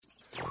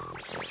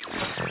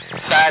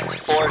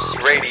Bat Force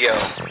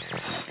Radio.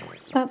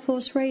 Bat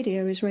Force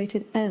Radio is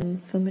rated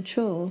M for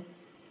mature,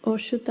 or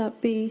should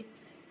that be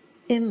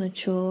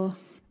immature?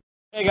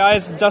 Hey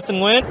guys, Dustin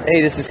Nguyen.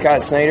 Hey, this is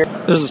Scott Snyder.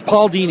 This is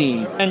Paul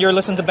Dini. And you're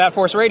listening to Bat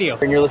Force Radio.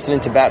 And you're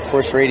listening to Bat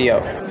Force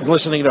Radio. You're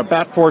listening to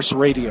Bat Force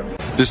Radio.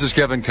 This is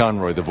Kevin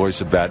Conroy, the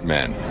voice of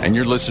Batman, and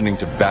you're listening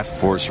to Bat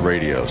Force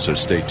Radio, so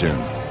stay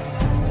tuned.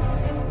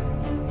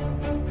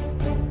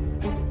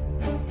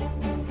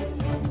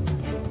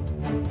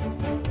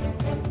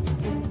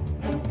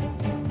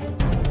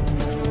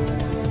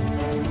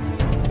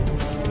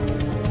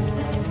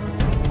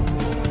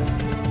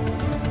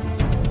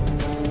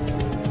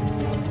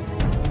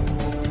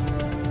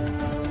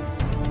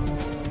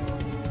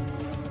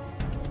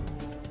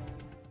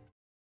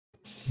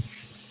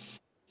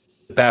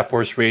 Bat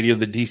Force Radio,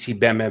 the DC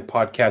Batman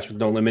podcast with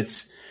no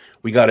limits.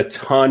 We got a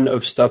ton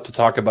of stuff to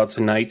talk about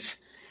tonight.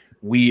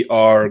 We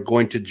are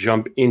going to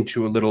jump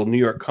into a little New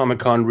York Comic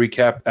Con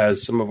recap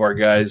as some of our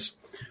guys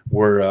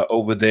were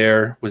over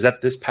there. Was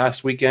that this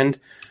past weekend?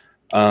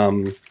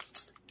 And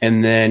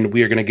then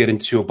we are going to get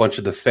into a bunch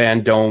of the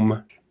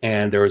fandom,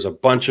 and there was a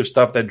bunch of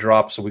stuff that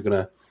dropped, so we're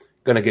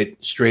gonna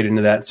get straight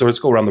into that. So let's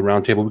go around the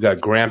round table. We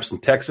got Gramps in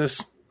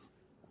Texas.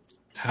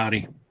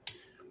 Howdy.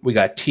 We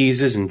got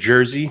Teases in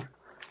Jersey.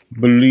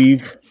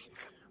 Believe.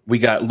 We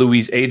got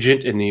Louis'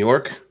 agent in New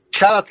York.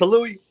 Shout out to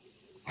Louis.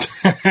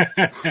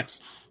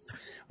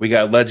 We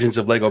got Legends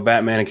of Lego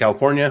Batman in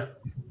California.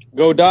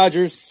 Go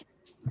Dodgers.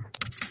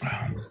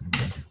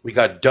 We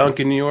got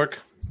Dunk in New York.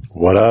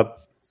 What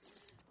up?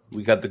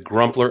 We got the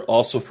Grumpler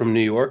also from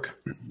New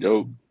York.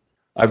 Yo.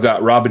 I've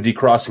got Robin D.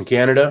 Cross in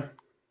Canada.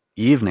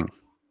 Evening.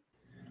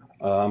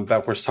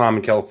 Back where's Tom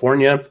in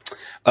California.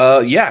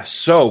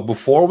 So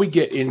before we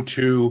get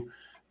into,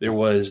 there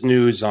was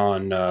news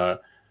on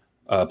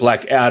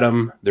Black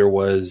Adam. There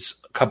was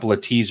a couple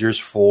of teasers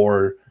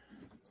for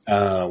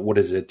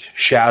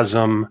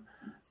Shazam,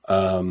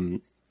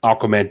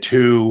 Aquaman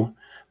 2.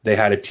 They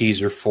had a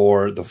teaser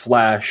for The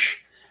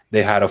Flash.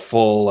 They had a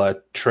full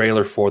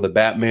trailer for the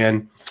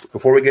Batman.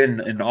 Before we get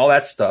into all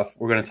that stuff,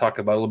 we're going to talk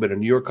about a little bit of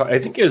New York. I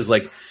think it was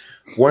like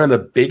one of the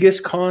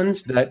biggest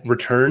cons that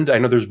returned. I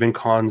know there's been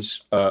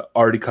cons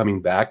already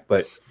coming back,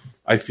 but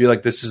I feel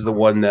like this is the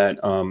one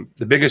that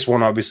the biggest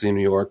one, obviously in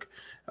New York.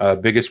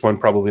 Biggest one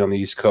probably on the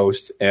East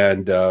Coast,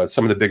 and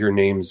some of the bigger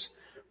names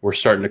were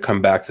starting to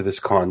come back to this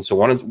con. So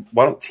why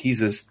don't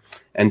Teases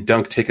and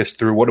Dunk take us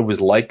through what it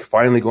was like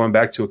finally going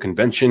back to a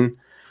convention,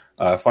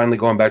 finally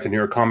going back to New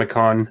York Comic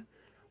Con.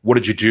 What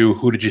did you do?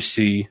 Who did you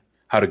see?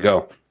 How'd it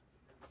go?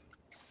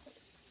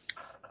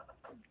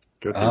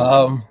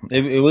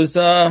 It was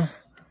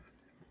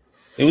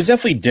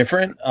definitely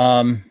different.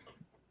 The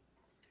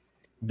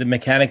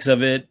mechanics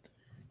of it,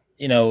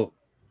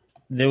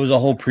 there was a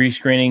whole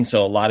pre-screening,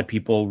 so a lot of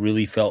people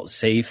really felt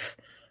safe.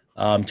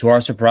 To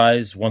our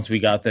surprise, once we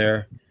got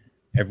there,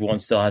 everyone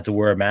still had to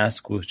wear a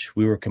mask, which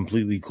we were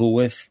completely cool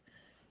with.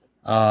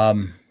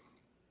 The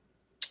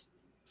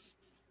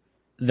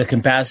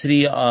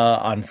capacity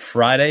on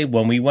Friday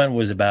when we went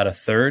was about a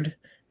third,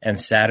 and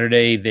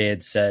Saturday they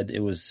had said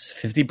it was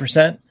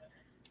 50%,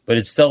 but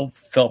it still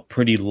felt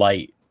pretty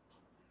light.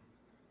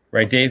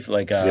 Right, Dave?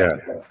 Yeah.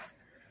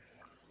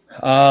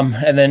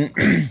 And then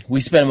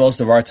we spent most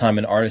of our time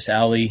in Artist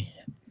Alley,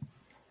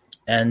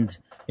 and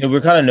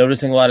we're kind of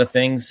noticing a lot of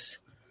things,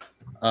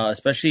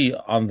 especially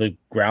on the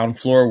ground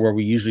floor where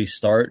we usually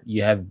start.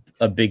 You have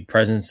a big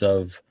presence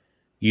of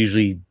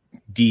usually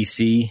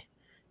DC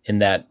in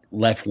that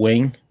left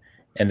wing,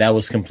 and that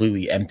was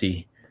completely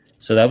empty.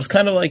 So that was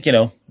kind of like,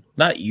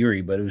 not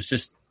eerie, but it was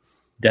just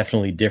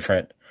definitely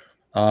different.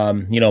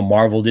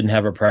 Marvel didn't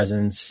have a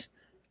presence.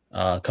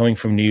 Coming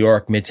from New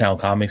York, Midtown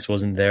Comics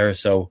wasn't there.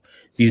 So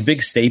these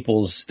big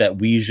staples that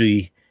we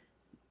usually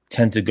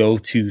tend to go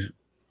to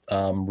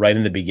right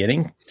in the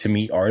beginning to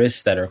meet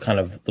artists that are kind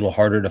of a little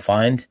harder to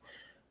find,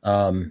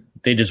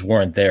 they just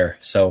weren't there.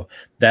 So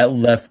that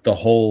left the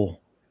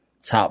whole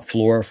top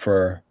floor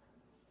for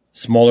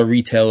smaller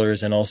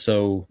retailers and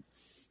also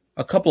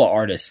a couple of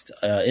artists,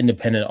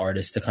 independent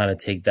artists, to kind of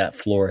take that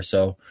floor.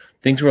 So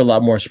things were a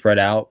lot more spread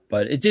out,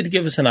 but it did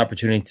give us an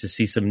opportunity to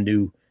see some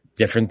new,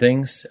 different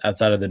things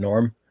outside of the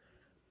norm.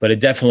 But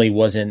it definitely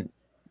wasn't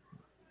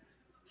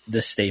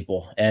the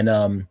staple. And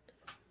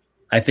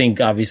I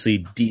think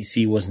obviously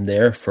DC wasn't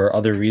there for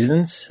other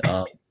reasons,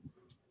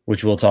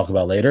 which we'll talk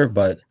about later.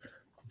 But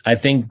I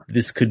think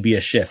this could be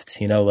a shift.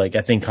 I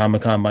think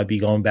Comic-Con might be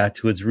going back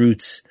to its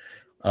roots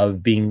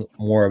of being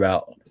more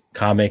about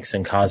comics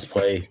and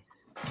cosplay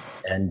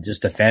and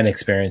just a fan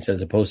experience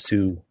as opposed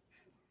to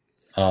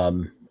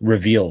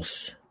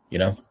reveals,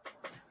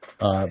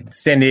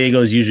 San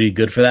Diego is usually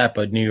good for that,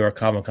 but New York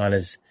Comic-Con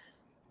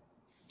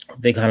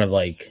they kind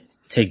of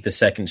take the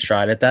second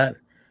stride at that.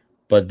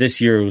 But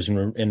this year it was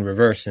in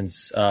reverse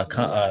since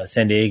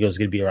San Diego is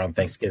going to be around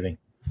Thanksgiving.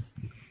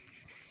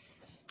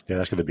 Yeah,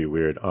 that's going to be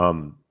weird.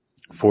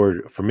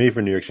 For me,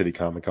 for New York City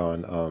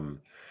Comic-Con,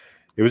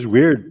 it was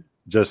weird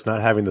just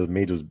not having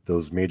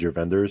those major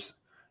vendors.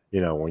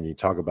 when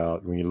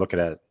you look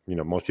at,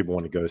 most people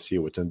want to go see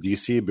what's in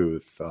DC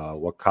booth,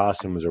 what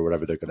costumes or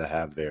whatever they're going to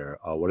have there.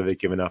 What are they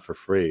giving out for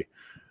free?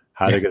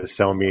 How are they going to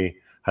sell me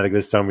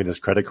this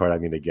credit card I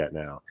need to get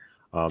now?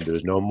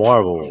 There's no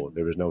Marvel.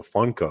 There was no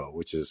Funko,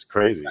 which is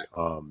crazy.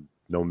 No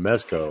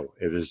Mezco.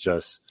 It was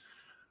just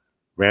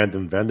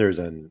random vendors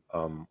and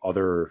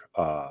other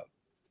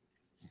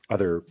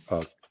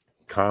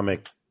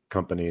comic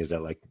companies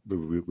that like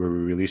were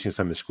releasing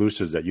some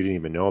exclusives that you didn't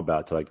even know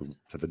about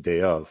to the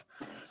day of.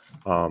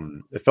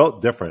 It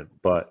felt different,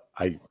 but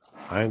I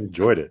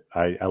enjoyed it.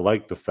 I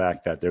liked the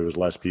fact that there was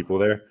less people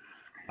there.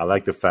 I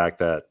liked the fact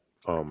that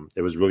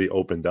it was really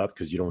opened up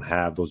because you don't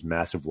have those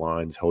massive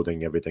lines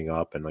holding everything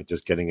up and like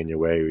just getting in your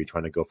way or you're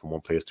trying to go from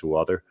one place to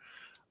other.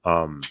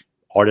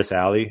 Artist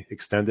Alley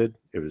extended.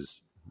 It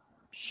was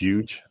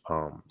huge.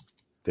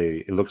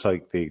 It looks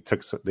like they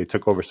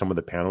took over some of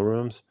the panel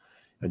rooms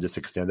and just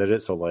extended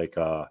it. So like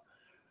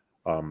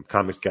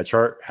Comic Sketch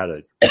Art had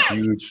a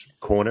huge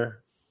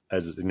corner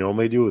as they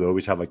normally do. They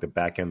always have like the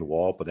back end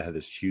wall, but they had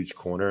this huge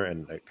corner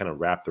and it kind of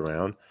wrapped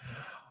around.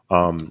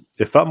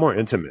 It felt more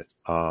intimate.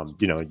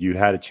 You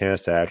had a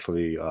chance to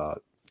actually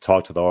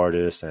talk to the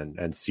artists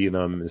and see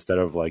them instead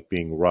of like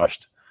being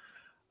rushed.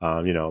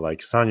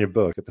 Like sign your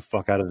book, get the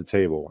fuck out of the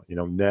table.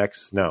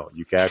 Next, no,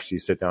 you can actually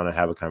sit down and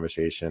have a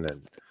conversation.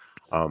 And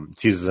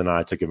Teases and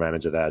I took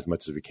advantage of that as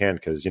much as we can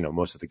because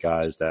most of the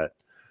guys that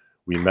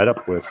we met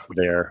up with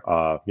there,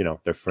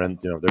 they're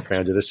friends, they're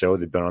fans of the show.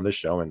 They've been on the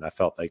show, and I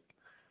felt like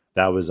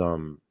that was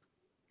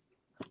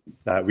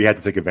that we had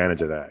to take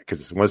advantage of that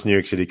because once New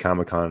York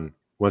Comic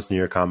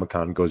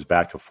Con goes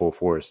back to full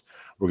force,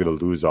 we're going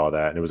to lose all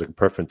that. And it was a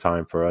perfect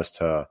time for us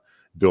to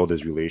build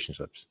these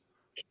relationships.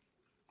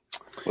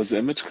 Was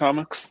Image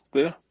Comics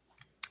there?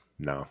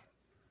 No.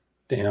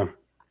 Damn.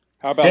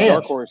 How about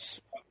Dark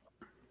Horse?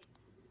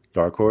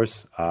 Dark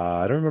Horse?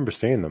 I don't remember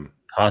seeing them.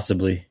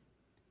 Possibly.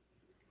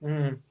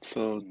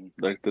 So,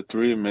 like the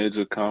three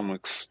major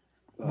comics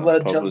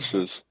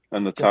publishers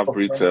and the top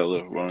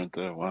retailer weren't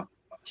there. Wow.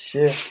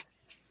 Shit.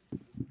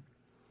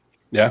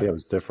 Yeah, it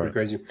was different.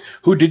 Crazy.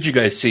 Who did you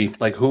guys see?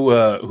 Like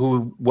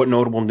what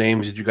notable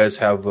names did you guys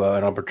have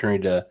an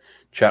opportunity to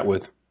chat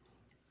with?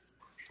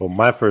 Well,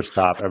 my first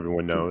stop,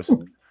 everyone knows.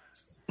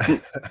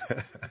 I'm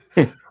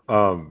going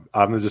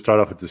to just start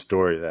off with the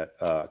story that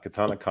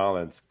Katana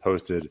Collins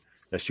posted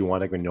that she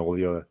wanted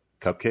Magnolia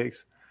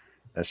cupcakes.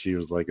 And she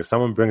was like, if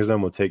someone brings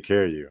them, we'll take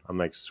care of you. I'm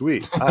like,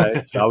 sweet. All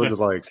right. So I was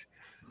like,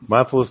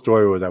 my full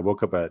story was I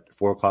woke up at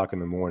 4 o'clock in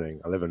the morning.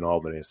 I live in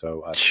Albany.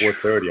 So at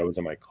 4:30, I was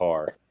in my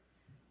car.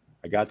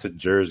 I got to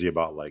Jersey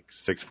about like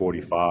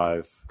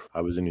 6:45.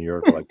 I was in New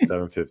York at like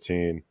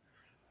 7:15.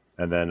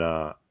 And then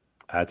I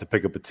had to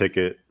pick up a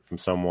ticket from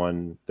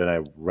someone. Then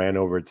I ran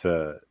over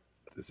to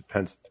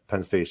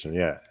Penn Station.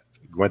 Yeah.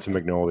 Went to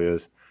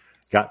Magnolia's.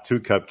 Got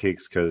 2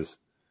 cupcakes because,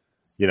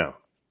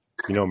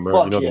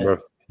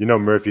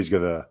 Murphy's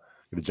gonna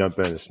jump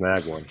in and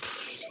snag one.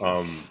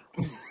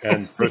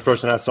 And first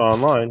person I saw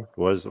online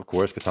was, of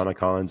course, Katana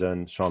Collins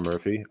and Sean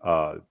Murphy.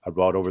 I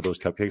brought over those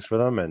cupcakes for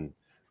them, and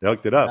they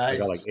hooked it up. Nice. I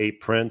got like 8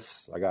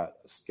 prints. I got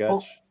a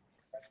sketch.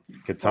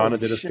 Katana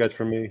did a sketch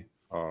for me.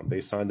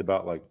 They signed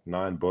about like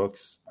 9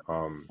 books.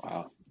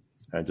 Wow.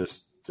 And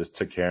just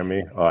took care of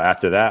me.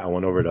 After that, I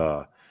went over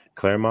to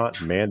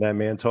Claremont. Man, that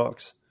man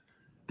talks.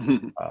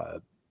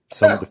 That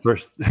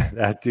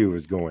dude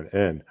was going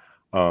in.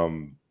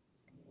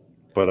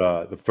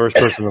 But the first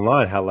person in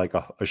line had like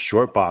a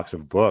short box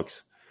of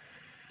books.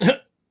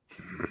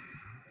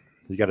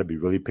 You got to be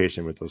really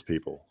patient with those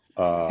people.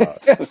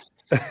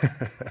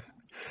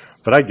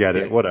 But I get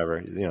it.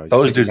 Whatever.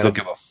 Those dudes don't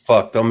give a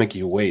fuck. They'll make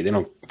you wait. They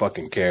don't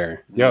fucking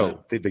care.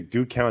 Yo, they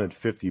do counted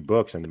 50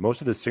 books, and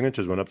most of the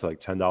signatures went up to like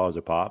 $10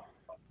 a pop.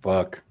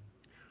 Fuck.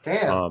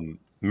 Damn.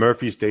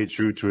 Murphy stayed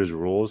true to his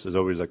rules. It's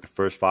always like the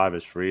first 5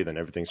 is free, then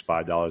everything's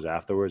 $5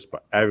 afterwards.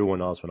 But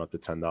everyone else went up to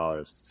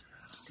 $10.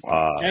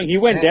 And he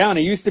went down.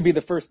 He used to be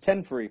the first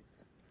 10 free.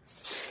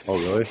 Oh,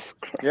 really?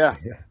 Yeah.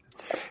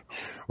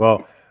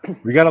 Well,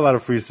 we got a lot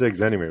of free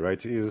cigs anyway, right,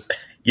 Tease?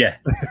 Yeah.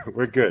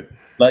 We're good.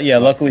 But yeah,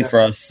 luckily for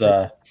us,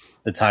 the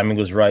timing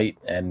was right,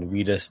 and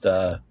we just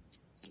got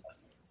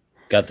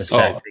the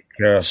stack taken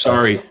care of.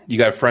 Sorry, you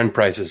got friend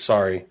prices.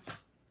 Sorry.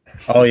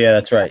 Oh yeah,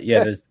 that's right.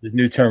 Yeah, there's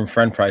new term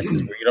friend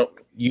prices where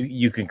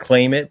you can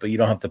claim it, but you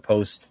don't have to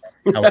post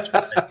how much.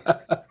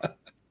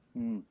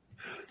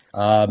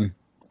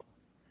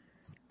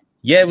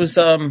 Yeah, it was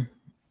definitely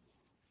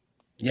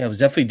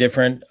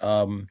different.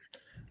 A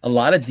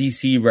lot of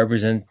DC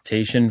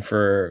representation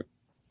for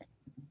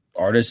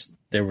artists.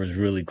 There was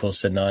really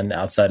close to none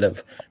outside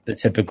of the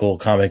typical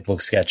comic book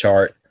sketch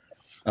art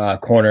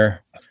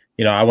corner.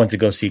 I went to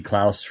go see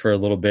Klaus for a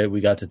little bit.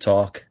 We got to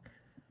talk.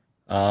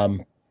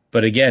 But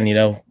again,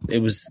 it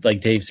was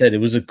like Dave said, it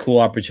was a cool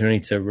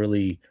opportunity to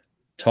really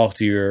talk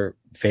to your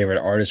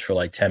favorite artist for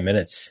like 10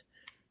 minutes.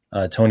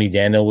 Tony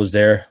Daniel was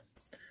there.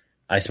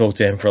 I spoke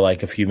to him for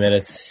like a few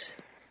minutes.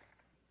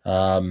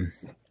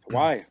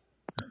 Why?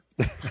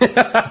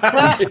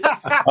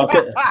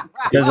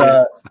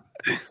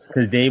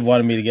 Because Dave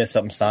wanted me to get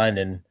something signed,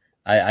 and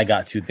I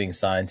got 2 things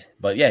signed.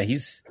 But yeah,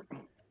 he's,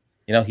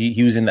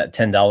 he was in that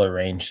 $10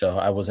 range, so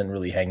I wasn't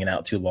really hanging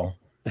out too long.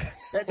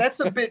 That's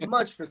a bit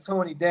much for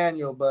Tony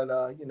Daniel, but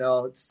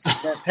it's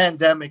that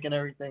pandemic and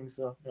everything.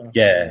 So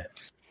yeah.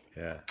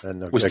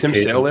 And was Tim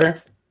Sale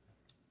there?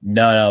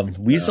 No.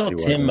 We saw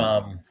Tim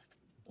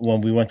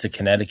when we went to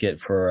Connecticut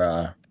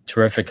for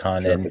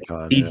Terrificon, and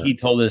he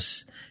told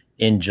us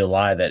in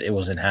July that it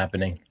wasn't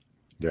happening.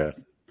 Yeah.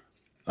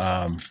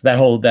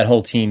 That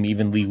whole team,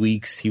 even Lee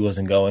Weeks, he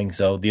wasn't going.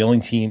 So the only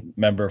team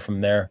member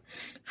from that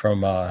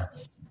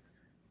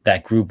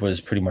group was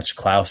pretty much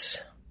Klaus.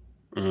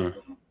 Mm.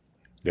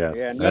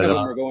 Yeah, none of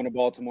them were going to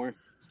Baltimore.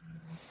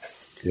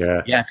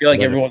 Yeah. I feel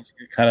like everyone's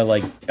kind of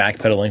like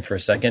backpedaling for a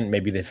second.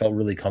 Maybe they felt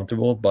really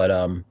comfortable, but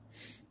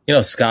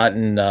Scott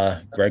and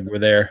Greg were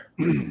there.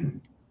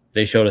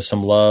 They showed us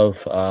some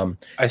love.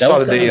 I saw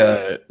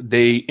that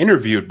they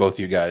interviewed both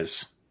you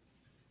guys.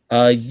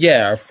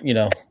 Gotham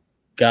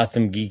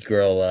Geek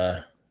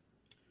Girl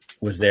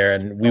was there,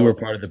 and we were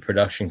part of the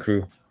production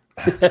crew.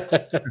 You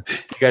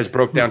guys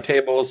broke down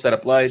tables, set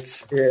up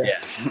lights. Yeah.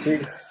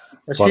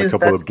 Bought a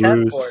couple of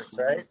brews. Force,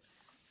 right?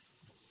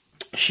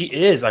 She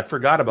is. I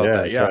forgot about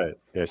that. Yeah, right.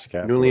 Yeah, she's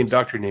Cat newly Force.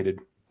 Indoctrinated.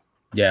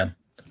 Yeah.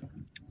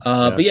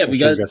 But we got.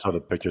 You guys saw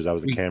the pictures. I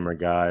was the camera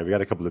guy. We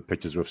got a couple of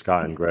pictures with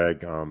Scott and Greg.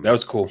 That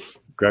was cool.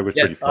 Greg was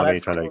pretty funny,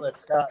 trying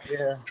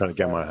to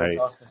get my height.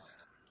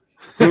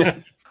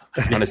 Awesome.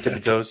 On his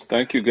tippy toes.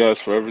 Thank you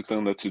guys for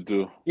everything that you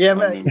do. Yeah,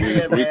 man.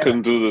 We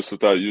couldn't do this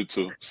without you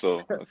two.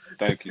 So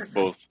thank you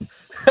both.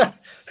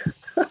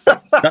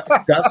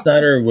 Scott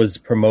Snyder was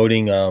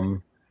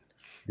promoting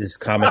this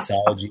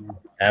Comixology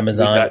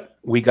Amazon.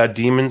 We got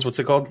Demons. What's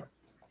it called?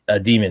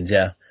 Demons,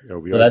 yeah.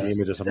 So that's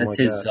Demons or something that's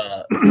like his.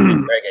 that.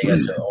 Greg, I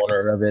guess, the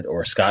owner of it,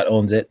 or Scott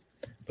owns it,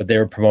 but they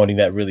were promoting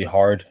that really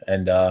hard,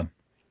 and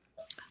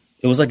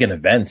it was like an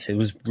event. It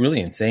was really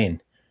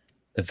insane.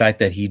 The fact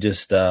that he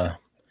just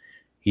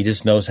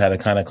knows how to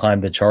kind of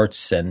climb the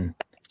charts and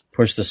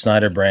push the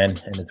Snyder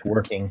brand, and it's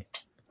working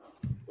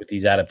with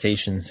these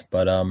adaptations.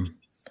 But at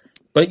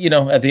the end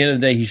of the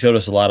day, he showed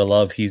us a lot of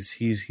love. He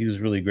was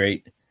really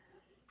great.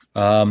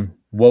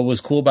 What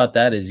was cool about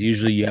that is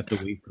usually you have to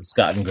wait for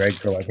Scott and Greg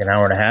for like an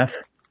hour and a half.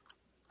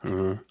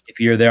 Mm-hmm. If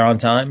you're there on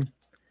time,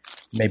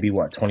 maybe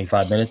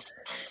 25 minutes.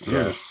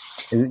 Yeah,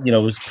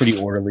 it was pretty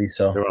orderly.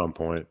 So they were on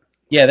point.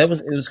 Yeah, it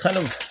was kind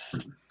of.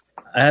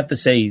 I have to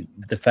say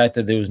the fact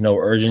that there was no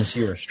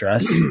urgency or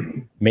stress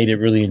made it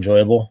really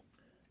enjoyable.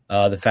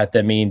 The fact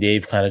that me and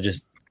Dave kind of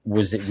just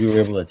we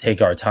were able to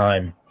take our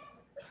time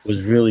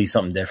was really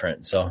something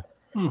different. So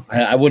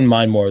I wouldn't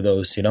mind more of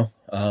those.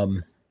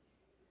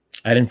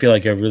 I didn't feel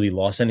like I really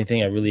lost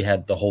anything. I really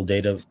had the whole day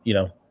to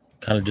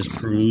kind of just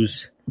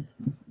cruise.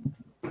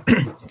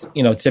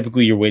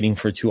 Typically you're waiting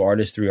for 2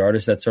 artists, 3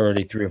 artists. That's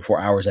already 3 or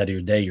 4 hours out of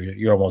your day.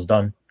 You're almost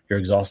done. You're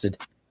exhausted.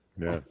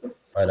 Yeah.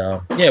 But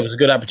it was a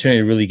good opportunity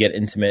to really get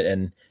intimate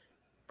and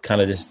kind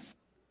of just,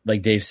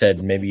 like Dave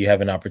said, maybe you have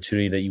an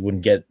opportunity that you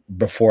wouldn't get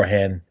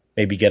beforehand.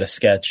 Maybe get a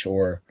sketch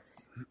or,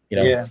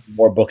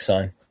 more book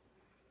sign.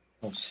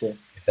 Oh shit!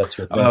 If that's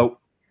your thing.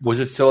 Was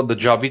it still at the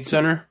Javits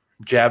Center?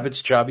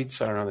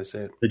 Javits? I don't know how they say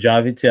it. The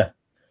Javits, yeah.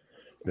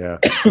 Yeah,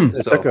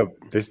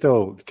 they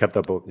still kept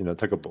up.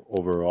 Took up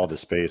over all the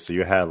space. So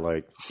you had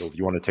if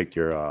you want to take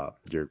your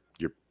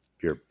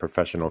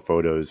professional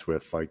photos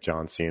with like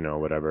John Cena or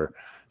whatever,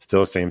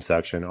 still same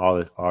section. All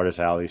the artist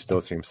alley,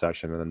 still same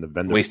section, and then the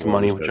vendor waste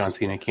money with John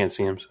Cena. Can't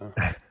see him. So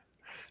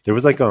there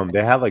was they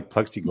had like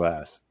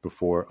plexiglass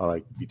before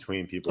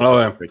between people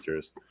taking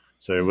pictures,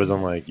 so it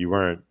wasn't like you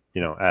weren't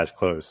as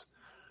close.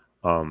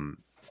 I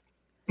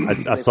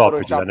saw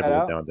pictures. I never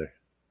went down there.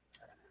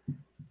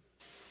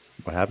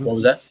 What happened? What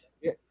was that?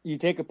 You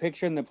take a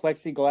picture and the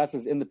plexiglass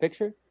is in the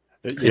picture?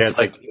 It's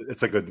like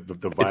a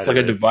divider. It's like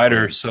a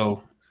divider,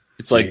 so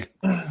it's like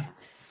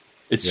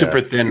it's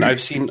super thin.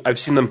 I've seen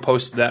them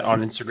post that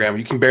on Instagram.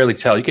 You can barely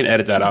tell. You can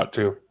edit that out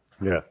too.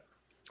 Yeah.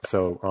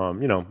 So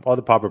all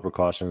the proper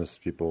precautions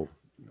people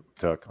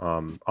took.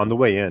 On the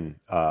way in,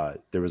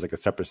 there was like a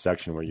separate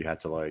section where you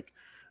had to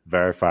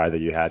verify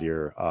that you had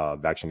your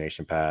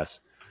vaccination pass.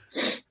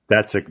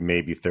 That took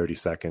maybe 30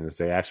 seconds.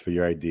 They asked for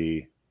your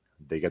ID.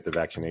 They get the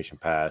vaccination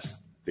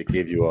pass. They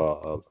give you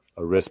a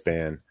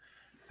wristband,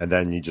 and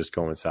then you just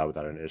go inside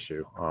without an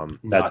issue.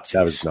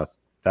 That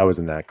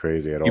wasn't that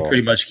crazy at all. You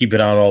pretty much keep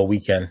it on all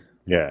weekend.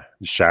 Yeah,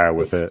 shower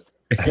with it.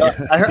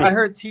 I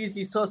heard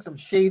TZ saw some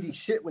shady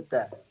shit with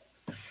that.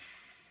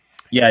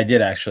 Yeah, I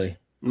did actually.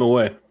 No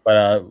way.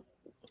 But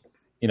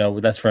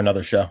that's for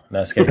another show.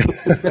 No, just kidding.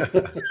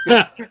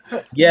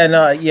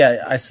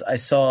 I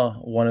saw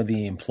one of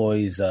the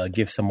employees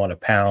give someone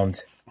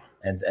 £1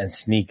 and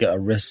sneak a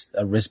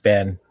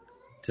wristband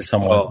to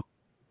someone. Oh.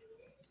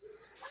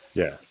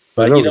 Yeah.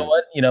 But you know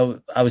what?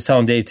 I was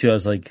telling Dave too, I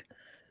was like,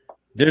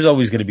 there's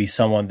always going to be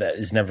someone that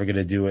is never going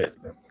to do it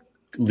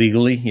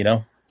legally, you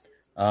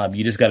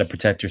just got to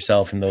protect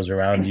yourself and those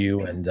around you.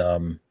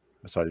 And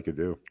that's all you could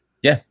do.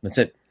 Yeah, that's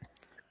it.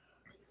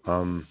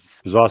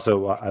 There's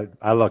also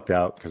I lucked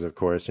out because, of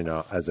course,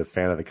 as a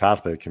fan of the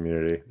cosplay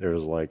community, there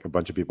was like a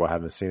bunch of people I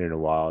haven't seen in a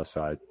while,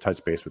 so I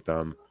touched base with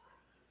them.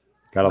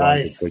 Got a lot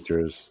of good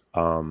pictures.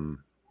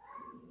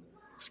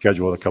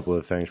 Scheduled a couple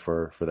of things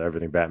for the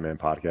Everything Batman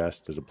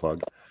podcast. There's a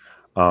plug.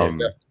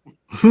 And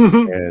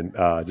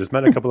just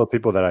met a couple of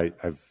people that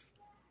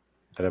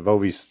I've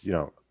always,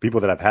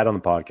 people that I've had on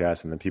the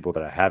podcast, and then people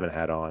that I haven't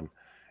had on,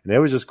 and it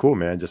was just cool,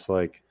 man.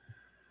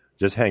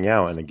 Just hang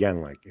out, and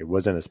again, like it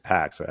wasn't as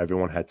packed, so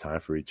everyone had time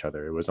for each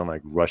other. It wasn't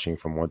like rushing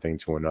from one thing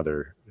to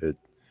another.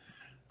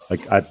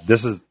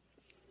 This is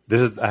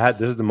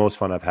the most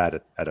fun I've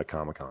had at a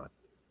Comic-Con.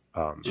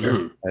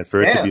 Sure. And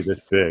for it to be this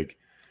big,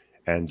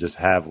 and just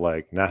have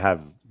like not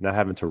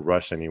having to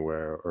rush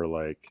anywhere or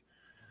like,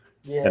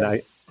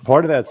 and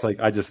part of that's like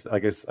like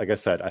I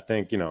said, I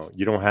think you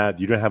don't have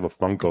a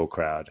Funko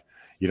crowd,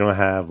 you don't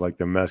have like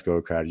the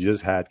Mezco crowd, you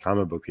just had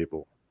comic book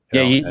people.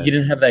 You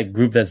didn't have that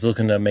group that's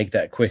looking to make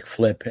that quick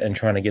flip and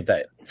trying to get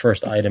that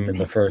first item in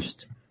the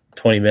first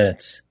 20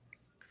 minutes.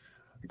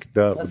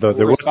 There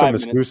were some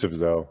exclusives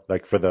though,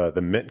 like for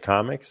the Mint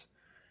comics.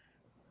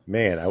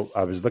 Man,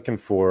 I was looking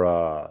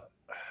for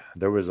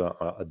there was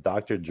a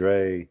Dr.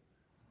 Dre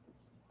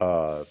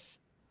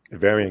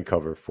variant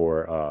cover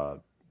for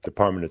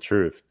Department of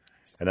Truth,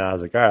 and I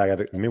was like, all right,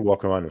 let me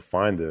walk around and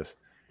find this.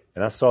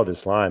 And I saw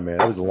this line,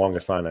 man. It was the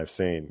longest line I've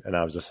seen, and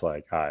I was just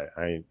like, all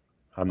right,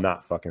 I'm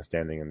not fucking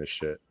standing in this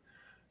shit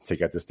to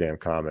get this damn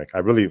comic.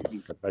 I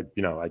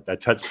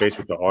touched base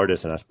with the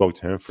artist and I spoke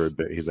to him for a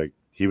bit. He's like,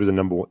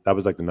 that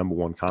was like the number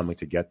one comic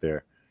to get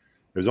there.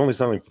 It was only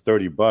selling for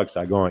 $30.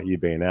 I go on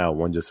eBay now.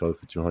 One just sold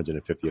for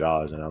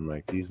 $250, and I'm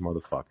like, these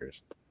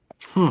motherfuckers.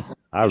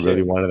 I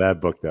really wanted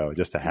that book though,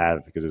 just to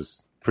have, because it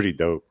was pretty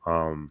dope.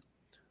 So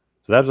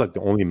that was like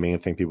the only main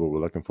thing people were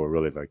looking for,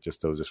 really, like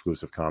just those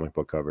exclusive comic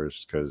book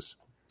covers. Because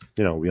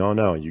we all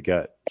know you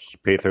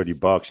pay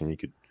 $30 and you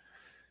could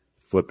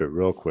flip it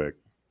real quick.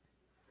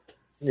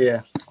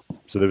 Yeah.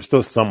 So there was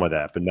still some of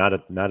that, but not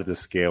at the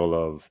scale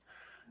of,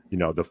 the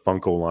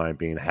Funko line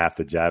being half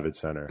the Javits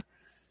Center,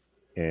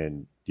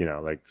 and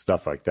like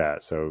stuff like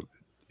that. So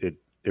it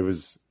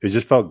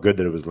just felt good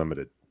that it was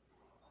limited.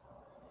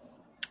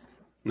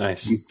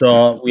 Nice.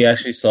 We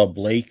actually saw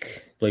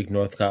Blake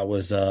Northcott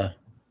was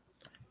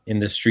in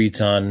the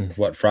streets on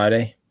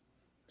Friday,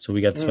 so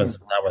we got to spend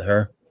some time with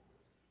her.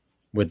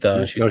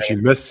 She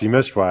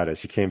missed Friday.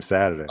 She came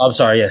Saturday. I'm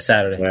sorry, yeah,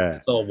 Saturday.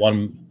 Yeah. So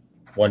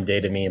one day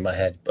to me in my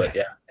head, but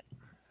yeah.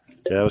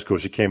 Yeah, that was cool.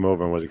 She came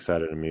over and was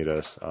excited to meet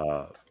us.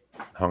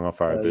 Hung on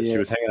fire a bit. Yeah. She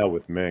was hanging out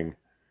with Ming,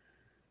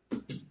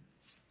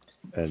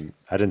 and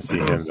I didn't see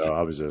him though.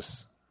 I was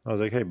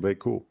like, hey, Blake,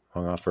 cool.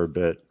 Hung on for a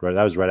bit. Right,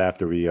 that was right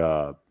after we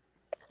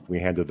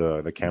handled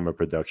the camera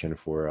production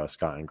for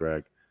Scott and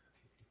Greg.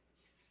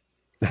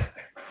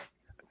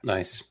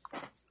 Nice.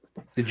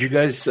 Did you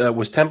guys?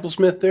 Was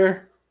Templesmith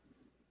there?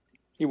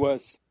 He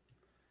was.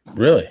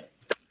 Really?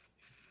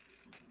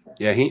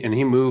 Yeah,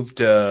 he moved.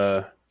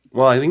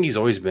 Well, I think he's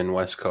always been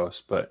West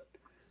Coast, but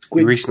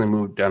he recently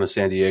moved down to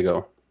San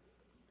Diego.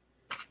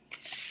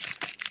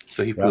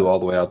 So he flew all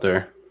the way out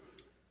there.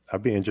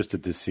 I'd be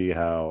interested to see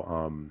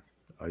how,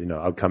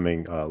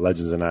 upcoming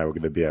Legends and I were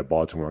going to be at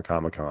Baltimore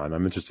Comic-Con.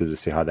 I'm interested to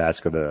see how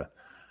that's going to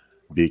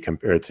be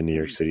compared to New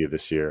York City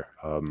this year.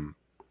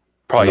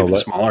 Probably even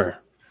smaller.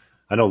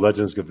 I know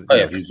Legends.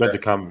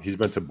 He's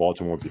been to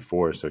Baltimore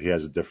before, so he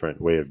has a different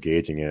way of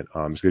gauging it.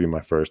 It's going to be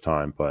my first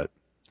time, but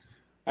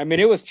I mean,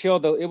 it was chill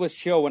though. It was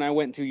chill when I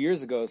went 2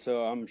 years ago,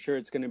 so I'm sure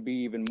it's going to be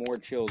even more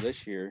chill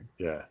this year.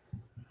 Yeah,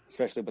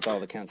 especially with all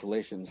the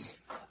cancellations.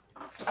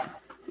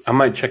 I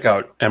might check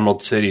out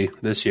Emerald City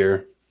this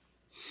year.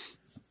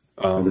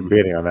 I'm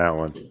debating on that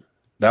one.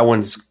 That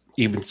one's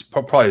even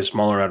probably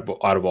smaller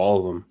out of all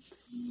of them.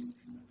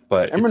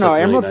 But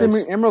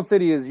Emerald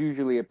City is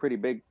usually a pretty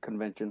big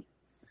convention.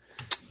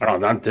 I don't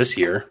know, not this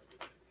year.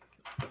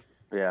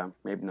 Yeah,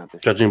 maybe not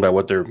this Judging year. by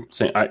what they're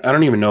saying. I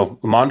don't even know.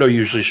 Mondo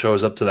usually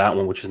shows up to that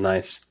one, which is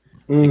nice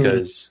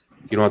because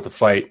you don't have to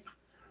fight.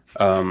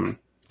 And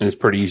it's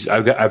pretty easy.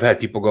 I've had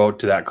people go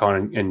to that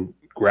con and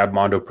grab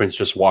Mondo prints,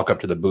 just walk up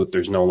to the booth.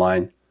 There's no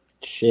line.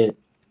 Shit.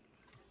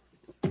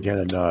 Yeah,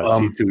 and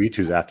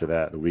C2E2's after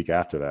that, the week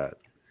after that.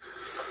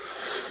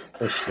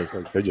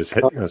 They're just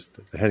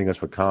hitting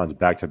us with cons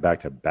back to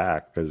back to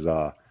back because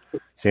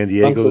San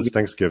Diego is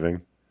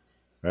Thanksgiving,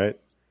 right?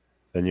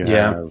 Then you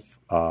have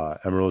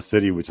Emerald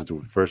City, which is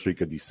the first week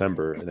of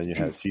December, and then you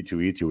have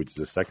C2E2, which is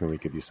the second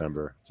week of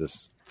December.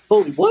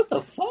 Holy, what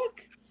the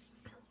fuck?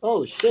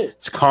 Oh shit!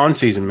 It's con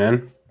season,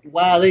 man.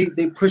 Wow, they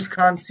pushed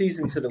con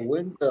season to the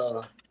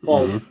winter.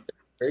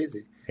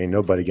 Crazy. Ain't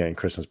nobody getting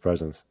Christmas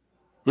presents.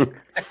 All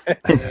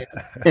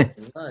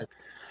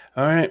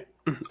right.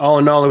 All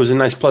in all, it was a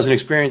nice, pleasant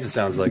experience, it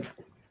sounds like.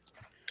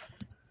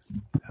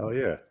 Hell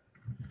yeah.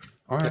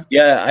 All right.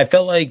 Yeah, I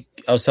felt like,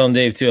 I was telling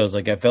Dave too,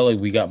 I felt like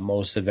we got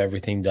most of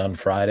everything done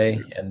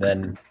Friday, and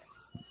then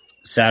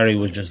Saturday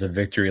was just a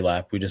victory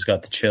lap. We just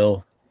got to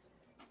chill,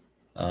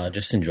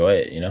 just enjoy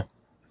it, you know?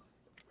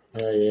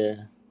 Oh, yeah.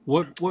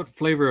 What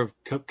flavor of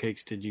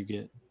cupcakes did you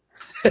get?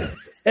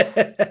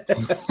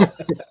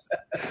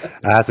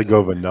 I have to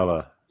go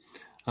vanilla.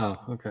 Oh,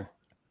 okay.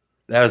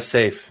 That was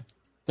safe.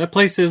 That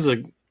place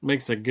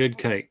makes a good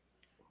cake.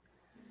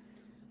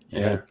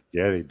 Yeah,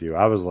 they do.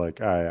 I was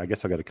like, all right, I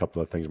guess I'll get a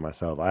couple of things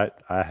myself. I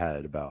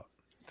had about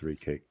 3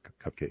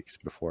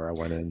 cupcakes before I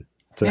went in.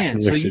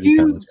 Man, so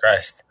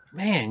Christ.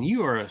 Man,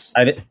 you are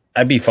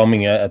I'd be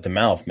foaming at the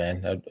mouth,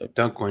 man.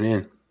 Dunk went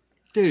in.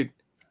 Dude,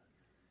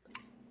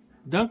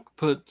 Dunk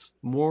puts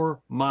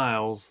more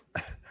miles,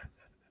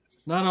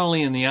 not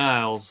only in the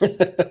aisles,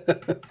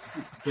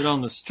 but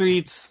on the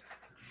streets.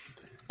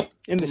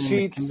 In the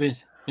sheets.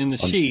 In the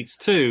sheets,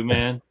 too,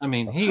 man. I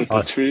mean, he...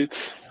 On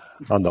streets.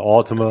 On the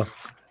Altima.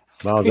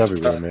 Miles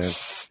everywhere, man.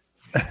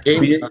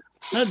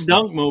 That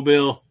Dunk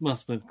mobile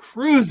must have been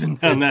cruising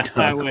down that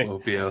highway.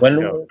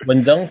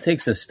 When Dunk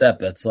takes a step,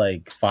 that's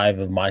like 5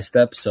 of my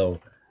steps, so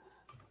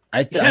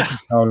I can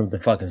tell him to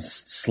fucking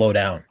slow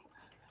down.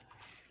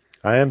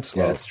 I am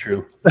slow. Yeah, that's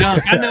true.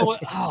 Dunk, I know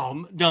what.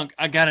 Oh, Dunk,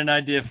 I got an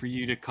idea for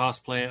you to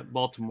cosplay at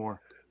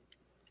Baltimore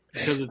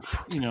because it's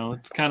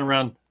it's kind of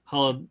around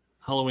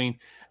Halloween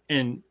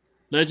and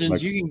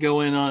Legends. You can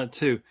go in on it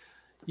too.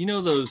 You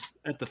know those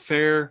at the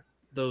fair,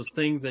 those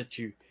things that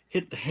you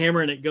hit the hammer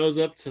and it goes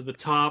up to the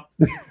top.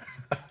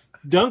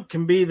 Dunk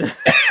can be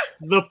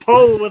the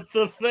pole with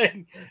the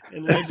thing,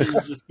 and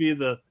Legends just be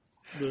the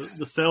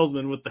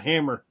salesman with the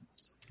hammer.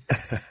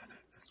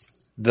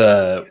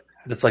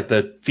 That's like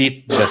the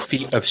feat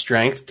of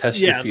strength. Test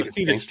your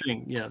feet of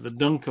strength. Yeah, the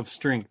dunk of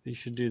strength. You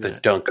should do that. The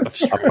dunk of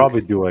strength. I'll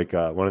probably do like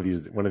one of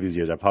these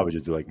years. I'll probably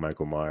just do like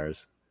Michael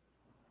Myers.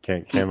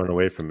 Can't run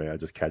away from me. I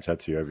just catch up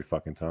to you every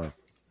fucking time.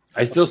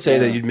 I still say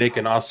that you'd make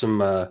an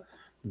awesome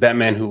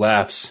Batman Who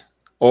Laughs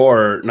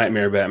or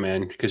Nightmare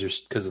Batman because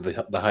of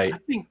the height. I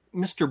think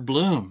Mr.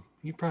 Bloom.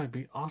 You'd probably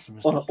be awesome.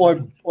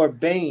 Or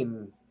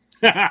Bane.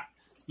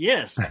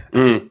 Yes.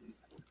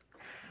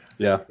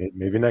 Yeah.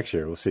 Maybe next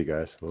year. We'll see,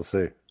 guys. We'll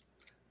see.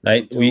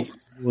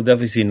 We'll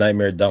definitely see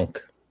Nightmare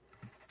Dunk.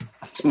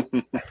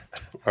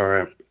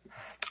 All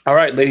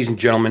right, ladies and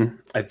gentlemen.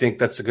 I think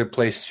that's a good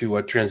place to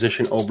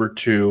transition over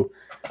to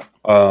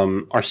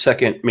our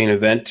second main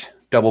event,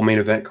 double main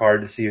event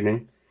card this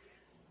evening.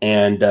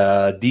 And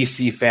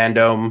DC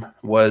Fandom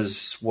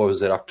was, what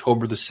was it,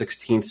 October the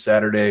 16th,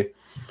 Saturday.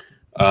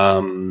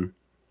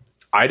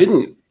 I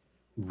didn't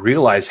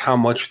realize how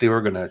much they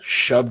were going to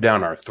shove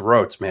down our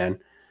throats, man.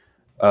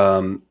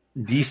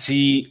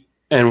 DC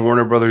and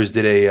Warner Brothers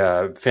did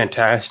a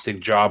fantastic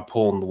job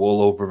pulling the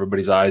wool over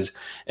everybody's eyes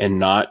and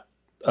not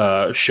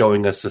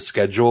showing us a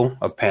schedule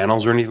of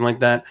panels or anything like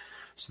that.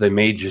 So they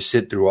made you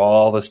sit through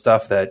all the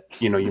stuff that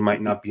you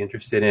might not be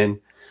interested in,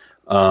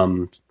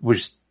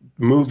 which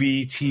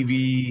movie,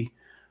 TV,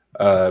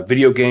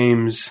 video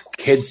games,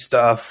 kids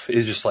stuff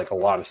is just like a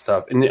lot of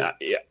stuff. And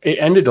it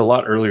ended a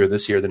lot earlier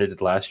this year than it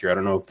did last year. I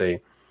don't know if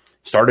they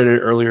started it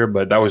earlier,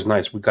 but that was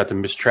nice. We got to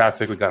miss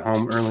traffic. We got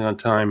home early on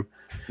time.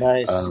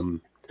 Nice.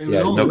 It was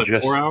only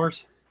 4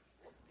 hours?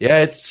 Yeah,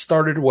 it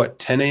started,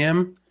 10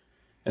 a.m.?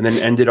 And then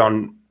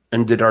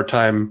ended our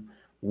time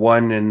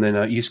 1 and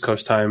then East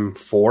Coast time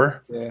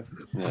 4. Yeah.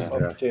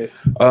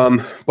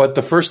 But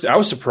I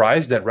was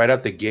surprised that right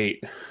out the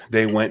gate,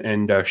 they went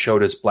and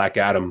showed us Black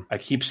Adam. I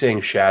keep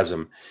saying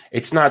Shazam.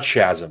 It's not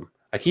Shazam.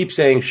 I keep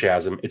saying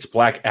Shazam. It's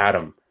Black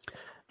Adam.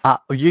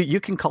 You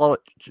can call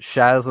it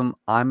Shazam.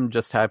 I'm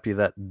just happy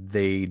that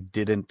they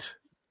didn't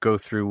go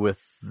through with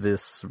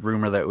this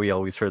rumor that we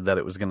always heard that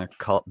it was going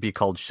to be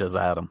called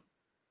Shazadam.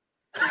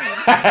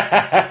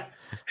 That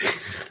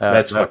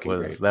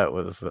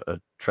was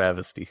a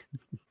travesty.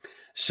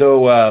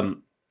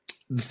 So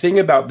the thing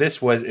about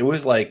this was it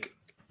was like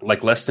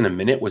less than a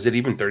minute. Was it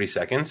even 30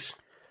 seconds?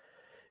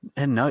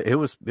 And no, it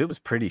was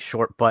pretty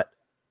short, but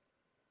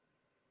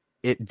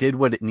it did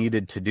what it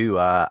needed to do.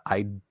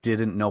 I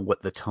didn't know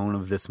what the tone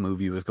of this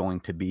movie was going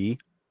to be,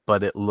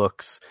 but it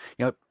looks,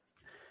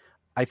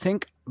 I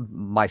think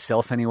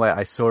myself anyway,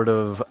 I sort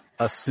of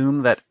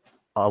assume that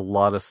a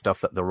lot of stuff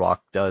that The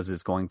Rock does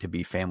is going to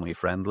be family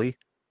friendly.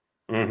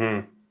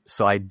 Mm-hmm.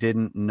 So I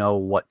didn't know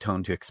what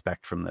tone to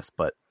expect from this,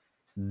 but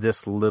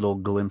this little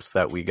glimpse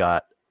that we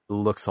got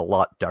looks a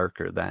lot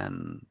darker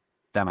than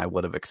I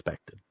would have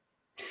expected.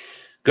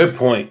 Good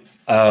point.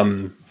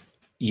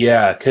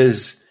 Yeah,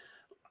 because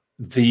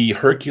the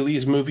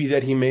Hercules movie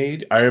that he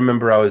made, I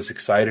remember I was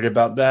excited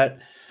about that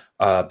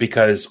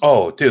because,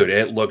 dude,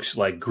 it looks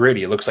like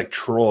gritty. It looks like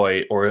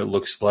Troy, or it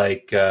looks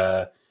like,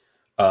 it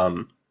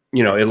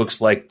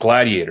looks like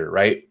Gladiator,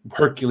 right?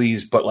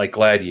 Hercules, but like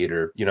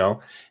Gladiator,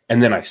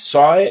 And then I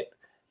saw it,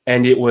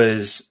 and it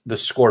was The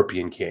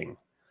Scorpion King,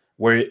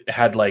 where it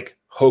had like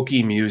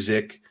hokey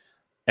music,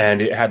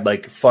 and it had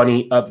like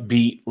funny,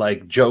 upbeat,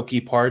 like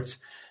jokey parts.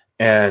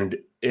 And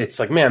it's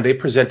like, man, they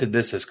presented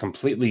this as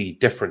completely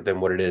different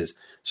than what it is.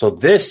 So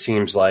this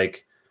seems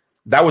like,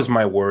 that was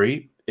my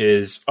worry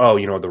is,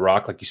 The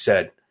Rock, like you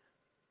said,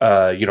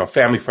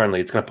 family friendly.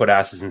 It's going to put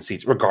asses in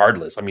seats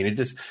regardless. I mean,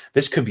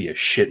 this could be a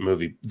shit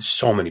movie.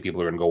 So many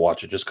people are going to go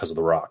watch it just because of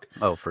The Rock.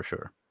 Oh, for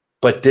sure.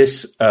 But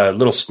this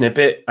little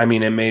snippet, I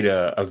mean, it made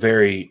a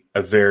very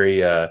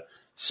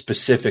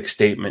specific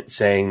statement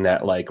saying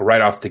that, like,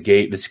 right off the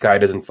gate, this guy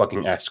doesn't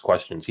fucking ask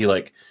questions. He,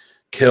 like,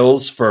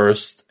 kills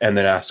first and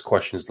then asks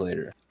questions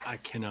later. I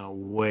cannot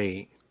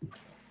wait.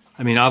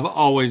 I mean, I've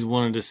always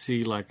wanted to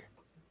see, like,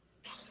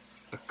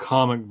 a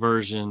comic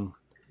version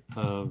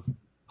of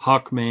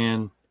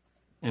Hawkman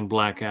and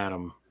Black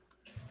Adam.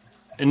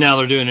 And now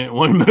they're doing it in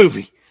one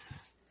movie.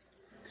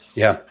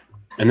 Yeah.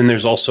 And then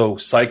there's also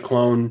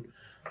Cyclone,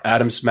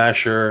 Atom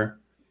Smasher,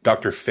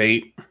 Dr.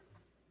 Fate.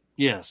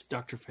 Yes,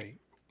 Dr. Fate.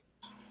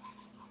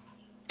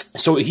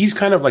 So he's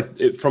kind of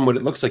like, from what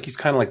it looks like, he's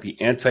kind of like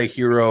the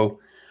anti-hero.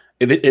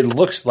 It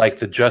looks like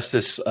the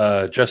Justice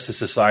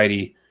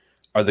Society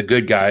are the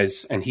good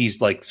guys, and he's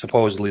like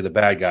supposedly the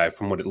bad guy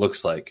from what it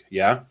looks like.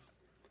 Yeah?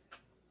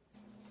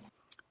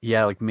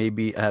 Yeah, like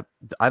maybe,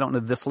 I don't know,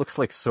 this looks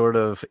like sort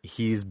of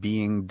he's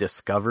being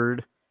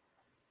discovered.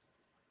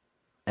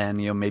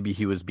 And, you know, maybe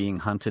he was being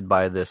hunted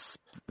by this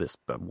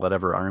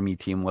whatever army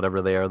team,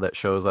 whatever they are, that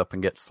shows up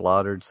and gets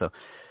slaughtered. So,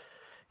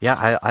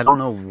 yeah, I don't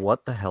know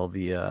what the hell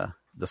the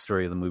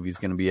story of the movie is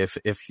going to be.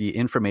 If the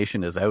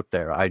information is out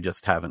there, I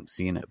just haven't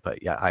seen it.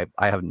 But yeah,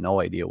 I have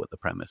no idea what the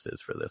premise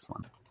is for this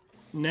one.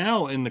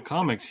 Now in the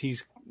comics,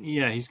 he's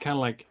kind of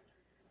like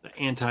the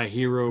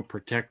anti-hero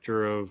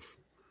protector of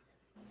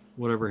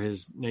whatever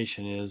his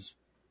nation is.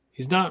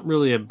 He's not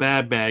really a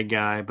bad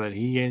guy, but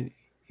he's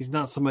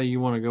not somebody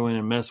you want to go in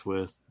and mess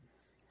with.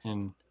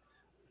 And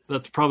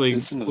that's probably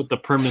what the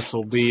premise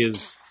will be,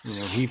 is, you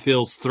know, he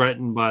feels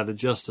threatened by the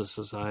Justice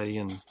Society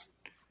and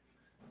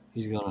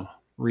he's going to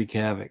wreak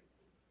havoc.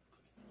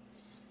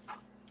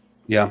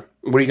 Yeah.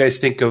 What do you guys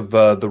think of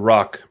The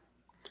Rock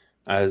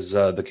as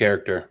the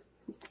character?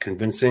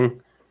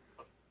 Convincing?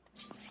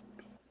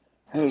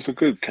 It was a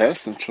good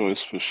casting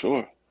choice for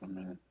sure. I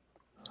mean,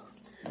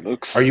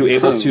 are you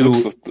able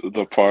to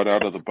the part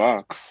out of the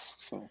box?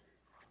 So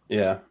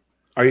yeah.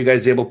 Are you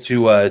guys able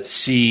to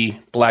see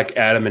Black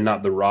Adam and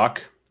not The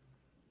Rock?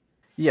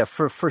 Yeah,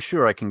 for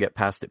sure I can get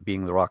past it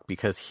being The Rock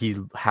because he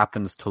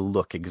happens to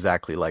look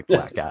exactly like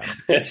Black Adam.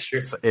 That's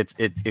true. So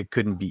it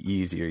couldn't be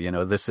easier. You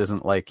know, this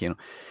isn't like, you know,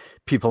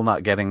 people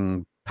not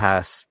getting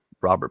past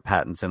Robert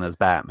Pattinson as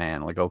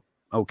Batman. Like,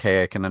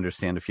 okay, I can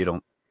understand if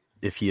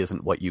he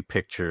isn't what you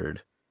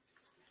pictured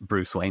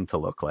Bruce Wayne to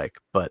look like,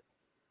 but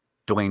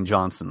Dwayne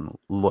Johnson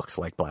looks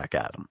like Black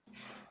Adam.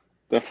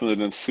 Definitely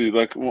didn't see,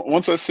 like,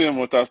 once I see him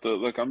without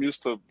I'm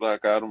used to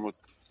Black Adam with,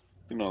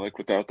 you know, like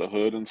without the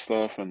hood and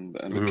stuff and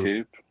the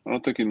cape. I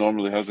don't think he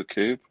normally has a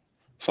cape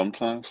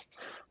sometimes.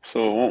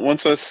 So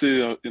once I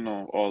see, you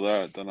know, all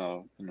that, then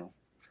I'll, you know,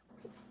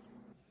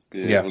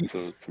 be able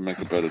to make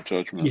a better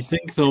judgment. You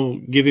think they'll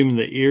give him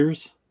the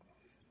ears?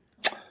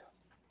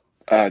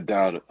 I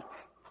doubt it.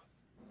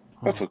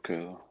 That's okay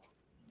though.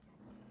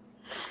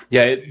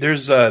 Yeah,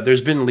 there's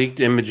been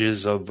leaked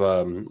images of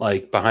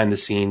like behind the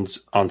scenes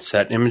on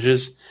set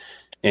images,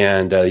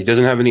 and he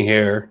doesn't have any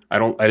hair. I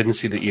didn't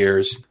see the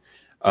ears.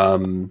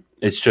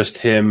 It's just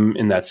him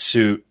in that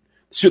suit.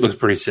 The suit looks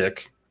pretty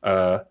sick.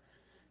 It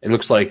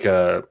looks like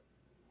a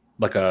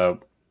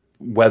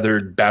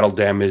weathered, battle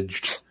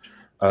damaged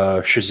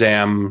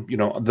Shazam. You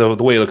know, the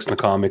way it looks in the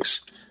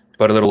comics,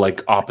 but a little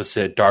like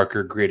opposite,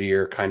 darker,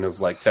 grittier, kind of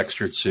like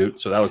textured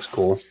suit. So that looks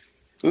cool.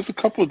 There's a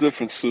couple of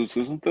different suits,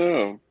 isn't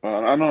there?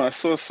 I don't know. I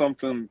saw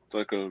something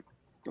like a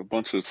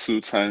bunch of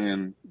suits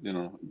hanging, you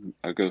know,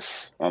 I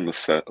guess on the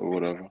set or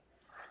whatever.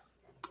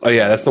 Oh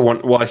yeah, that's the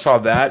one. Well, I saw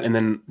that, and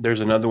then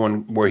there's another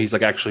one where he's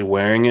like actually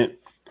wearing it.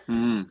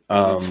 I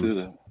didn't see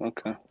that.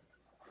 Okay.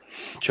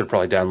 Should have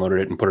probably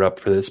downloaded it and put it up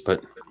for this,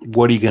 but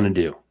what are you gonna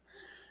do?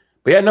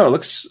 But yeah, no, it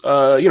looks.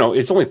 You know,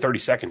 it's only 30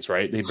 seconds,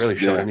 right? They barely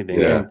show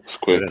anything. Yeah, it's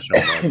quick.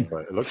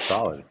 But it looks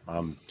solid.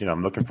 You know,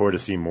 I'm looking forward to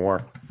seeing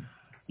more.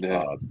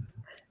 Yeah.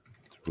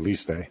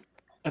 Release day.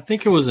 I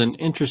think it was an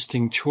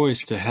interesting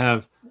choice to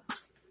have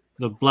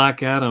the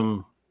Black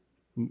Adam,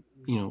 you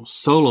know,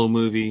 solo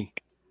movie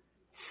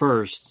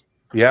first.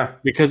 Yeah.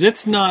 Because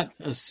it's not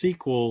a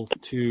sequel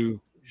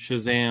to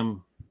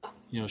Shazam,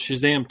 you know,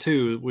 Shazam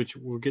 2, which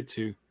we'll get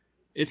to.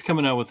 It's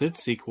coming out with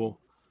its sequel.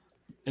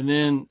 And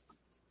then,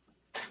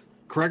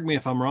 correct me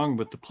if I'm wrong,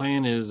 but the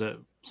plan is at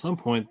some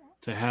point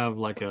to have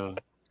like a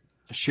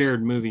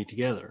shared movie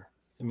together.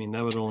 I mean,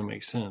 that would only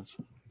make sense.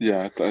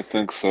 Yeah, I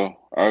think so.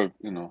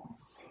 You know,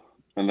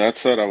 and that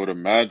said, I would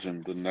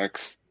imagine the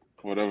next,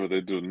 whatever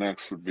they do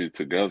next, would be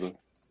together.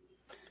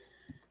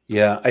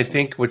 Yeah, I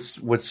think what's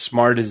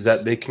smart is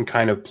that they can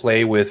kind of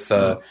play with.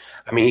 I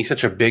mean, he's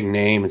such a big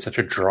name and such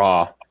a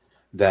draw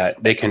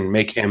that they can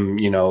make him,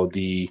 you know,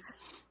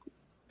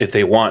 if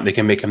they want, they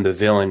can make him the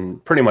villain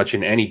pretty much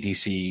in any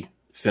DC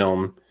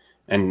film,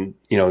 and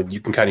you know, you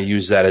can kind of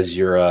use that as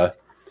your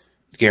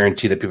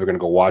guarantee that people are going to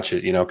go watch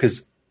it. You know,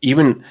 because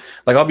even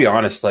like, I'll be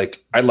honest,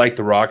 like I like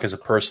The Rock as a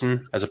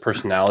person, as a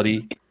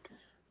personality.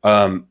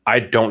 I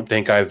don't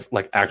think I've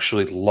like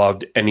actually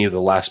loved any of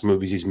the last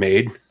movies he's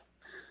made.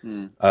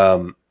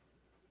 But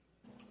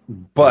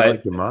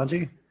like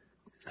Jumanji?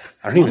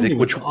 I don't even think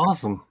which one.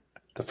 Awesome.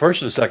 The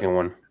first or the second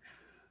one?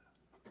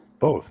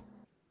 Both.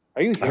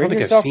 Are you I don't hearing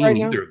think I've yourself seen right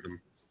either now? of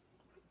them.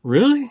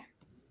 Really?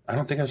 I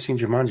don't think I've seen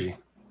Jumanji.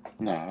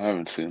 No, I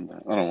haven't seen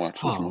that. I don't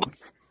watch this movie.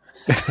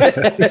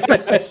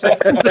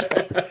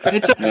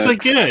 It's actually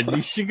good.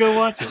 You should go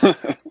watch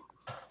it.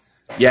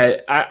 Yeah,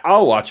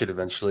 I'll watch it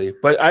eventually.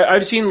 But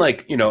I've seen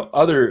like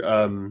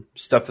other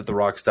stuff that The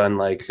Rock's done,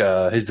 like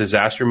his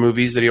disaster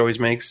movies that he always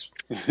makes.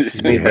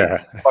 He's made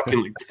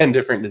fucking like 10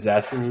 different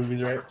disaster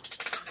movies, right?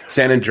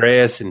 San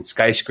Andreas and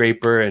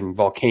Skyscraper and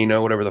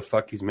Volcano, whatever the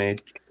fuck he's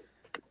made.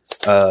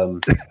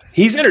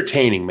 He's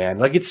entertaining, man.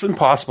 Like it's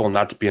impossible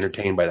not to be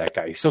entertained by that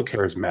guy. He's so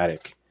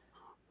charismatic.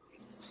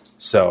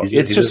 So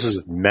he just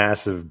this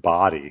massive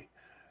body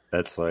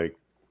that's like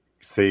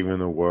saving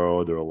the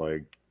world, or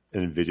like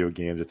in video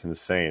games. It's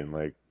insane.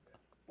 Like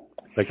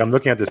I'm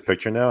looking at this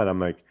picture now, and I'm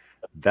like,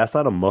 that's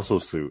not a muscle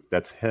suit.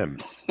 That's him.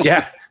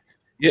 Yeah.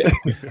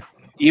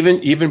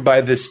 Even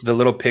by the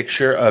little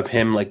picture of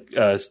him like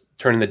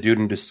turning the dude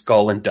into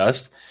skull and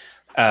dust,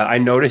 I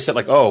noticed that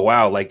like, oh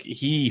wow, like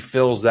he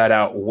fills that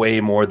out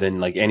way more than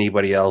like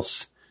anybody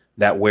else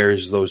that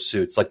wears those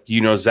suits. Like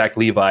Zach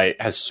Levi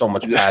has so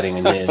much padding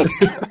in his.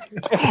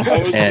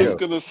 I was just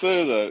gonna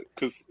say that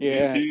because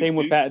same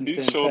with Pattinson.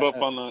 He showed up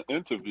on the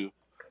interview.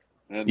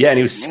 And and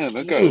he was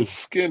that guy is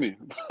skinny.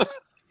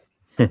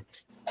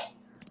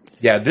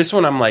 Yeah, this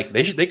one I'm like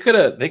they could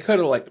have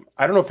like,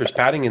 I don't know if there's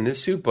padding in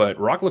this suit, but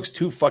Rock looks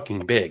too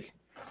fucking big.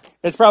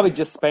 It's probably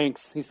just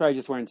Spanx. He's probably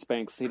just wearing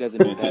Spanx. He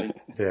doesn't need padding.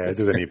 Yeah, it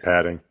doesn't need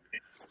padding.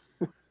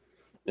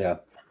 Yeah.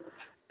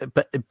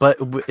 But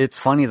it's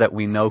funny that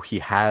we know he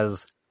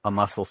has a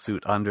muscle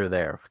suit under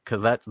there,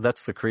 because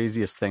that's the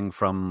craziest thing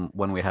from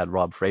when we had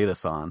Rob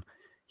Freitas on.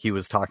 He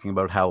was talking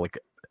about how like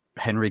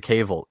Henry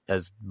Cavill,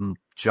 as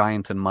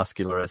giant and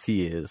muscular as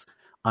he is,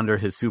 under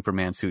his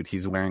Superman suit,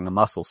 he's wearing a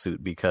muscle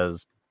suit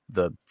because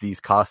these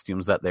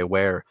costumes that they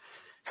wear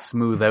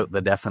smooth out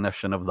the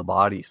definition of the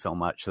body so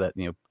much that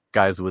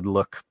guys would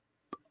look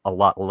a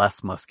lot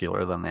less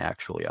muscular than they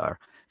actually are.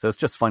 So it's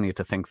just funny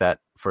to think that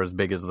for as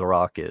big as The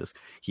Rock is,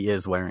 he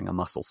is wearing a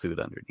muscle suit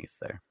underneath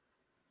there.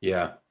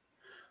 Yeah.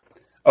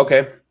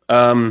 Okay.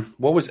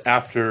 What was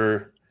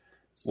after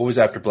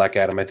Black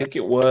Adam? I think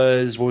it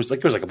was there was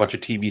like a bunch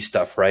of TV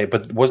stuff, right?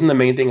 But wasn't the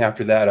main thing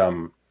after that?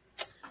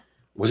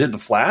 Was it The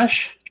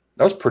Flash?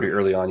 That was pretty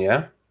early on,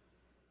 yeah.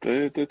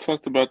 They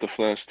talked about the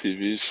Flash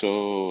TV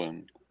show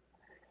and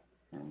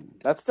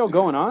that's still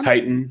going on.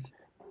 Titan.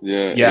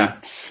 Yeah.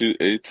 The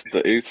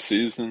 8th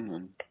season.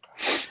 And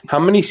how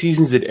many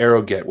seasons did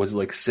Arrow get? Was it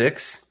like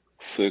 6?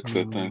 6,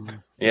 I think.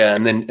 Yeah,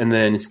 and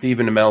then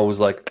Stephen Amell was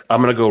like, "I'm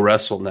gonna go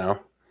wrestle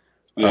now,"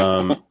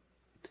 and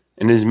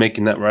is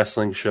making that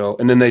wrestling show.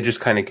 And then they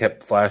just kind of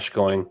kept Flash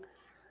going.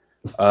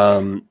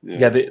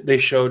 They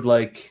showed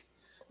like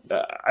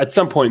at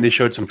some point they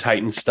showed some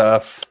Titan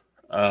stuff.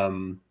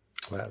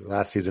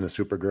 Last season of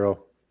Supergirl.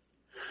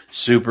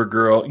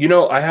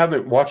 I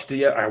haven't watched it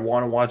yet. I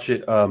want to watch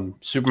it.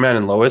 Superman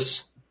and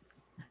Lois.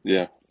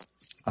 Yeah.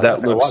 I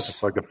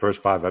watched like the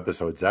first 5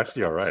 episodes. It's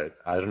actually all right.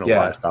 I don't know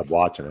why I stopped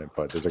watching it,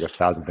 but there's like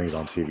 1,000 things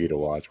on TV to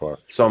watch or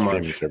so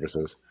streaming much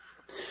services.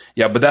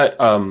 Yeah, but that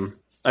I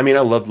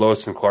loved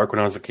Lois and Clark when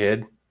I was a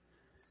kid,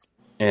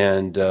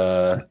 and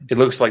it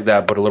looks like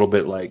that, but a little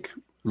bit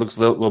looks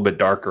a little bit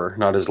darker,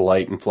 not as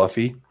light and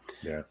fluffy.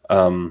 Yeah.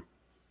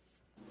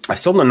 I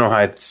still don't know how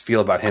I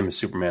feel about him as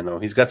Superman though.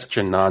 He's got such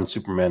a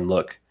non-Superman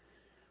look,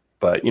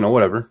 but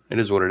whatever. It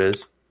is what it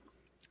is.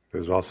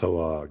 There's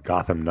also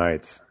Gotham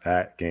Knights,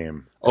 that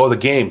game. Oh, the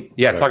game.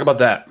 Yeah, talk about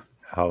that.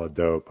 Hella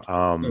dope.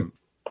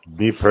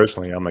 Me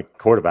personally, I'm like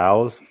Court of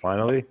Owls,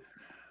 finally.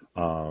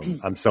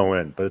 I'm so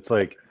in. But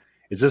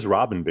it's just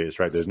Robin based,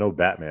 right? There's no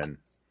Batman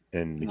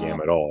in the game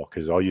at all,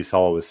 because all you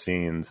saw was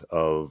scenes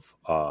of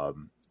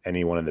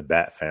anyone in the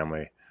Bat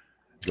family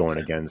going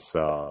against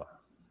the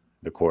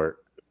court.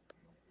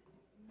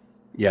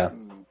 Yeah.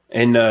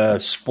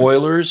 And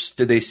spoilers,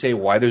 did they say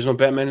why there's no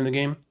Batman in the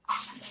game?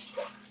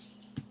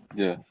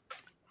 Yeah,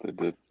 they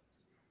did.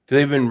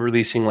 They've been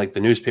releasing like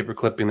the newspaper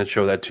clipping that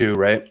show that too,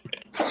 right?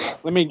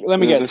 Let me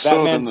guess.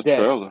 Batman's dead.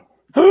 Trailer.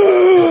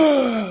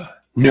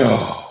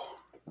 No.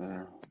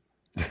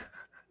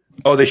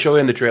 Oh, they show it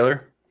in the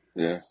trailer?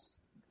 Yeah.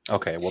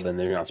 Okay, well then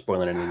they're not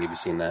spoiling anything if you've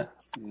seen that.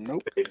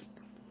 Nope.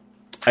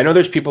 I know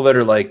there's people that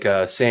are like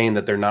saying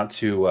that they're not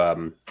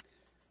too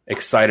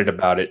excited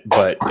about it,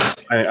 but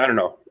I don't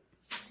know.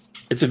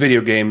 It's a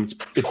video game.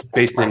 It's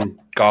based in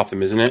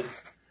Gotham, isn't it?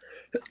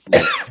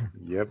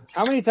 Yep.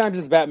 How many times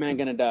is Batman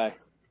gonna die?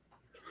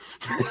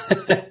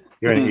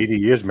 You're in 80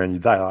 years, man. You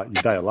die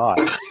a lot.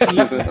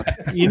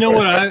 You know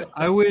what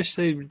I wish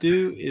they would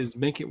do is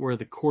make it where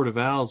the Court of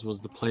Owls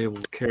was the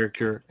playable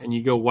character, and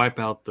you go wipe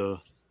out the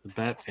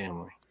Bat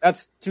family.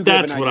 That's too good of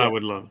an idea. That's what I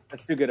would love.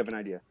 That's too good of an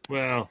idea.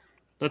 Well,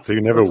 that's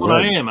what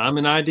I am. I'm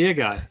an idea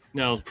guy.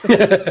 No.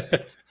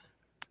 That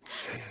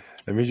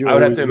means you I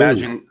would have to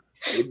lose. imagine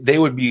they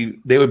would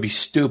be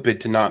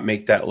stupid to not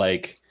make that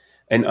like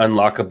an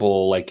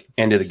unlockable like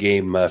end of the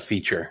game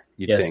feature.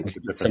 You'd think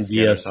some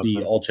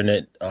DLC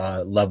alternate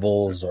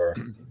levels or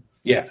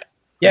yeah.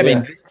 I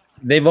mean,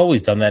 they've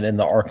always done that in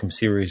the Arkham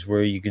series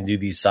where you can do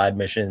these side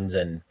missions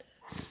and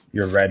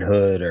you're Red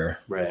Hood or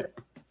right.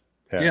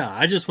 Yeah,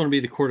 I just want to be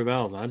the Court of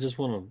Owls. I just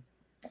want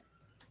to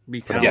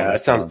Be Yeah,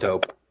 that sounds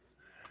dope.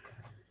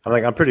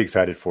 I'm pretty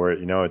excited for it.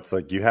 You know, it's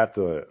like you have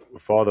to,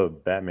 with all the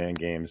Batman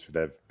games that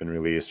have been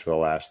released for the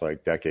last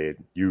like decade,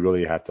 you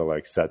really have to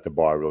like set the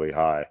bar really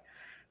high.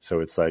 So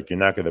it's like you're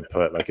not going to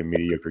put like a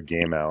mediocre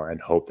game out and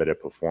hope that it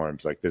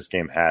performs. Like this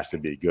game has to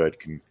be good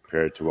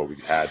compared to what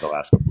we've had the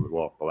last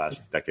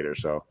decade or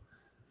so.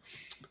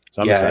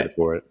 So I'm excited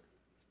for it.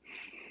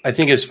 I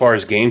think as far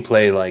as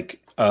gameplay,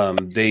 like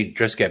they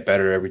just get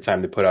better every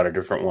time they put out a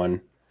different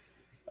one.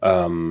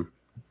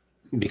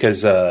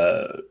 Because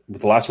the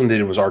last one they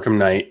did was Arkham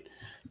Knight.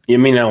 I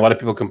mean, a lot of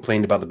people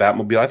complained about the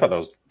Batmobile. I thought that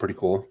was pretty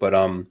cool, but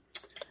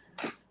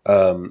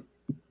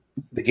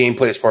the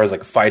gameplay as far as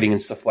like fighting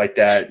and stuff like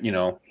that, you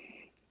know,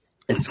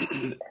 it's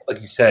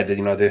like you said,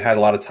 you know, they had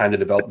a lot of time to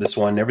develop this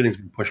one. Everything's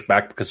been pushed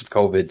back because of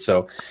COVID.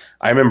 So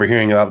I remember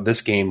hearing about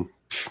this game,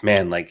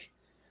 man, like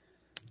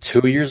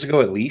 2 years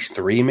ago, at least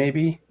 3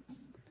 maybe.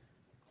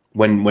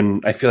 When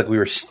I feel like we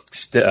were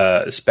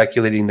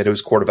speculating that it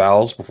was Court of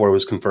Owls before it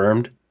was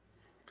confirmed.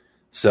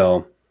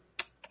 So,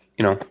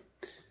 you know,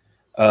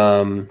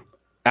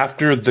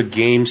 after the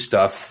game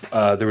stuff,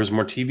 there was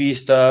more TV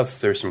stuff.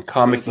 There's some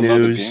comic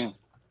news.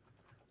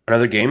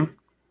 Another game?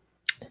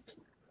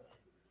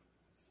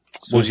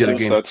 What was the other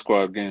game? Suicide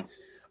Squad game.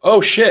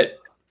 Oh, shit.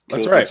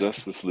 That's right.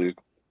 Justice League.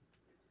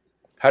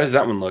 How does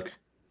that one look?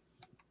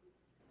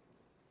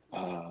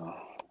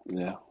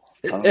 Yeah.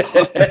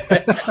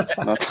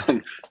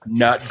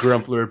 Not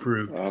Grumpler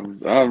approved.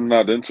 I'm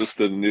not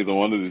interested in either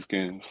one of these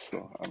games.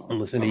 So I'm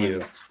listening to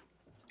you.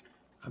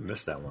 I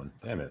missed that one.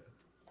 Damn it.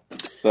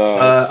 It's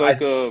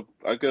like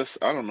I guess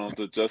I don't know.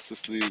 The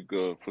Justice League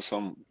for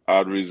some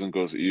odd reason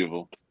goes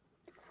evil,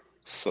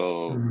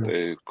 so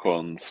they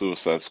call in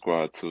Suicide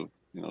Squad to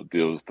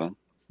deal with them.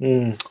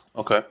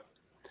 Okay.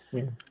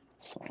 Yeah.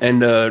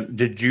 And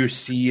did you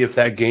see if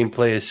that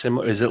gameplay is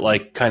similar? Is it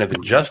like kind of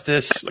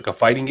Injustice, like a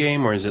fighting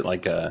game, or is it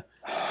like a?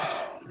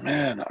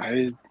 Man,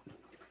 I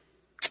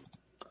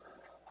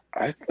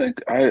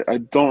think I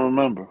don't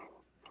remember.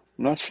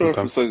 I'm not sure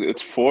if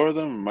it's 4 of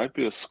them. It might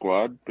be a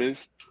squad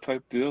based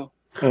type deal.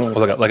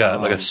 Well, like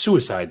a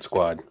Suicide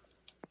Squad.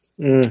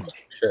 Shit.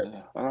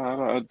 Yeah,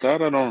 I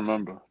don't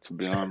remember, to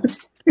be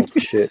honest.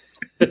 Shit.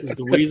 Is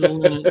the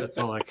weasel in it? That's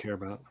all I care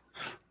about.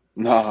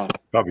 Nah.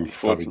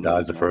 Probably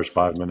dies the first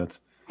 5 minutes.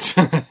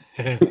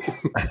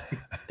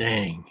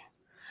 Dang.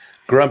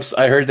 Grumps,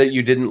 I heard that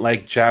you didn't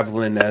like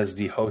Javelin as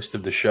the host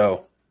of the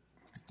show.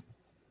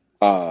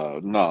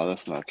 No,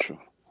 that's not true.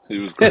 He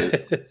was great.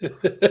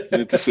 You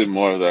need to see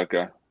more of that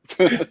guy.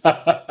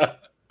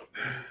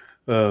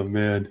 Oh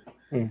man.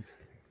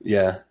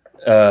 Yeah.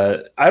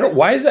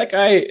 Why is that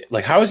guy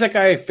how is that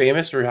guy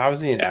famous, or how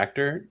is he an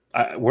actor?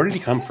 Where did he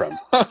come from?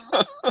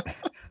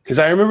 Because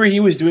I remember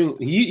he was doing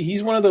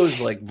he's one of those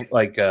like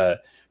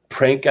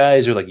prank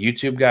guys or like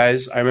YouTube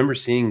guys. I remember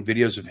seeing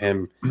videos of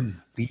him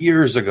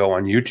years ago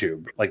on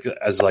YouTube,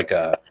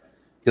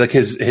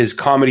 his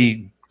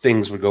comedy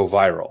things would go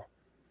viral.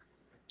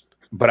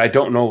 But I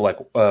don't know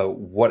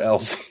what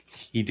else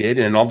he did,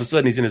 and all of a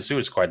sudden he's in a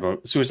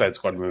Suicide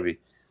Squad movie.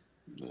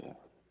 Yeah.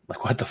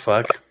 Like, what the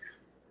fuck?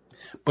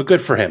 But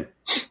good for him,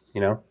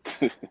 you know.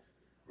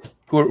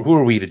 Who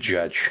are we to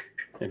judge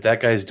if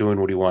that guy's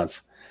doing what he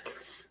wants?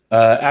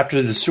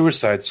 After the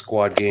Suicide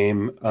Squad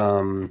game,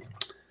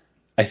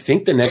 I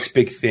think the next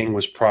big thing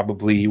was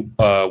probably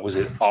was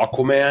it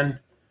Aquaman?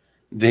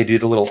 They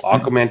did a little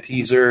Aquaman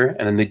teaser,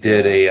 and then they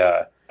did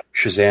a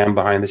Shazam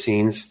behind the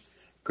scenes.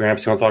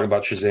 Gramps, you want to talk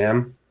about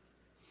Shazam?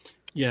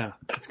 Yeah,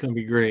 it's going to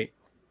be great.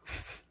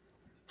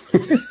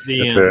 That's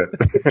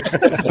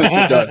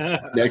it. Done.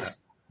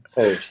 Next.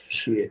 Oh,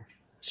 shit.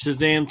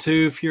 Shazam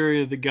 2,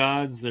 Fury of the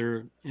Gods.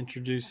 They're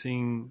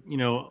introducing,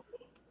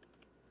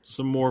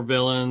 some more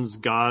villains,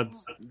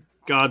 gods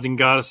and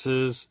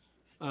goddesses.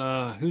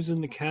 Who's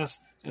in the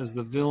cast as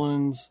the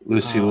villains?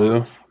 Lucy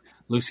Liu.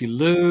 Lucy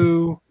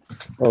Liu.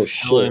 Oh,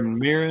 shit. Helen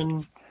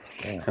Mirren.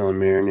 Helen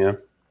Mirren, yeah.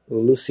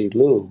 Lucy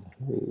Liu.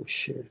 Oh,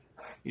 shit.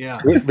 Yeah.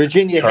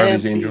 Virginia Ham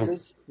Charlie's Angel.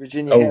 teases.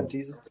 Ham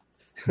teases.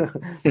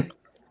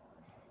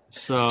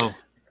 So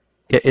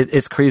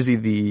it's crazy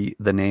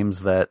the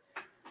names that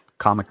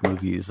comic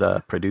movies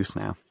produce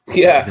now.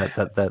 Yeah,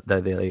 that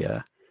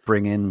they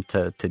bring in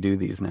to do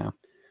these now.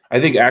 I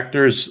think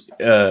actors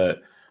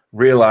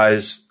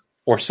realize,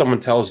 or someone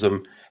tells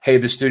them, "Hey,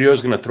 the studio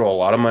is going to throw a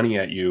lot of money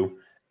at you,"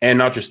 and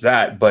not just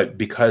that, but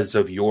because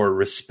of your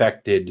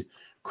respected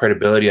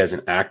credibility as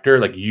an actor,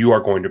 like you are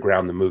going to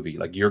ground the movie.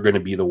 Like you're going to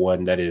be the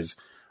one that is,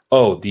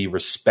 the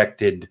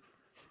respected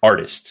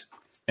artist,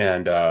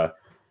 and and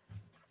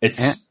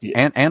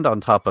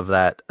on top of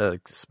that,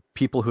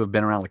 people who have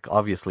been around, like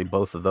obviously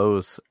both of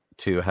those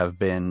two have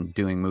been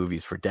doing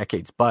movies for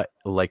decades, but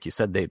like you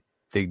said, they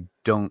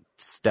don't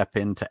step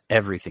into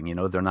everything.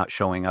 They're not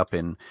showing up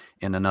in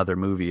another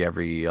movie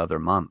every other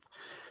month.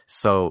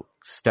 So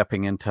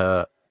stepping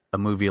into a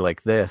movie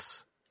like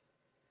this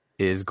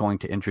is going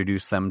to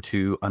introduce them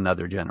to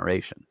another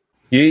generation.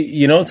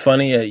 You know, it's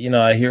funny.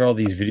 I hear all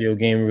these video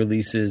game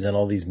releases and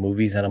all these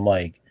movies, and I'm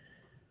like,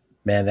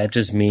 Man, that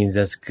just means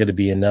that's going to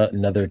be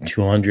another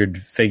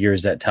 200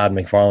 figures that Todd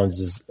McFarlane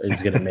is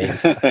going to make.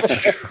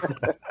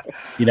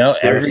 You know,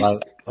 a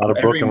lot of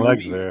broken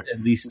legs movie, there.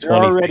 At least They're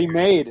 20 already figures.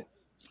 made.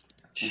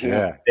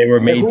 Yeah, They were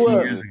made 2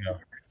 years ago.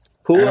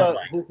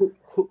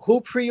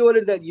 Who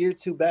pre-ordered that year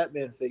 2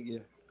 Batman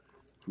figure?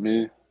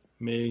 Me.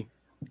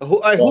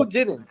 Who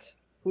didn't?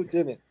 Who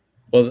didn't?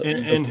 Well,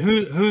 and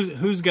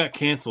who's got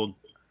canceled?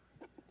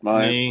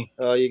 Mine. Me.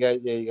 Oh, you guys.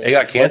 Yeah, you guys. They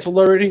got canceled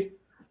already.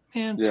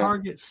 Man, Yeah.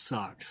 Target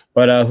sucks.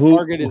 But who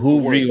Target is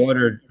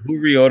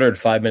reordered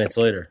 5 minutes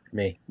later?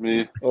 Me.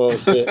 Oh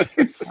shit!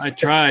 I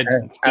tried.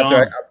 It's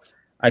After gone.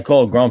 I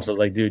called Grumps, I was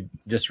like, dude,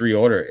 just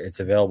reorder it.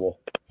 It's available.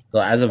 So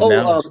as of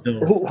now, it's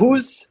still...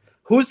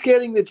 who's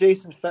getting the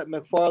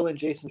McFarlane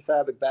Jason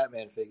Fabok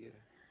Batman figure?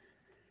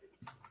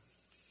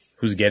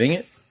 Who's getting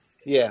it?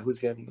 Yeah, who's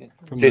getting it?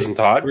 From Jason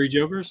Todd? 3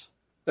 Jokers?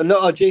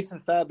 No,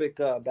 Jason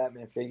Fabok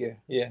Batman figure.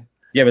 Yeah.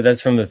 Yeah, but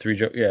that's from the 3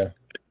 Jokers. Yeah.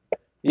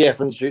 Yeah,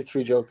 from the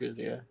 3 Jokers.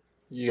 Yeah.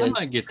 You I guys.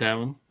 might get that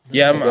one.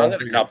 Yeah, I'm going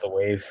to cop the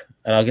wave.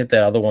 And I'll get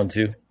that other one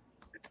too.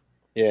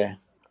 Yeah.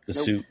 The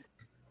suit.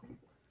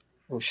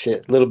 Oh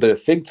shit! A little bit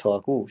of fig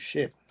talk. Oh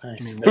shit!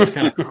 Nice. I mean, that's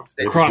kind of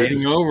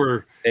crossing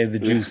over. Save the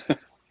juice.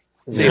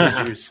 Save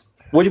the juice.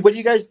 What do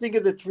you guys think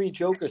of the 3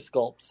 Joker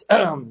sculpts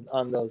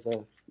on those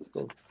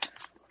sculpts?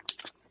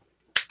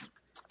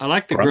 I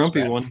like the Grump's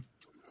grumpy bad. one.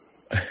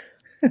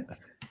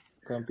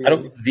 Grumpy. I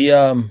don't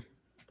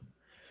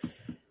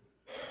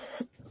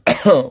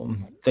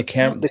the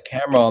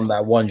camera on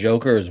that one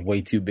Joker is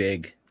way too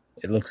big.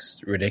 It looks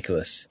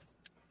ridiculous.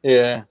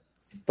 Yeah,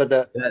 but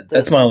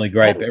that's my only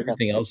gripe.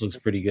 Everything else looks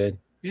pretty good.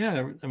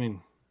 Yeah, I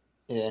mean,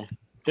 yeah,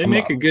 they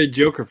make a good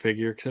Joker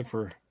figure, except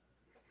for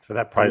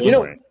that price. You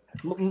know,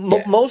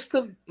 most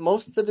of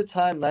the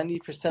time,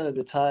 90% of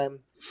the time,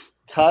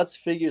 Todd's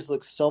figures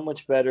look so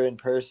much better in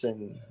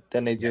person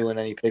than they do in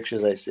any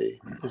pictures I see.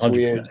 It's 100%.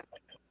 weird.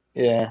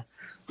 Yeah.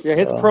 Yeah,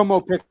 his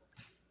promo pic.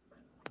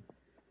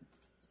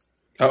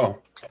 Oh,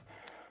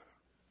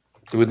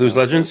 did we lose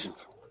Legends?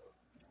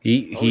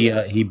 He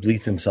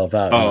bleeped himself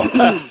out.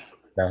 Oh,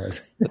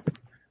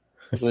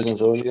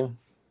 Legends owe you.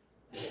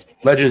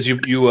 Legends,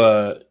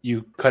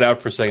 you cut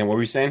out for a second. What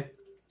were you saying?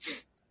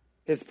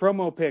 His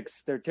promo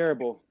pics, they're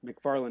terrible.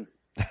 McFarlane.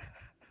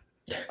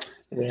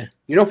 Yeah.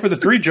 You know, for the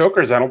 3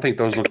 Jokers, I don't think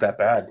those look that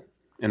bad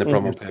in the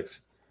promo pics.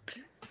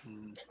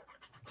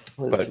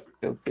 But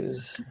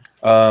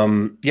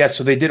yeah,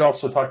 so they did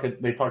also talk.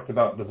 They talked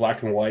about the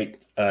black and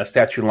white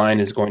statue line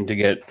is going to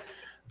get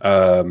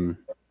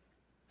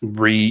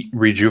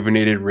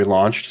rejuvenated,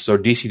 relaunched. So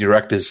DC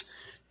Direct is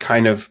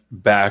kind of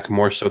back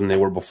more so than they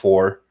were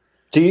before.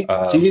 Do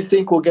you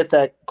think we'll get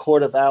that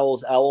Court of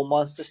Owls owl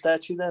monster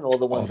statue then, or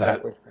the ones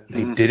that were?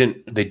 They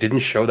didn't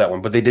show that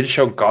one, but they did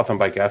show Gotham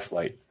by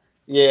Gaslight.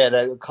 Yeah,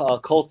 that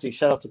Colty.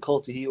 Shout out to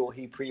Colty.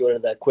 He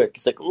pre-ordered that quick.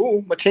 He's like,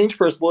 "Ooh, my change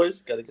purse, boys.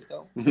 Gotta get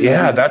going."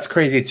 Yeah, that's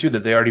crazy too.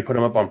 That they already put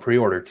them up on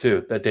pre-order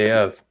too. That day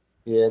of.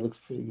 Yeah, it looks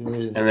pretty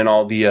good. And then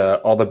all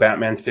the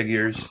Batman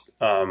figures.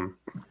 I'm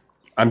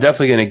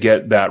definitely gonna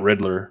get that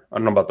Riddler. I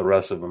don't know about the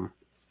rest of them.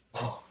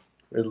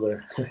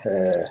 Riddler.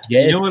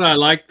 You know what I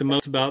like the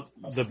most about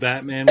the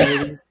Batman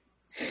movie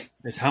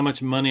is how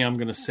much money I'm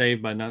going to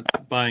save by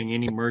not buying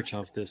any merch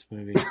off this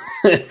movie.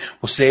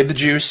 We'll save the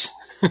juice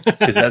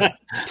because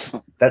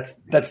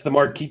that's the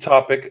marquee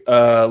topic.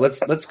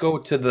 Let's go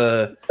to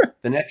the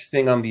next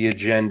thing on the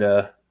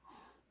agenda.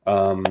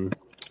 Let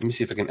me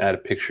see if I can add a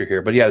picture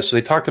here. But yeah, so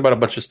they talked about a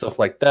bunch of stuff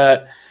like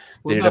that.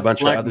 What They did about a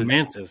bunch Black of other.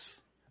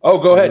 Mantis? Oh,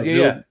 go ahead.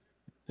 Yeah.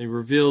 They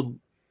revealed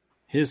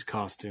his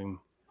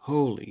costume.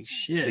 Holy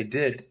shit! They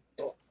did.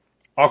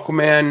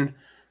 Aquaman.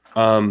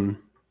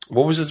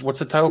 What was this? What's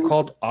the title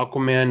called?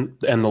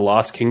 Aquaman and the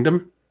Lost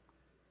Kingdom.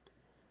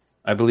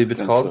 I believe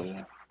it's called. So,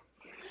 yeah.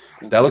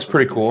 That looks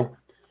pretty cool.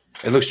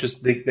 It looks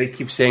just they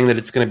keep saying that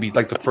it's going to be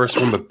like the first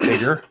one but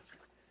bigger,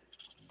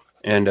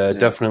 and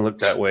definitely look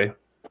that way.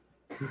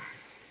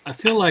 I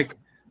feel like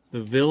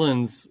the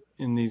villains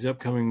in these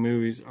upcoming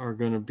movies are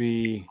going to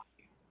be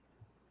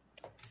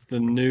the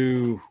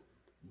new.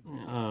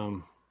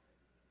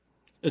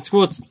 It's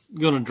what's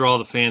going to draw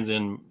the fans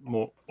in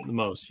the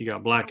most. You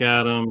got Black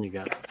Adam, you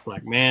got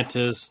Black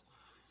Mantis,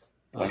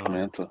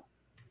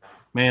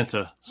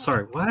 Manta.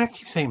 Sorry, why do I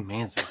keep saying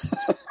Mantis?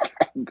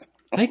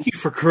 Thank you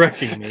for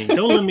correcting me.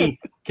 Don't let me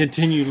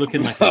continue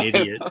looking like an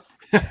idiot.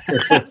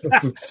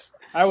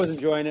 I was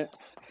enjoying it.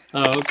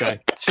 Oh, okay.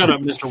 Shut up,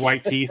 Mr.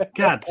 White Teeth.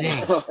 God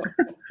damn. Got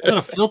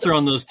a filter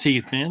on those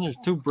teeth, man. They're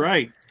too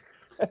bright.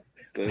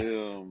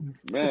 Man,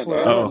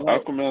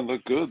 Aquaman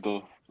looked good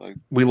though. Like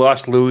we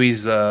lost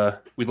Louis'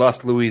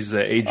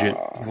 agent.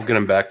 We'll get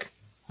him back.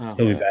 He'll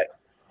be back.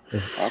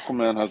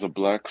 Aquaman has a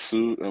black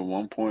suit at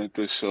one point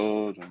they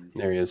showed. And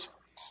there he is.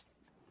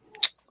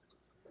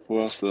 Who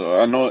else?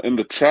 I know in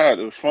the chat,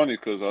 it was funny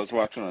because I was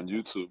watching on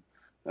YouTube,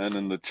 and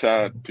in the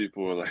chat,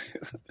 people were like,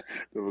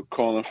 they were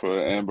calling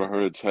for Amber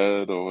Heard's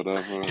head or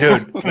whatever.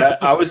 Dude,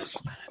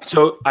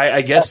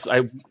 I guess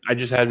I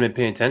just hadn't been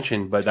paying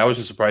attention, but that was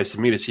a surprise to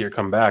me to see her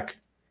come back.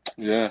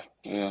 Yeah.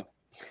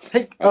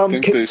 Hey, I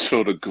think they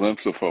showed a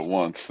glimpse of her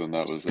once, and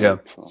that was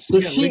it. So.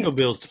 She got legal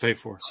bills to pay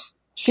for.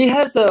 She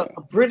has a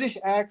British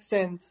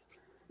accent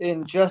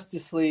in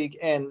Justice League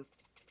and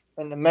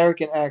an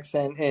American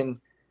accent in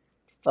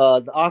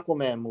the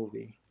Aquaman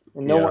movie,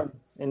 and no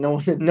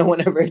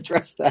one ever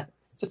addressed that.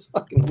 It's just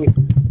fucking weird.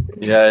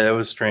 Yeah, it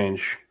was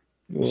strange.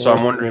 Yeah. So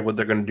I'm wondering what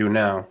they're going to do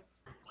now.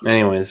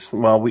 Anyways,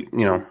 well,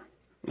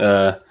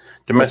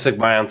 domestic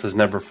violence is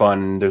never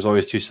fun. There's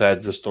always two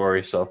sides of the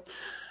story. So,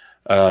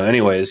 so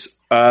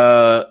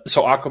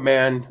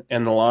Aquaman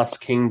and the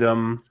Lost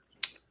Kingdom,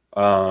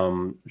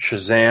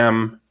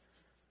 Shazam.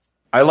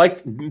 I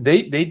liked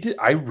they did.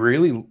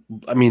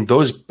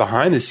 Those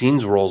behind the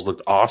scenes roles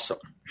looked awesome.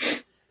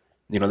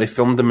 They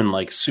filmed them in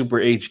like super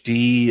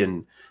HD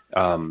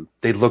and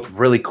they looked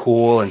really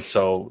cool. And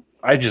so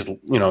I just,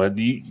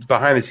 the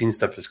behind the scenes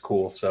stuff is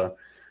cool. So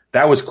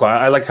that was cool.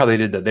 I like how they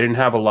did that. They didn't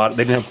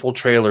have full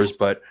trailers,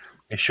 but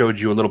it showed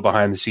you a little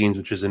behind the scenes,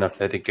 which is enough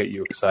to, I think, get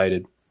you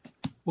excited.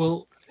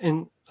 Well,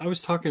 and I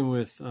was talking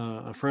with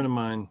a friend of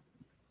mine,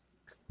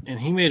 and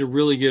he made a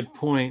really good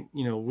point.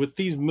 With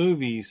these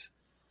movies,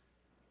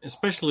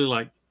 especially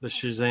like the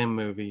Shazam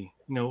movie,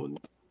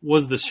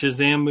 was the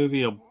Shazam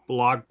movie a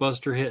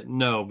blockbuster hit?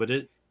 No, but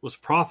it was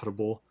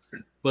profitable.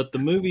 But the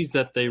movies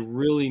that they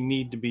really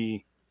need to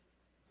be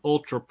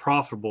ultra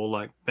profitable,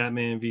 like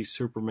Batman v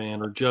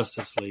Superman or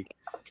Justice League,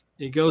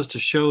 it goes to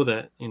show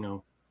that,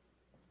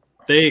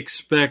 they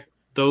expect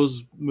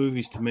those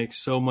movies to make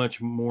so much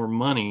more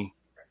money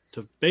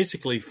to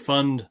basically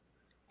fund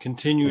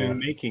continuing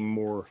making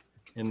more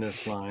in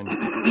this line.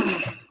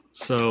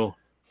 So,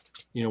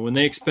 when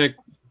they expect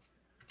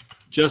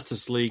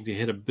Justice League to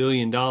hit $1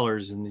 billion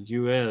in the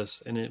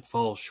U.S. and it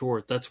falls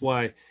short, that's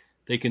why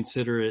they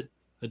consider it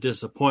a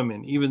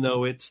disappointment, even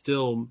though it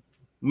still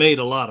made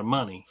a lot of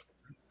money.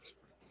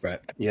 Right.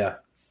 Yeah.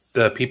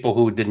 The people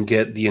who didn't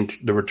get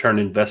the return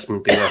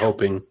investment they were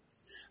hoping,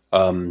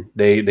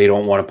 they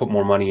don't want to put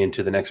more money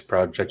into the next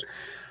project.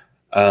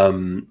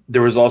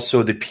 There was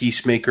also the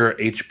Peacemaker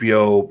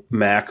HBO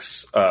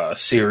Max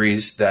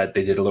series that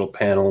they did a little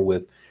panel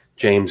with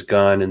James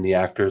Gunn and the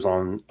actors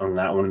on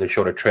that one. They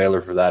showed a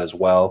trailer for that as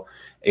well.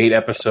 8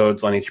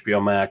 episodes on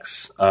HBO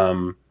Max.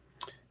 And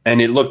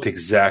it looked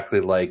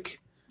exactly like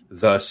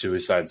the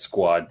Suicide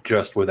Squad,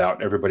 just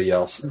without everybody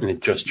else, and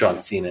it just John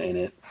Cena in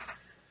it.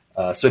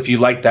 So if you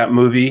like that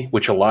movie,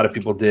 which a lot of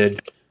people did,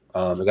 it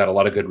got a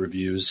lot of good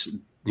reviews.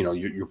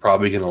 You're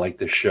probably going to like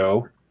this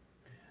show.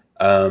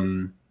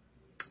 And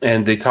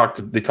they talked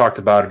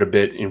about it a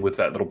bit with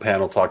that little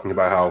panel, talking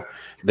about how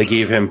they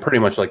gave him pretty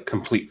much like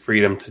complete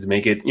freedom to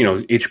make it,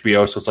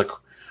 HBO. So it's like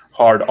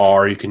hard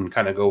R. You can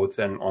kind of go with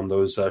them on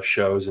those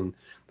shows, and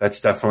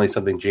that's definitely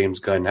something James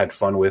Gunn had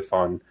fun with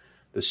on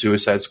the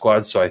Suicide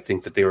Squad. So I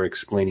think that they were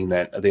explaining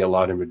that they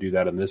allowed him to do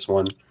that in this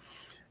one.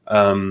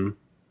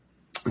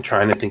 I'm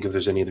trying to think if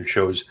there's any other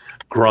shows.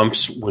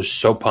 Grumps was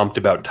so pumped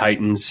about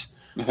Titans.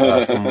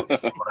 Nice.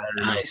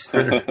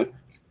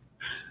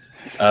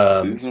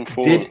 Season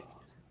 4.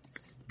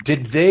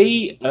 Did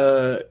they?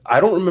 I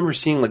don't remember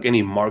seeing like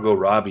any Margot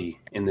Robbie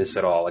in this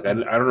at all. Like I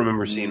don't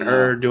remember seeing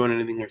her doing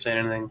anything or saying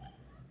anything.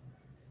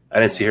 I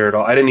didn't see her at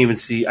all. I didn't even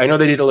see. I know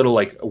they did a little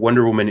like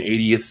Wonder Woman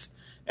 80th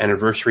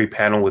anniversary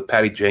panel with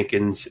Patty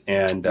Jenkins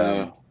and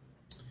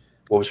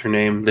what was her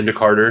name, Linda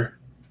Carter.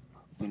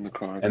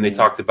 And they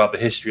talked about the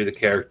history of the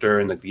character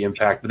and like the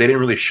impact, but they didn't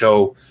really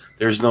show.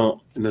 There's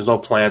no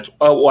plans.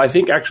 Oh, well, I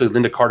think actually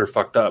Linda Carter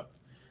fucked up.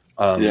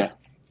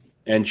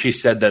 And she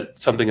said that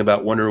something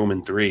about Wonder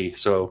Woman 3.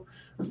 So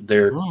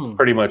they're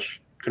pretty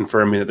much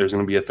confirming that there's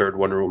going to be a third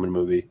Wonder Woman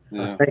movie.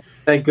 Yeah.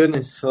 Thank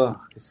goodness. Oh.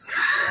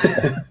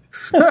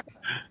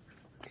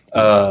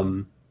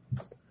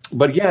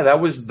 But yeah,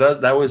 that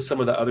was some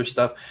of the other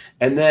stuff.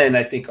 And then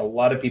I think a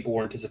lot of people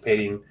were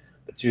anticipating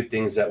the two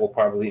things that we'll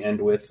probably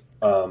end with.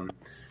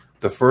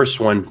 The first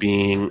one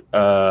being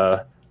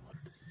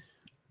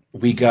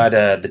we got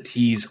the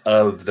tease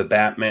of the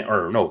Batman,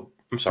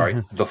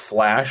 the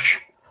Flash.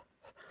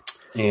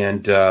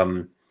 And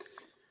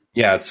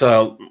it's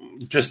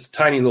just a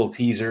tiny little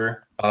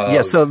teaser.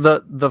 So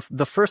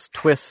the first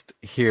twist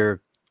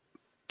here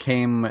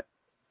came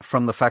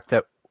from the fact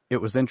that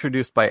it was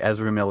introduced by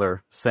Ezra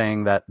Miller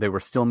saying that they were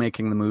still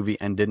making the movie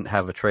and didn't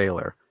have a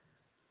trailer.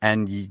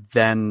 And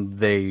then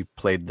they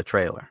played the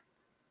trailer.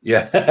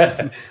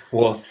 Yeah.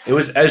 Well, it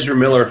was Ezra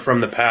Miller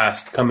from the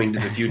past coming to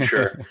the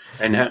future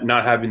and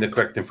not having the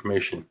correct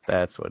information.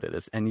 That's what it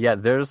is. And yeah,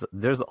 there's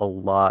a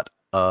lot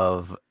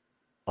of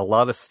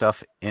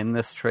stuff in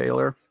this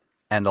trailer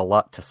and a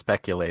lot to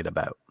speculate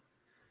about.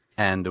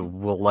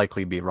 And we'll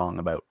likely be wrong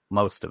about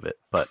most of it,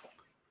 but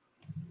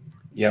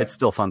it's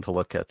still fun to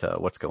look at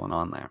what's going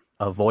on there.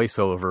 A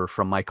voiceover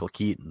from Michael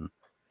Keaton.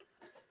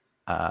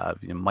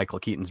 Michael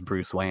Keaton's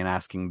Bruce Wayne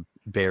asking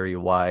Barry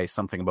why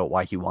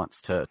he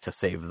wants to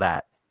save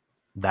that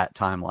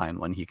timeline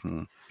when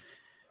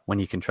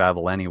he can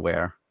travel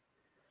anywhere.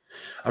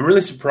 I'm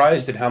really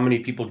surprised at how many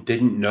people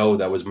didn't know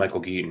that was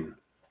Michael Keaton.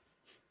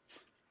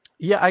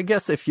 Yeah, I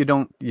guess if you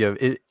don't,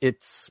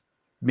 it's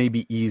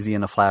maybe easy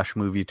in a Flash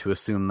movie to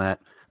assume that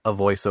a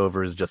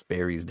voiceover is just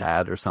Barry's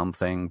dad or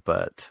something.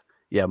 But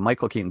yeah,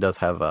 Michael Keaton does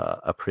have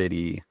a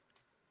pretty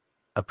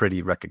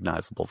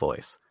recognizable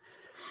voice.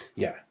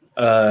 Yeah.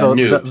 So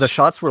the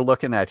shots we're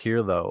looking at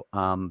here, though,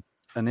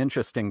 an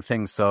interesting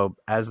thing. So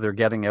as they're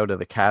getting out of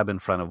the cab in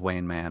front of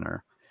Wayne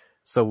Manor,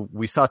 so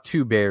we saw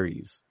two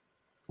Barrys,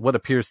 what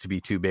appears to be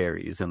two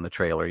Barrys in the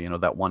trailer. You know,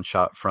 that one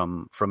shot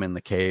from in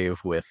the cave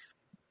with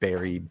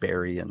Barry,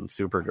 and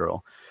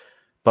Supergirl.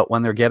 But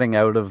when they're getting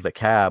out of the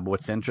cab,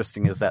 what's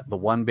interesting is that the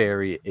one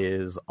Barry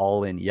is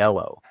all in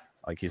yellow,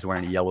 like he's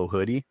wearing a yellow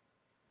hoodie,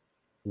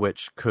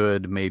 which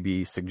could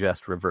maybe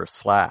suggest Reverse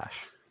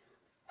Flash.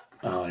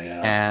 Oh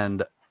yeah.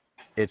 And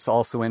it's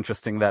also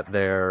interesting that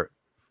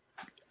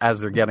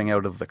as they're getting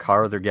out of the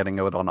car, they're getting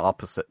out on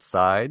opposite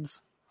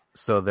sides.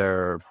 So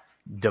they're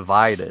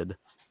divided,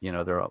 you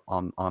know, they're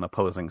on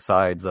opposing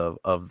sides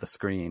of the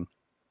screen.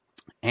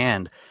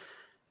 And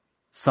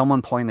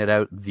someone pointed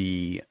out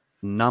the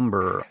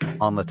number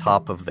on the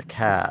top of the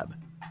cab.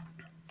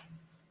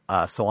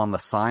 So on the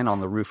sign on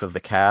the roof of the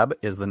cab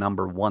is the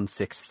number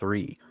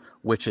 163,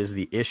 which is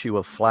the issue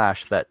of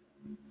Flash that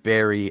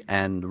Barry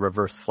and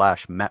Reverse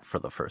Flash met for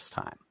the first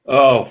time.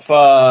 Oh,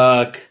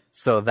 fuck.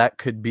 So that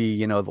could be,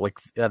 you know, like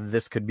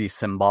this could be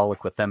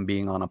symbolic with them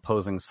being on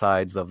opposing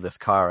sides of this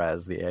car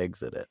as they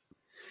exit it.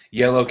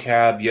 Yellow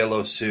cab,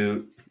 yellow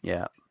suit.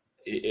 Yeah.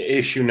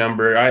 Issue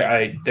number.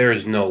 I there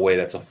is no way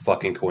that's a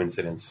fucking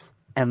coincidence.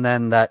 And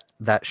then that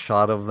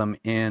shot of them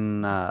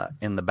in the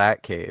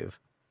Batcave,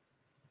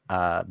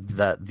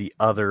 that the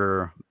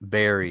other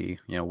Barry,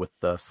 you know, with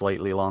the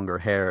slightly longer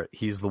hair,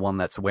 he's the one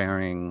that's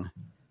wearing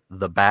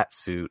the bat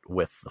suit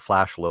with the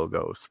Flash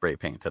logo spray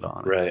painted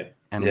on it. Right.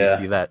 And we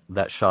see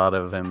that shot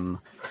of him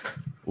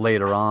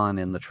later on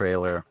in the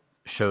trailer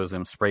shows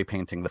him spray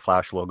painting the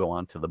Flash logo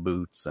onto the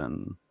boots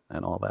and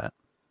all that.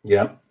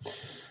 Yeah.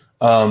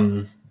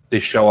 They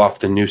show off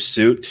the new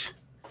suit,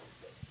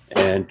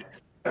 and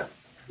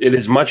it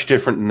is much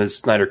different than the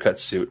Snyder Cut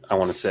suit, I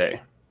want to say.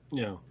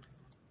 Yeah.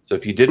 So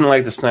if you didn't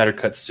like the Snyder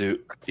Cut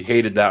suit, you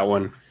hated that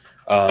one.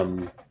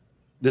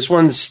 This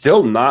one's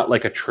still not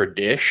like a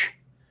tradish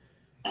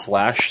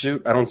Flash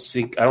suit. I don't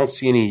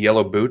see any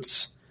yellow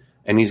boots,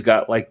 and he's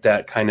got like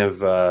that kind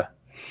of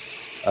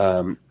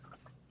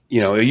you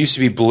know, it used to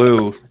be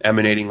blue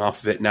emanating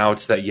off of it. Now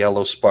it's that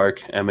yellow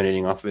spark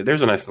emanating off of it.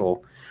 There's a nice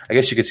little, I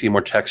guess you could see more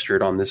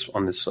textured on this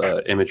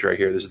image right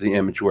here. This is the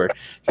image where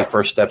he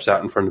first steps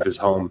out in front of his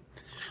home.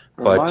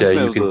 But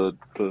you can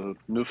the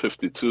New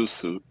 52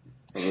 suit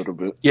a little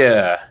bit.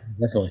 Yeah,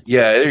 definitely.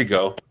 Yeah, there you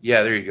go.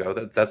 Yeah, there you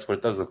go. That's what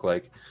it does look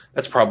like.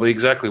 That's probably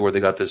exactly where they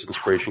got this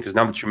inspiration. Because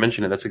now that you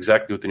mention it, that's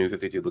exactly what the New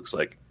 52 looks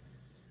like,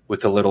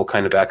 with the little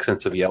kind of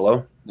accents of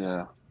yellow.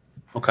 Yeah.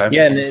 Okay.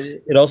 Yeah, and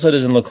it also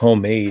doesn't look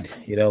homemade,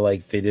 you know,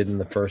 like they did in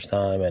the first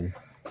time. And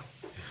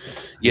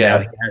yeah, now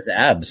he has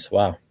abs.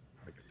 Wow.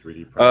 Like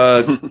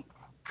 3D.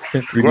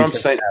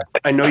 Grumps,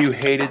 I know you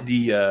hated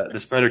the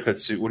Snyder Cut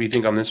suit. What do you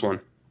think on this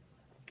one?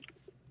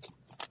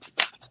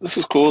 This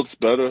is cool. It's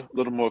better, a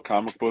little more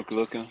comic book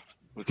looking,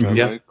 which I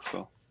like.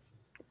 So.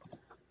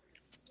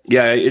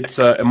 Yeah, it's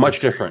much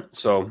different.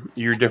 So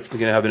you're definitely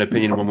going to have an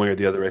opinion one way or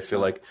the other, I feel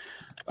like.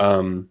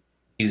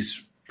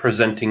 He's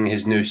presenting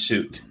his new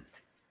suit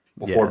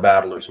before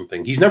Battle or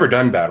something. He's never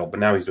done Battle, but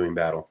now he's doing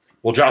Battle.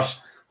 Well, Joss,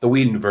 the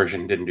Whedon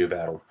version, didn't do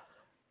Battle.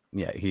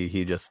 Yeah,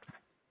 he just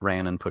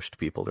ran and pushed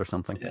people or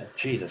something. Yeah,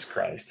 Jesus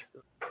Christ.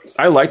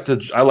 I like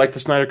the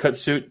Snyder Cut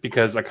suit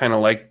because I kind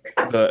of like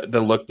the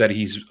look that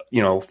he's,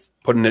 you know,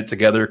 putting it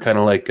together, kind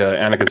of like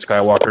Anakin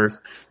Skywalker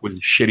with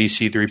shitty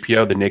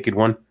C-3PO, the naked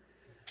one.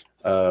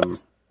 But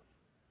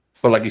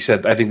like you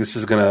said, I think this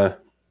is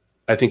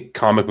I think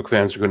comic book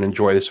fans are gonna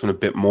enjoy this one a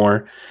bit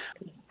more.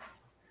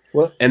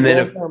 Well, and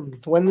then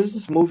when does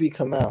this movie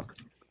come out?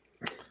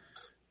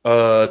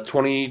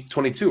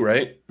 2022,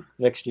 right?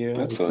 Next year.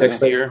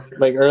 Next year,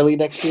 like early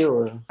next year,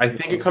 or I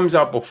think it comes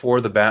out before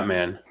the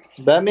Batman.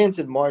 Batman's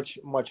in March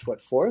what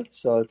 4th?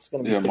 So it's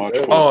gonna be March.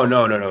 early. Oh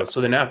no!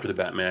 So then after the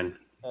Batman,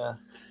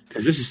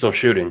 because this is still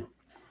shooting.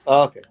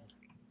 Oh, okay.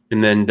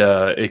 And then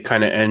it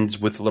kind of ends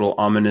with a little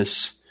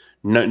ominous,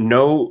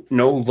 no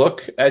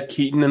look at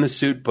Keaton in the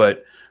suit,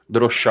 but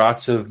little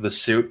shots of the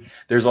suit.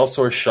 There's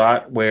also a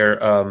shot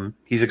where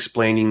he's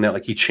explaining that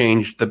like he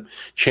changed the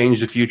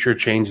future,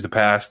 changed the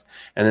past,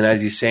 and then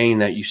as he's saying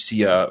that, you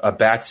see a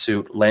bat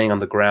suit laying on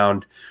the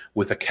ground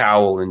with a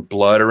cowl and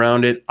blood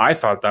around it. I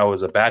thought that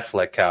was a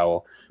Batfleck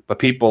cowl, but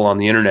people on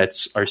the internet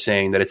are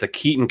saying that it's a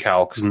Keaton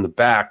cowl because in the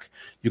back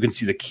you can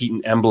see the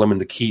Keaton emblem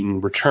and the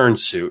Keaton return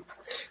suit.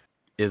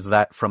 Is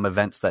that from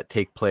events that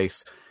take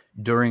place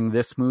during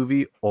this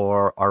movie,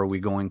 or are we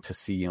going to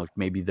see, you know,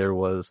 maybe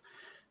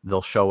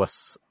they'll show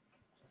us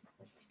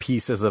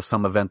pieces of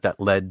some event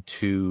that led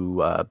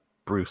to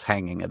Bruce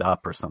hanging it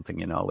up or something,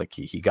 you know, like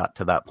he got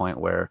to that point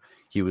where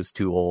he was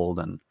too old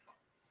and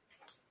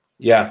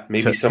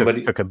maybe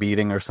somebody took a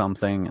beating or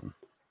something. And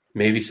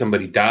maybe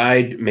somebody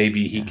died.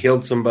 Maybe he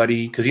killed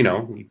somebody because, you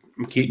know,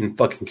 Keaton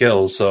fucking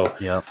kills. So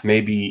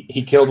maybe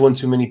he killed one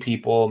too many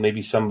people.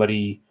 Maybe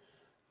somebody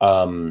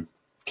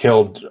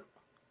killed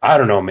I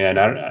don't know, man.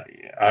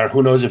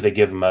 Who knows if they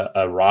give him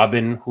a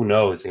Robin? Who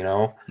knows?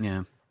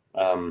 Yeah.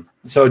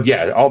 So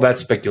yeah, all that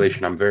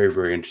speculation. I'm very,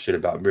 very interested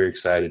about. Very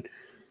excited.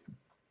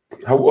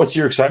 What's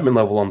your excitement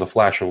level on the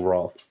Flash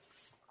overall?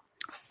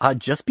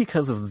 Just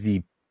because of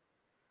the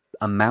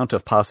amount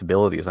of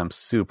possibilities, I'm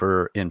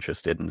super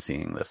interested in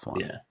seeing this one.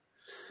 Yeah.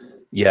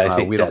 I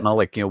think we don't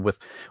know,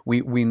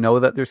 we know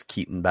that there's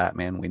Keaton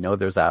Batman, we know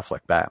there's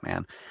Affleck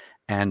Batman,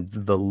 and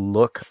the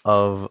look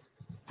of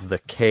the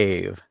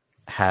Cave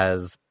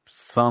has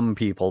some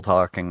people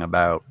talking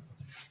about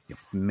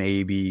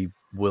maybe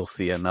we'll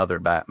see another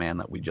Batman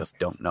that we just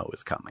don't know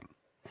is coming.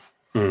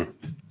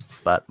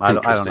 But I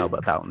don't know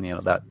about that one.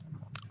 That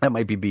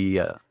might be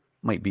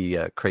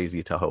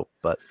crazy to hope,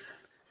 but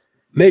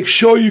make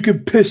sure you can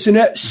piss in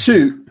that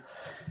suit.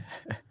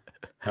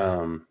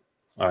 All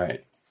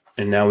right,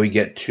 and now we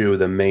get to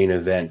the main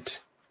event,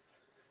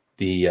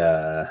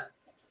 the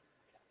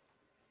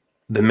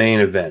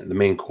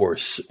main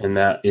course, and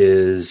that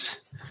is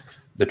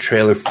the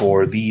trailer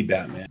for The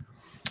Batman.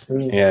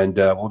 And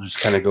we'll just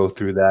kind of go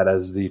through that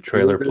as the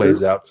trailer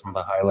plays out, some of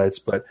the highlights.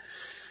 But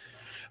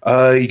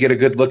you get a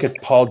good look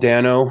at Paul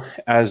Dano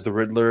as the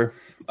Riddler.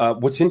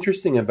 What's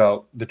interesting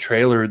about the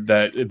trailer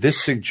that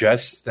this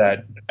suggests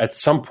that at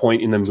some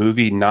point in the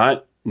movie,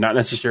 not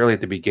necessarily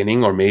at the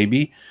beginning or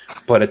maybe,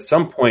 but at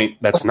some point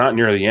that's not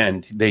near the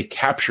end, they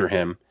capture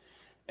him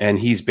and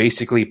he's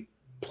basically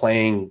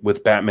playing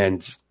with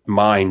Batman's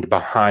mind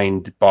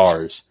behind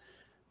bars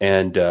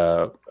and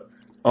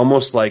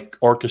almost like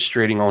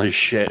orchestrating all his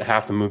shit.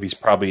 Half the movie's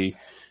probably,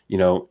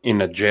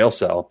 in a jail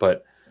cell,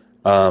 but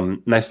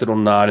nice little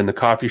nod in the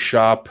coffee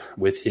shop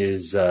with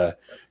his the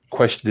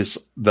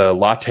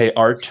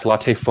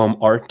latte foam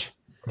art.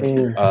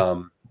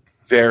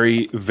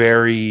 Very,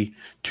 very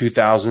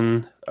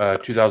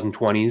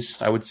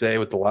 2020s, I would say,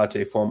 with the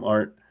latte foam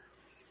art.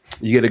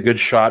 You get a good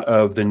shot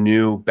of the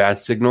new Bat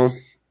Signal,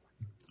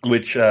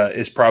 which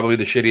is probably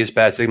the shittiest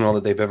Bat Signal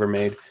that they've ever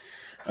made.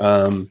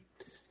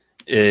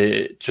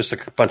 Just a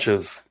bunch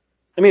of,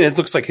 it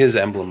looks like his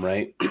emblem,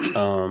 right?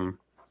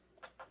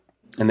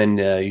 And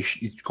then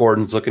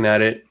Gordon's looking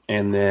at it,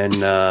 and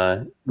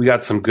then we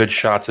got some good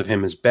shots of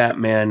him as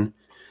Batman.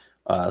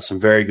 Some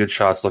very good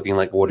shots looking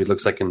like what he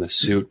looks like in the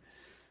suit.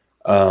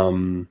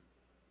 You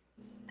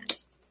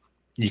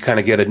kind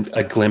of get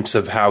a glimpse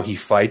of how he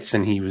fights,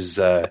 and he was,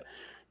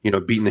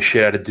 beating the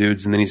shit out of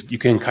dudes, and then you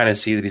can kind of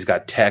see that he's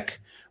got tech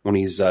when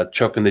he's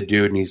choking the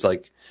dude, and he's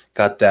like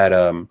got that.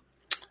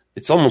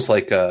 It's almost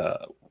like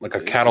a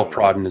cattle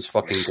prod in his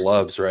fucking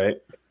gloves, right?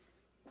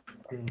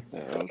 Yeah,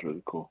 that was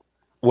really cool.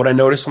 What I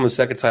noticed on the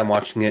second time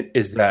watching it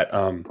is that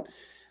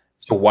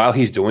so while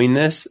he's doing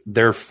this,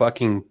 they're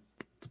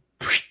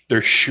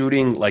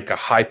shooting like a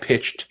high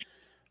pitched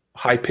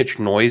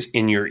noise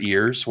in your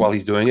ears while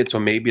he's doing it. So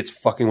maybe it's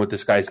fucking with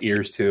this guy's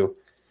ears too.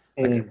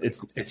 Like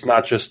it's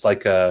not just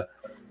like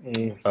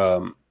it's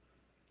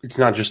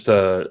not just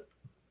a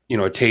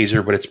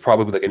taser, but it's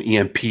probably like an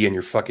EMP in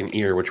your fucking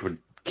ear, which would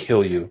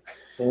kill you.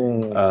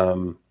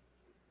 A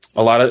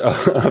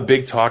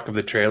big talk of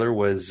the trailer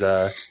was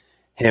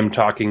him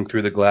talking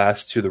through the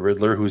glass to the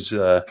Riddler, who's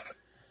in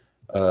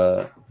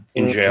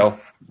jail.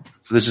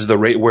 So this is the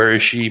where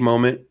is she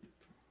moment.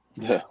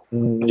 Yeah.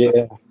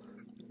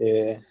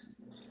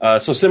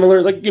 So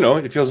similar,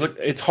 it feels like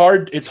it's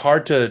hard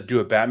to do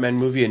a Batman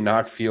movie and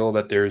not feel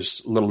that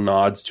there's little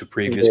nods to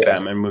previous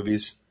Batman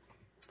movies.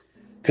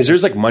 Because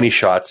there's like money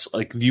shots.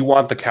 Like you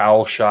want the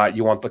cowl shot,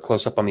 you want the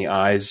close up on the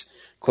eyes,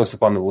 close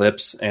up on the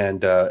lips,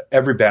 and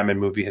every Batman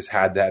movie has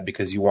had that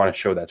because you want to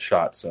show that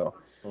shot. So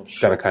it's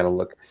got to kind of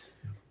look.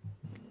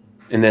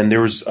 And then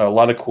there was a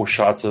lot of cool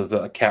shots of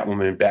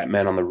Catwoman and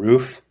Batman on the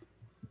roof.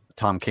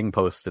 Tom King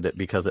posted it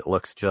because it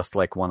looks just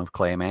like one of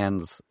Clay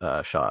Mann's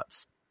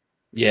shots.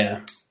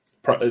 Yeah,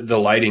 the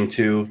lighting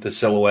too, the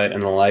silhouette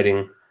and the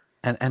lighting.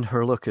 And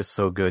her look is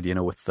so good,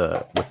 with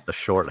the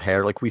short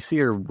hair. Like we see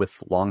her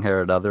with long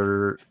hair at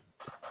other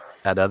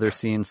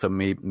scenes, so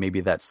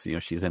maybe that's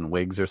she's in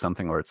wigs or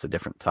something, or it's a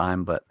different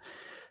time. But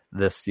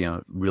this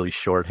really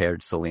short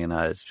haired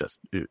Selena is just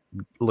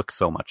looks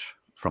so much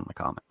from the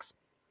comics.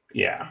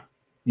 Yeah,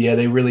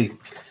 they're really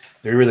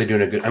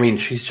doing a good. I mean,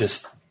 she's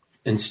just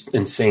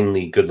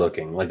insanely good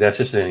looking. Like that's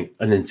just an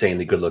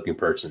insanely good looking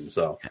person.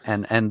 So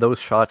and those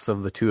shots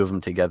of the two of them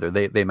together,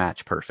 they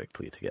match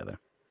perfectly together.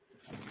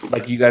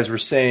 Like you guys were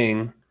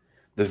saying,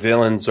 the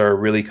villains are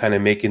really kind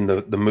of making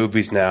the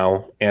movies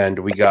now, and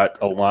we got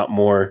a lot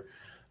more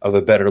of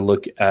a better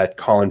look at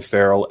Colin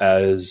Farrell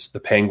as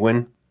the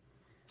Penguin.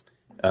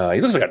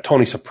 He looks like a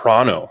Tony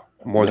Soprano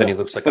more than he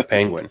looks like a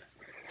Penguin.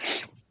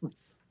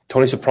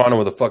 Tony Soprano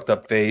with a fucked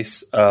up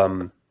face.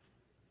 I'm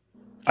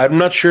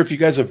not sure if you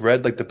guys have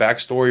read like the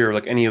backstory or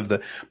like any of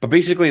the, but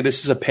basically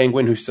this is a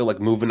Penguin who's still like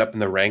moving up in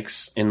the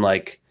ranks in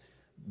like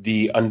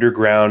the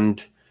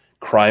underground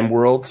crime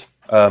world.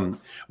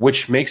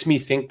 Which makes me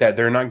think that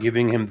they're not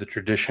giving him the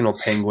traditional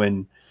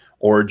Penguin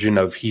origin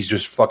of he's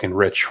just fucking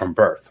rich from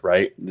birth,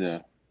 right?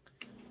 Yeah.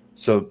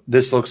 So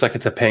this looks like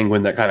it's a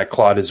Penguin that kind of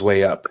clawed his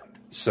way up.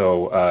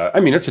 So,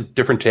 it's a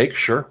different take.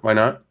 Sure. Why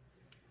not?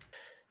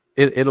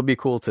 it'll be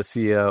cool to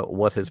see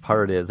what his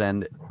part is,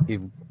 and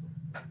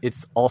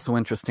it's also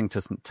interesting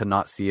to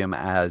not see him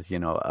as, you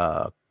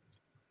know,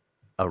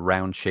 a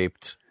round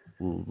shaped,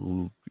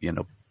 you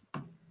know,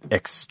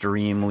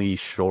 extremely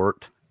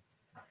short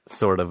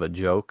sort of a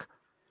joke.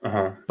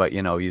 But,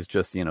 you know, he's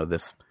just, you know,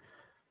 this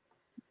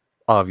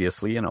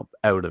obviously, you know,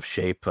 out of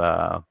shape,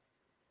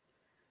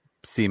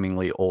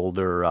 seemingly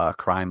older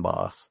crime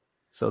boss.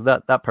 So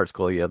that part's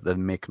cool. Yeah, that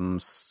make him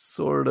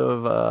sort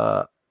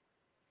of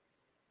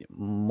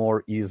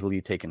more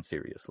easily taken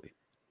seriously.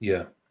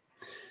 Yeah.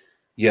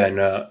 Yeah, and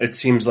it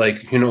seems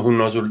like, you know, who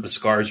knows what the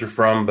scars are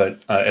from, but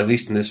at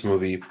least in this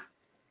movie,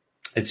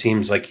 it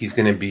seems like he's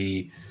going to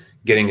be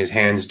getting his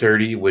hands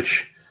dirty,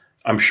 which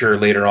I'm sure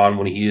later on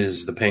when he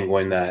is the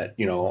Penguin that,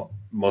 you know,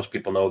 most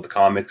people know of the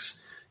comics,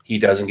 he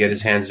doesn't get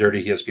his hands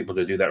dirty. He has people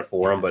to do that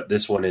for him, but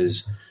this one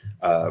is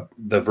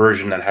the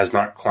version that has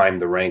not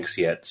climbed the ranks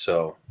yet,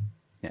 so...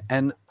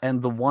 And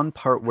the one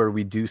part where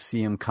we do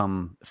see him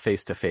come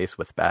face to face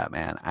with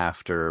Batman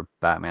after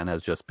Batman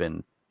has just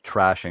been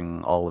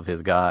trashing all of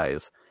his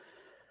guys,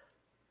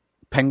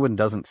 Penguin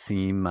doesn't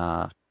seem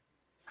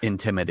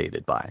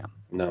intimidated by him.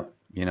 No.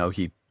 You know,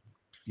 he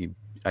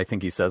I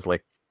think he says,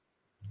 like,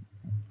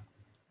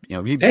 you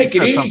know, he take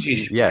says it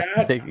easy.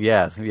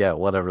 Yeah,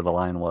 whatever the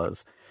line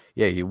was.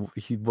 Yeah,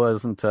 he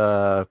wasn't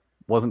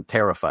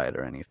terrified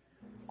or anything.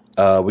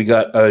 We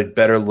got a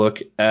better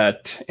look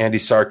at Andy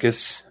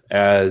Serkis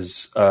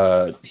as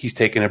he's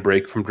taking a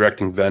break from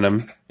directing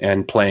Venom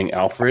and playing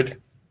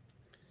Alfred.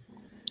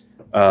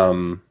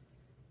 What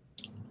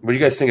do you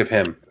guys think of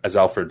him as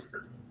Alfred?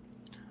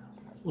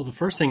 Well, the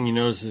first thing you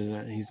notice is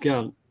that he's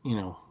got, you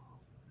know,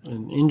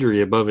 an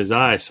injury above his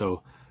eye,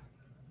 so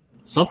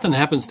something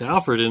happens to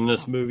Alfred in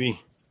this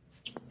movie.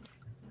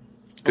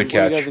 Good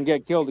catch. He doesn't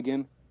get killed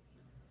again.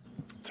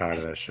 Tired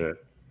of that shit.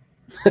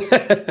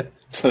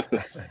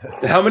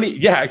 How many?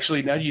 Yeah,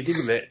 actually, now you think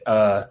of it,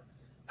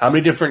 how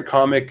many different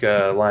comic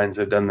lines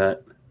have done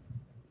that?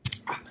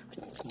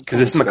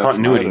 Because it's in the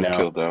continuity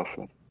now.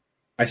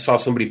 I saw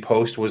somebody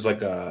post was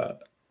like a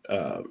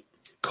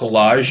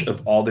collage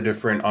of all the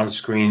different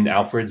on-screen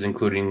Alfreds,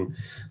 including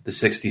the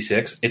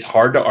 66. It's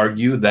hard to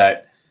argue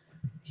that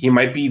he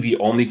might be the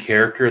only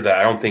character that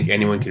I don't think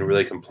anyone can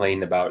really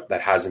complain about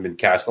that hasn't been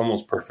cast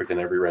almost perfect in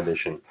every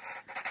rendition.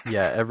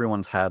 Yeah,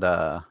 everyone's had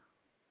a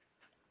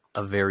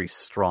very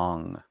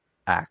strong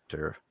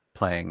actor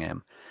playing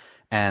him.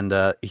 And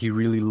he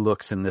really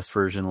looks in this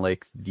version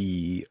like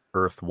the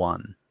Earth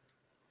One.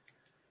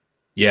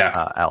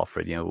 Yeah.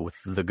 Alfred, you know, with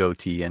the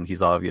goatee, and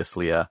he's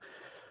obviously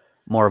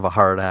more of a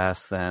hard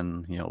ass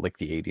than, you know, like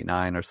the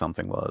 89 or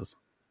something was.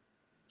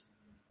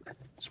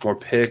 Some more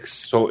pics.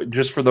 So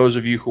just for those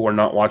of you who are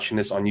not watching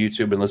this on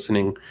YouTube and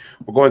listening,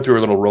 we're going through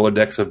a little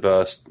Rolodex of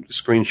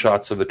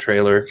screenshots of the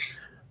trailer.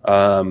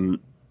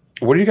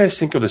 What do you guys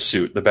think of the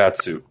suit, the bat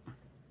suit?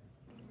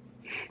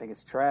 I think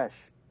it's trash.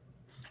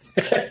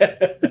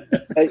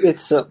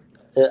 It's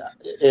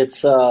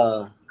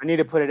I need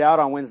to put it out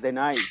on Wednesday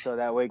night so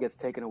that way it gets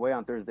taken away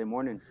on Thursday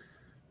morning.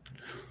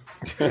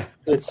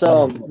 It's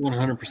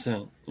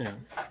 100%. Yeah.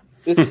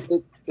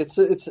 It's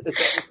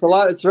a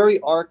lot. It's very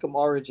Arkham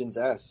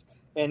Origins-esque,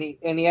 and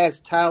he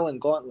has Talon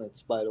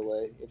gauntlets. By the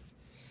way, if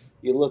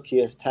you look, he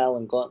has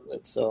Talon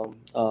gauntlets. So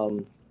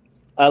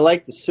I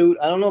like the suit.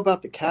 I don't know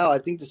about the cowl. I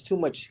think there's too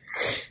much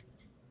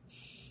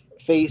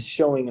face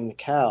showing in the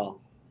cowl,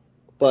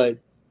 but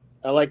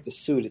I like the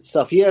suit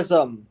itself. He has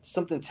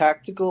something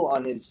tactical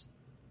on his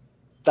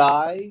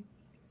thigh,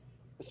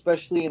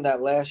 especially in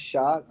that last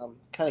shot. I'm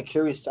kind of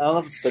curious. I don't know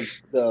if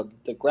it's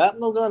the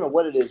grapnel gun or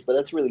what it is, but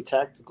that's really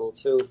tactical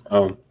too.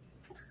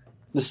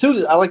 The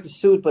suit I like the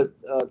suit, but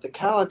the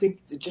cowl, I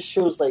think it just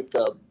shows like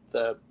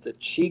the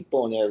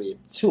cheekbone area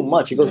too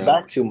much. It goes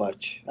back too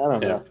much. I don't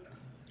know.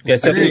 Yeah,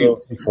 it's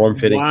definitely form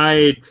fitting.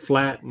 Wide,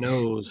 flat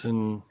nose,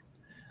 and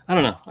I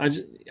don't know.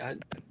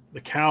 The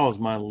cowl is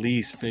my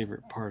least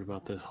favorite part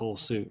about this whole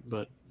suit,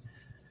 but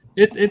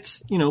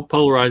it's you know,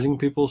 polarizing.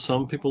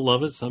 Some people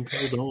love it, some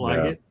people don't like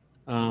it.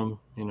 You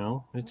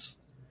know, it's.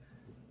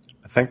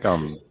 I think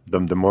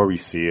the more we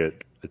see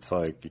it, it's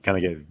like you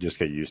kind of just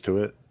get used to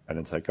it, and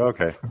it's like,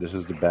 okay, this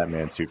is the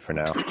Batman suit for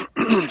now.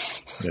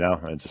 You know,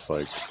 and just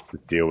like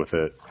deal with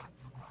it.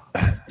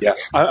 Yeah,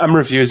 I'm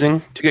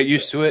refusing to get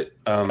used to it.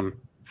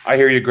 I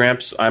hear you,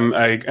 Gramps. I'm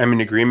in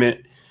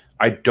agreement.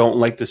 I don't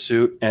like the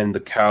suit, and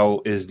the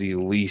cowl is the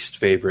least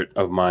favorite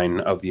of mine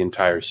of the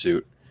entire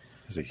suit.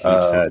 It's a huge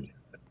head.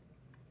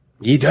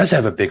 He does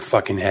have a big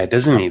fucking head,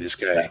 doesn't he, this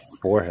guy? That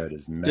forehead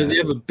is massive. Does he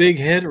have a big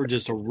head or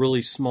just a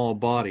really small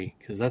body?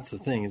 Because that's the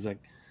thing. Is like,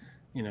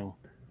 you know.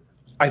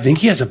 I think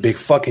he has a big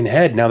fucking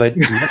head now that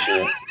you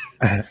mention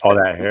it. All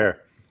that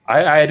hair.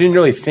 I didn't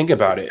really think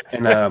about it.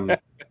 And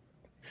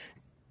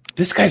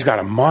this guy's got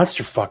a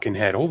monster fucking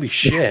head. Holy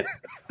shit.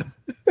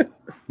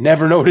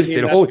 Never noticed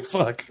it. Holy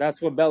fuck.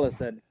 That's what Bella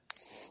said.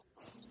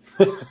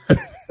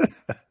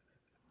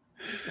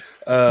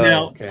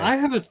 Now, okay. I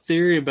have a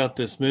theory about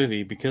this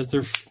movie because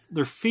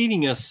they're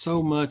feeding us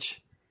so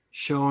much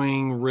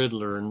showing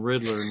Riddler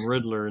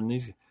and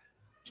these.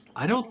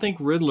 I don't think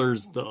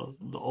Riddler's the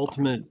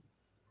ultimate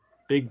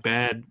big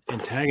bad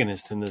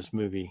antagonist in this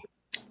movie.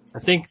 I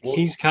think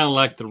he's kind of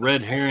like the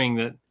red herring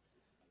that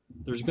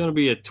there's going to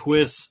be a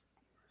twist,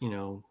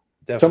 to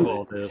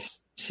all this.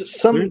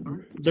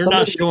 They're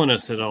not showing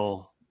us it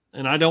all,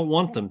 and I don't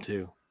want them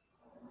to.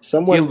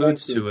 Someone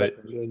alludes to it.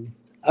 Good.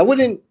 I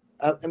wouldn't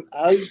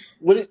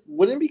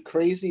it be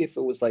crazy if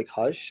it was like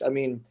Hush? I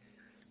mean,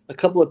 a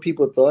couple of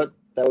people thought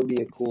that would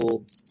be a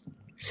cool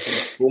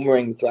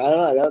boomerang throw.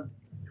 I don't know.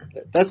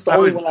 That's the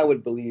only one I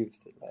would believe.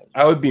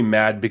 I would be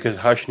mad because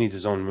Hush needs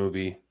his own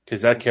movie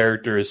because that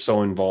character is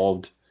so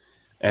involved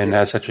and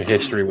has such a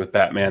history with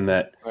Batman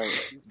that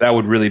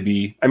would really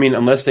be. I mean,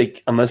 unless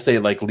they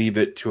like leave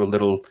it to a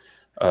little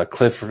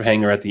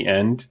cliffhanger at the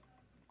end.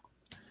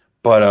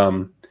 But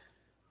in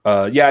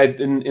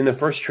the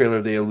first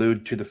trailer they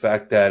allude to the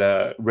fact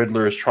that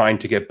Riddler is trying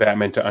to get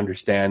Batman to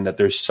understand that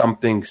there's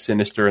something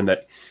sinister and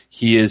that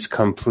he is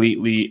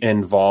completely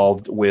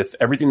involved with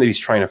everything that he's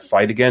trying to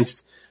fight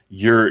against.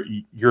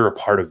 You're a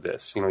part of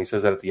this. He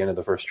says that at the end of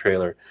the first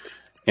trailer.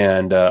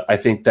 And I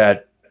think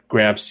that,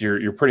 Gramps,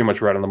 you're pretty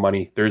much right on the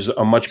money. There's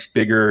a much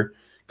bigger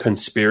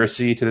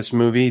conspiracy to this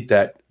movie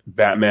that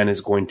Batman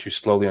is going to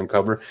slowly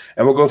uncover.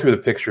 And we'll go through the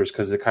pictures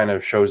because it kind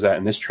of shows that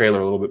in this trailer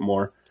a little bit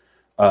more.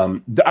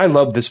 I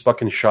love this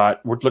fucking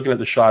shot. We're looking at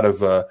the shot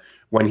of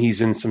when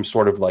he's in some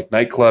sort of like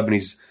nightclub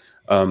and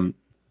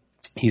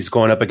he's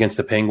going up against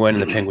the Penguin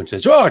and the Penguin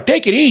says, "Oh,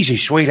 take it easy,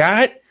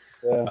 sweetheart."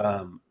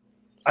 Yeah.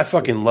 I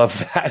fucking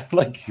love that.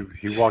 Like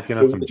he walked in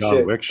on some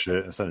John Wick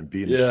shit and started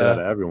beating the shit out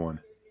of everyone.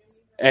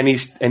 And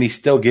he's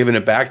still giving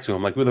it back to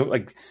him.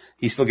 Like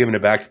he's still giving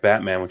it back to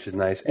Batman, which is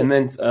nice. And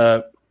then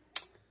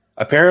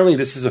apparently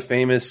this is a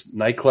famous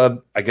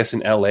nightclub, I guess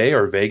in LA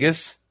or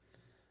Vegas.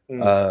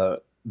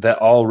 That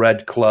all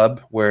red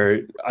club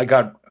where I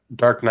got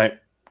Dark Knight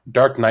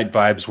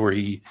vibes where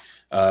he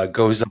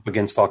goes up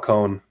against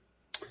Falcone.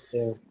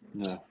 Yeah.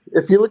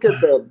 If you look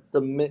at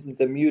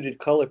the muted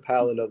color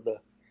palette of the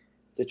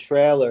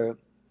trailer,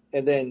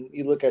 and then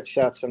you look at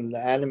shots from the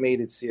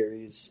animated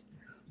series,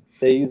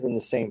 they're using the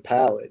same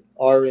palette: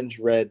 orange,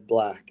 red,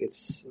 black.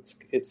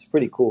 It's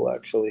pretty cool,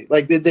 actually.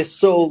 Like there's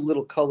so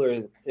little color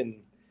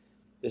in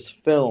this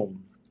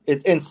film.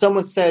 And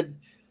someone said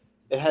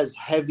it has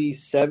heavy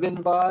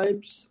Seven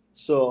vibes.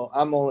 So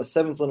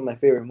Seven's one of my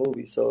favorite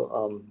movies. So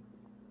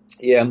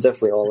I'm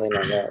definitely all in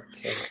on that.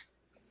 So.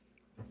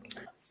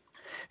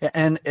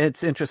 And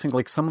it's interesting,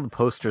 like some of the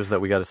posters that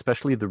we got,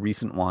 especially the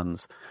recent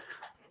ones,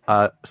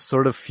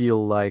 sort of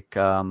feel like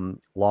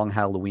Long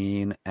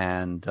Halloween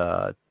and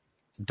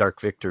Dark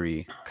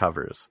Victory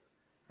covers.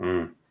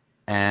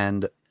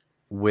 And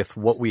with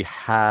what we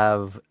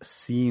have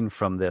seen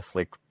from this,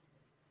 like,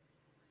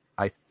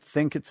 I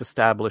think it's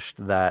established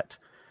that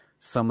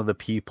some of the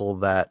people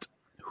that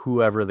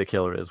whoever the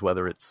killer is,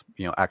 whether it's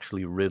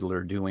actually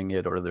Riddler doing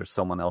it or there's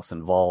someone else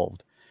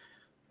involved,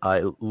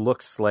 it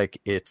looks like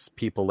it's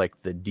people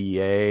like the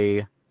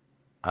DA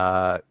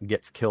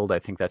gets killed. I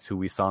think that's who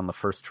we saw in the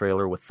first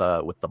trailer with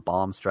the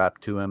bomb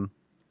strapped to him.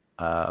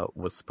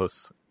 Was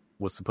supposed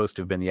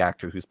to have been the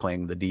actor who's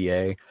playing the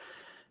DA,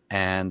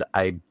 and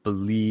I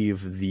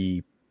believe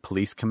the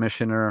police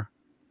commissioner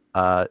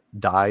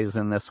dies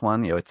in this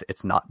one.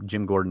 It's not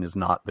Jim Gordon is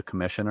not the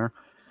commissioner,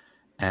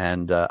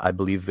 and I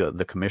believe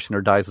the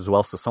commissioner dies as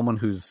well. So someone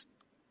who's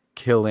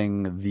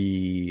killing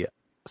the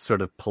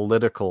sort of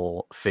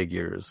political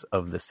figures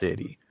of the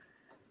city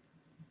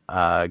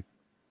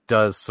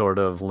does sort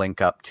of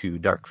link up to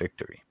Dark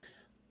Victory.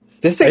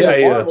 This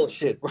ain't Marvel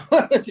shit, bro.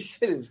 This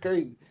shit is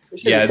crazy.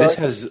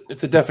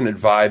 It's a definite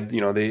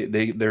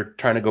vibe. They're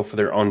trying to go for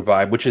their own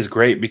vibe, which is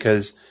great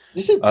because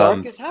this shit's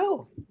dark as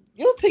hell.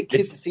 You don't take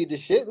kids to see this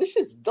shit. This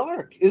shit's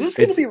dark. Is this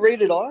going to be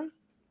rated R?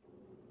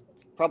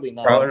 Probably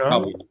not.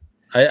 Probably.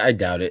 I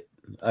doubt it.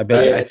 I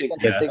bet. I think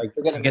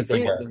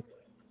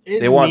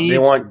they want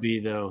to be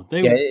though.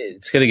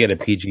 It's going to get a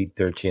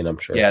PG-13, I'm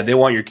sure. Yeah, they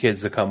want your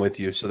kids to come with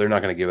you, so they're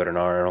not going to give it an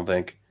R, I don't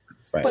think.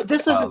 Right. But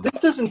this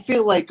doesn't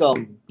feel like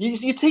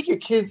you take your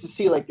kids to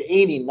see like the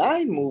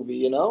 '89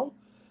 movie,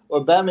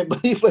 or Batman,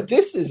 but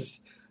this is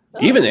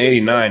even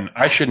 '89.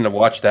 I shouldn't have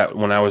watched that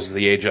when I was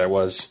the age I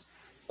was.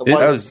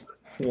 I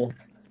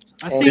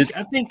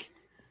think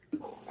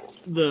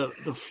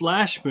the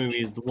Flash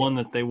movie is the one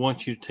that they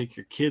want you to take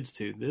your kids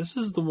to. This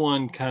is the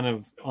one kind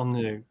of on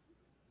the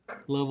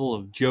level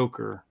of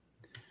Joker.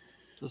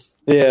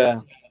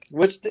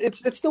 Which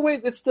it's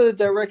the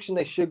direction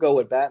they should go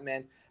with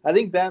Batman. I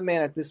think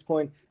Batman at this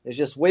point is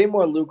just way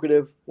more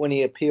lucrative when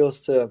he appeals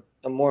to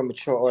a more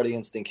mature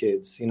audience than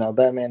kids.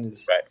 Batman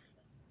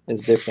is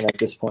different at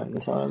this point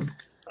in time.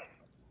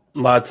 A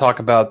lot of talk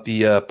about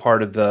the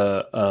part of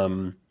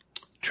the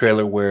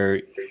trailer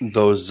where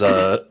those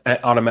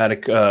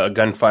automatic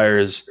gunfire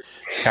is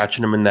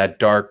catching him in that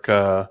dark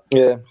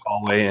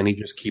hallway, and he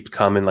just keeps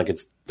coming like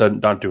it's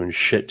not doing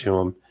shit to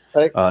him.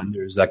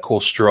 There's that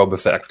cool strobe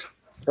effect.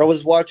 I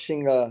was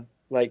watching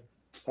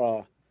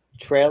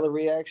trailer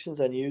reactions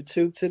on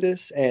YouTube to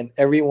this, and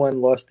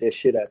everyone lost their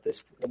shit at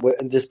this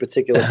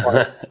particular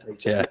part. They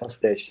just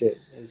lost their shit.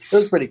 It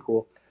was pretty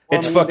cool.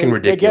 It's fucking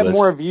ridiculous. They get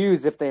more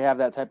views if they have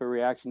that type of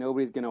reaction.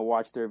 Nobody's gonna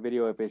watch their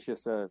video if it's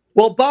just a.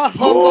 Well, bah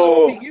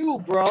humbug to you,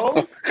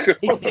 bro.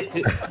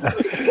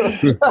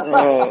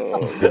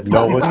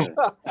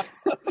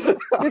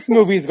 This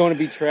movie is going to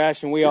be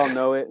trash, and we all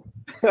know it.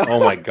 Oh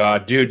my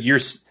god, dude, you're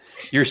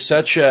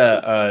such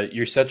a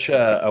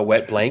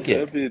wet blanket.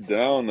 That'd be a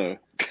downer.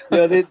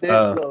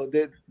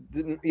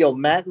 Yo,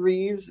 Matt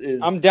Reeves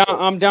is. I'm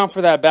down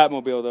for that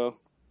Batmobile though.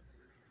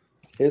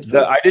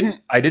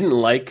 I didn't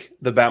like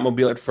the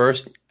Batmobile at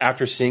first.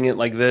 After seeing it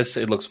like this,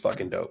 it looks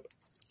fucking dope.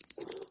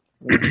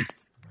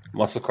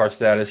 Muscle car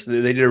status.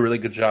 They did a really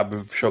good job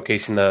of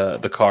showcasing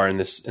the car in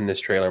this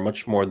trailer,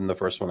 much more than the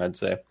first one, I'd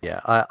say. Yeah,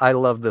 I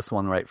love this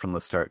one right from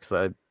the start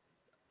because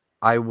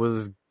I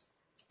was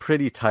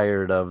pretty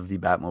tired of the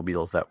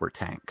Batmobiles that were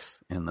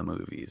tanks in the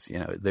movies. You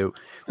know,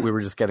 we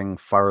were just getting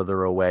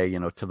farther away. You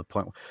know, to the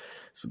point.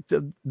 So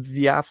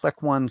the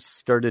Affleck one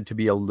started to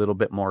be a little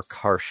bit more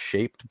car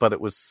shaped, but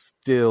it was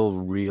still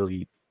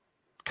really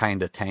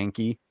kind of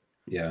tanky.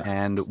 Yeah.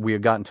 And we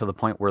had gotten to the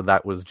point where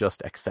that was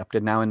just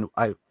accepted now. And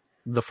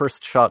the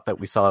first shot that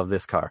we saw of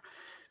this car,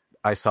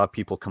 I saw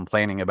people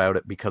complaining about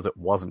it because it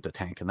wasn't a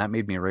tank. And that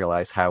made me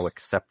realize how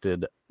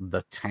accepted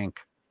the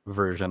tank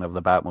version of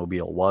the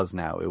Batmobile was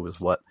now. It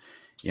was what,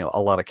 you know, a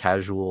lot of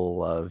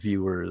casual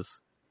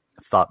viewers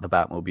thought the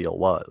Batmobile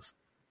was.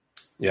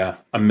 Yeah,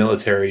 a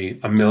military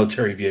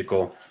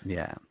vehicle.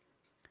 Yeah.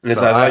 And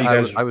so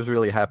I was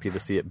really happy to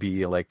see it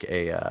be like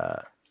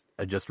a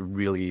just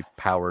really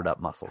powered up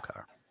muscle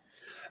car.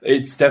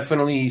 It's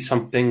definitely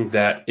something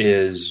that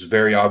is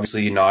very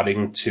obviously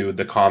nodding to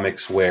the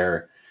comics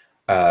where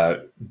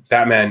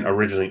Batman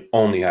originally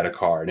only had a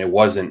car, and it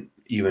wasn't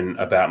even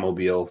a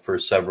Batmobile for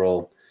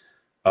several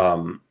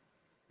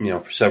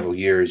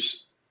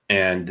years.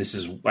 And this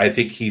is, I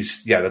think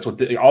that's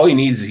what all he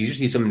needs is he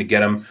just needs something to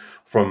get him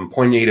from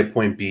point A to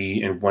point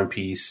B in one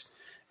piece.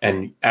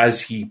 And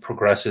as he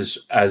progresses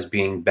as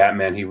being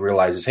Batman, he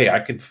realizes, hey, I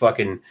could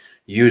fucking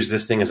use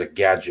this thing as a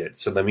gadget.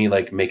 So let me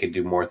make it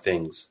do more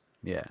things.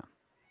 Yeah.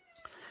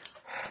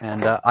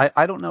 And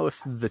I don't know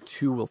if the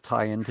two will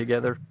tie in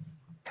together,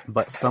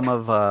 but some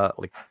of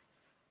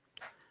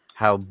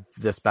how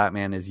this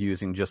Batman is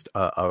using just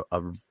a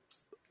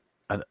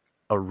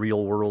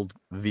real world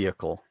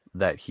vehicle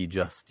that he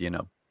just, you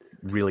know,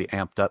 really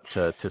amped up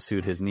to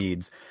suit his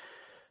needs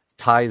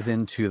ties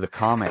into the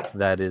comic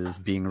that is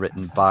being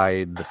written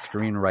by the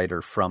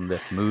screenwriter from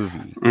this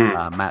movie,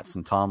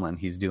 Mattson Tomlin.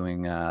 He's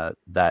doing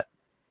that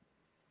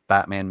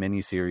Batman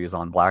miniseries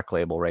on Black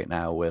Label right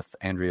now with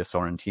Andrea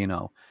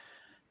Sorrentino.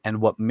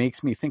 And what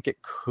makes me think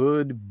it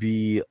could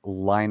be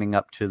lining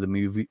up to the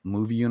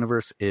movie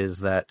universe is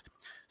that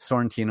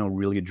Sorrentino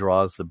really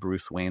draws the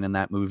Bruce Wayne in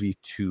that movie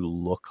to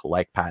look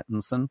like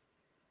Pattinson.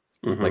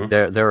 Mm-hmm. Like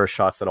there are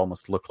shots that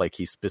almost look like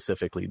he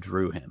specifically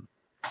drew him.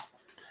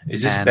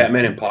 Is this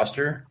Batman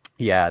Imposter?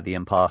 Yeah, the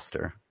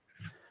Imposter.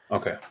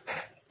 Okay.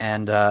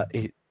 And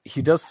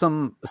he does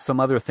some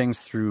other things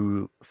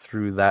through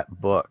that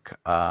book.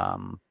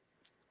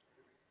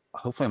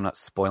 Hopefully I'm not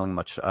spoiling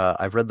much.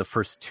 I've read the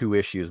first 2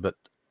 issues, but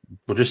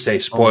we'll just say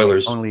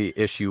spoilers. Only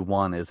issue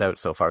 1 is out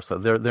so far, so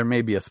there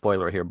may be a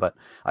spoiler here, but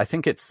I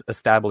think it's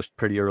established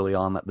pretty early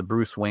on that the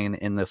Bruce Wayne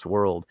in this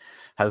world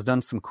has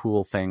done some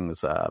cool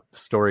things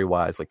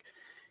story-wise. Like,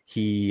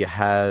 he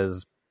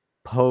has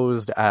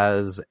posed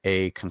as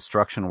a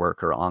construction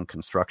worker on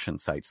construction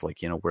sites,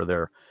 like, you know, where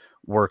they're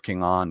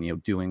working on, you know,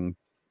 doing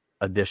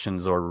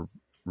additions or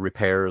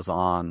repairs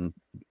on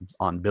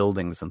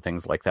buildings and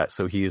things like that.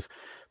 So he's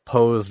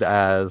posed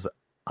as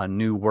a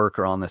new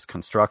worker on this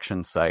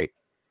construction site,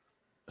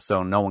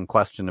 so no one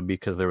questioned him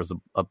because there was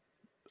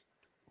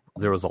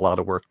a lot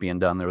of work being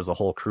done. There was a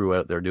whole crew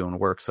out there doing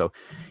work, so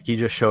he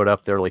just showed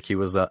up there like he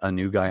was a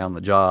new guy on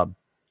the job,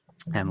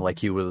 and like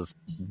he was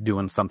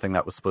doing something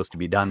that was supposed to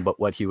be done. But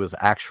what he was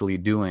actually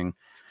doing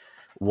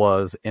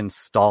was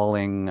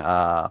installing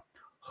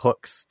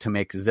hooks to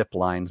make zip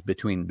lines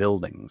between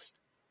buildings,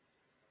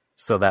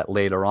 so that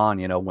later on,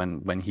 you know,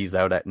 when he's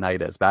out at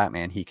night as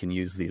Batman, he can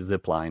use these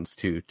zip lines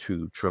to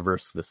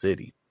traverse the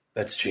city.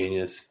 That's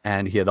genius.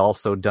 And he had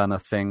also done a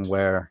thing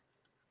where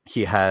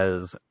he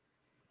has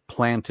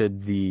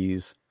planted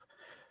these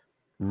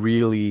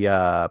really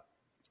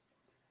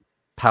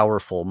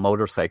powerful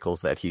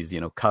motorcycles that he's,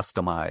 you know,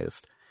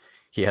 customized.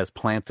 He has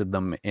planted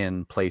them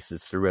in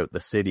places throughout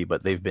the city,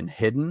 but they've been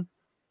hidden.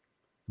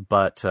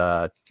 But,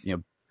 you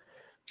know,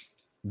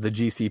 the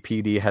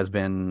GCPD has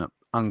been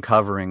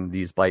uncovering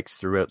these bikes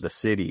throughout the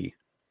city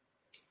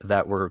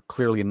that were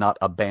clearly not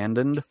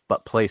abandoned,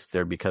 but placed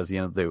there because,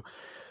 you know,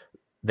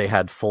 they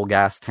had full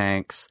gas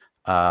tanks.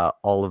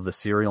 All of the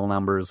serial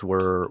numbers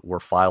were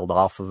filed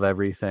off of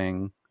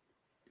everything.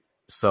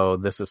 So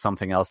this is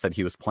something else that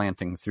he was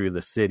planting through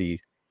the city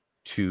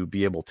to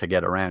be able to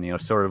get around. You know,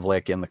 sort of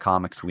like in the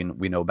comics, we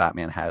know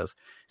Batman has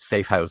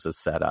safe houses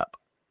set up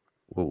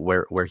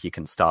where he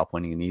can stop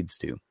when he needs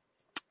to.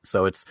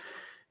 So it's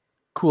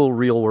cool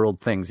real world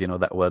things, you know,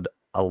 that would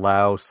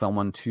allow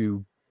someone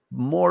to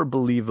more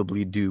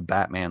believably do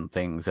Batman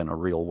things in a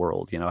real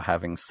world, you know,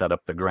 having set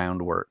up the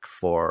groundwork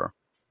for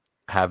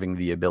having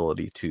the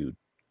ability to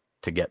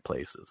get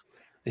places.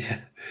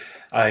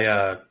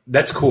 Yeah,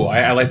 that's cool.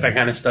 I like that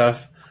kind of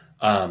stuff.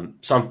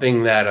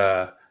 Something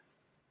that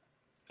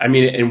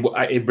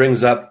it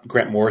brings up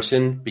Grant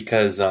Morrison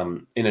because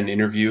in an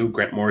interview,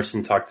 Grant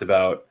Morrison talked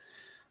about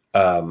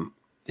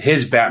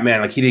his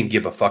Batman. Like, he didn't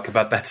give a fuck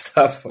about that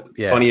stuff.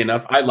 Yeah. Funny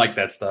enough, I like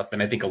that stuff,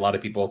 and I think a lot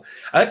of people.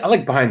 I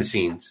like behind the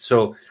scenes.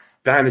 So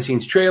behind the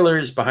scenes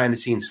trailers, behind the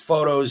scenes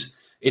photos.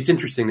 It's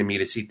interesting to me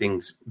to see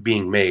things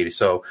being made.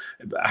 So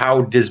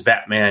how does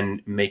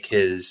Batman make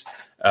his?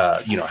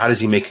 How does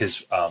he make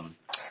his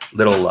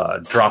little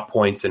drop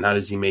points, and how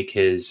does he make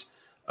his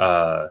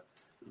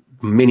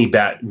mini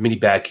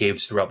bat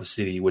caves throughout the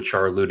city, which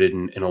are alluded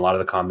in a lot of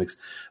the comics?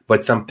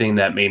 But something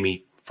that made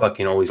me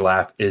fucking always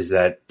laugh is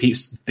that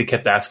they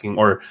kept asking,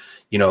 or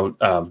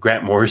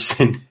Grant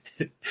Morrison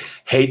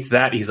hates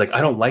that. He's like,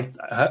 I don't like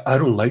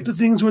the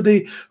things where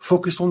they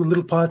focus on the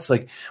little parts.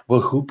 Like,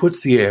 well, who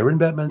puts the air in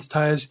Batman's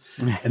tires?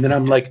 And then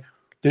I'm like,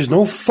 there's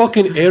no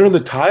fucking air in the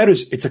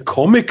tires. It's a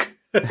comic.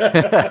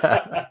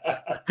 I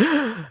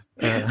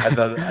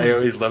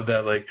always love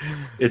that. Like,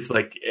 it's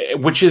like,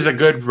 which is a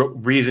good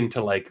reason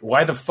to like,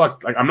 why the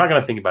fuck? Like, I'm not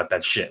gonna think about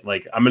that shit.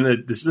 Like,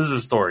 this is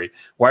a story.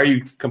 Why are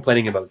you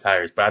complaining about the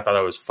tires? But I thought that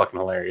was fucking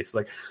hilarious.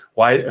 Like,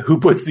 who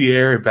puts the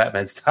air in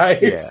Batman's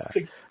tires? Yeah.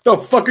 Like, the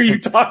fuck are you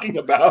talking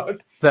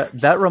about?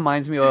 That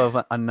reminds me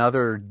of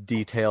another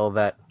detail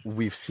that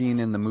we've seen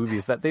in the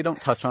movies that they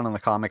don't touch on in the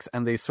comics,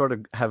 and they sort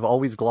of have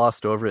always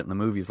glossed over it in the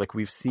movies. Like,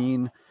 we've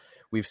seen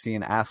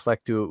Affleck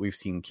do it, we've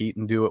seen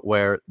Keaton do it,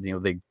 where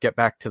they get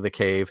back to the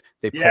cave,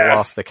 they pull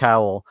off the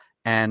cowl,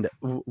 and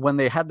when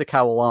they had the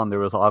cowl on, there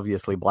was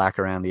obviously black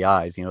around the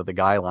eyes. The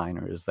guy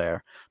liner is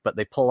there, but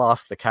they pull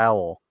off the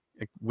cowl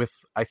with,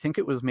 I think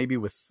it was maybe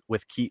with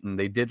Keaton,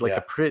 they did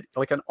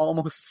like an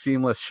almost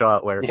seamless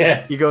shot where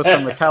he goes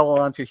from the cowl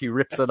on to he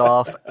rips it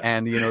off,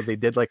 and they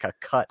did like a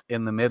cut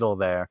in the middle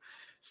there,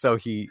 so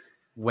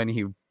when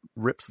he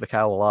rips the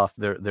cowl off,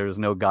 there's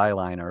no guy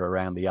liner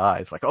around the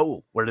eyes. Like,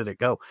 oh, where did it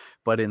go?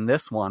 But in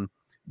this one,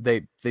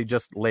 they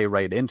just lay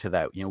right into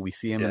that. We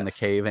see him in the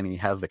cave, and he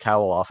has the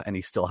cowl off, and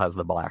he still has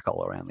the black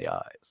all around the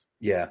eyes.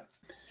 Yeah.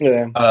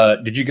 Yeah.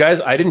 Did you guys?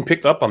 I didn't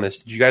pick up on this.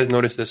 Did you guys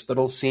notice this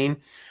little scene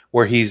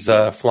where he's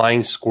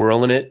flying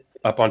squirrel in it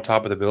up on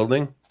top of the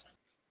building?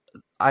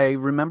 I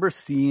remember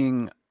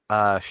seeing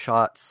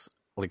shots,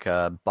 like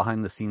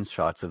behind the scenes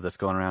shots of this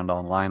going around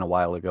online a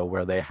while ago,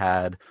 where they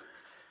had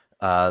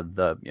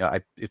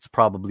it's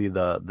probably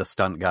the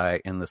stunt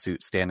guy in the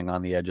suit standing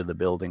on the edge of the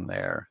building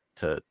there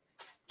to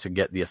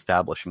get the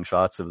establishing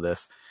shots of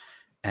this.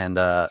 And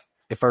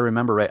if I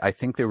remember right, I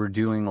think they were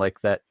doing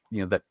like that,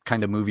 that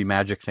kind of movie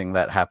magic thing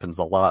that happens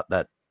a lot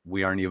that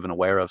we aren't even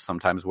aware of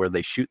sometimes, where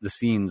they shoot the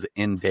scenes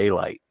in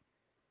daylight,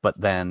 but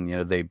then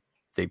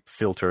they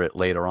filter it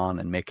later on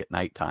and make it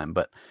nighttime.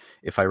 But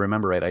if I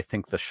remember right, I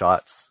think the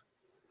shots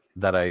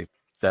that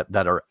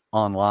are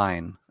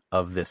online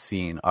of this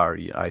scene are,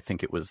 I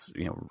think it was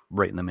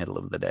right in the middle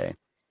of the day.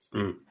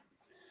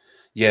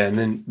 Yeah, and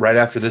then right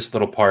after this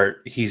little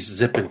part, he's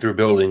zipping through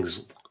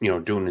buildings,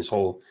 doing his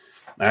whole.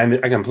 I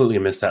completely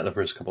missed that the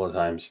first couple of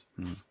times.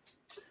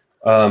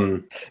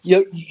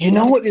 You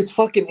know what is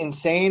fucking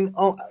insane?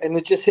 Oh, and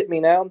it just hit me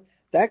now.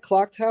 That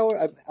clock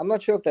tower. I'm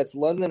not sure if that's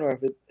London or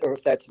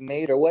if that's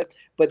made or what,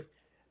 but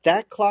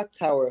that clock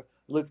tower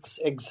looks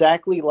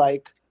exactly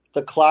like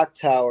the clock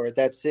tower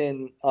that's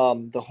in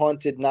the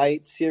Haunted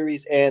Night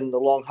series and the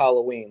Long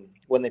Halloween,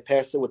 when they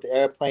passed it with the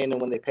airplane and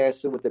when they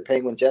passed it with the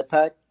penguin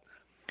jetpack.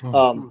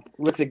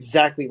 Looks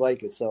exactly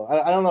like it. So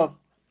I don't know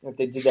if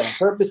they did that on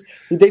purpose.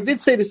 They did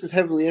say this is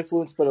heavily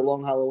influenced by the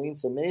Long Halloween,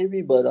 so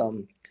maybe, but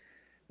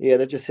yeah,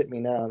 that just hit me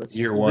now. That's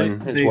year one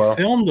they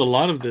filmed a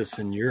lot of this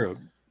in Europe.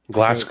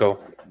 Glasgow.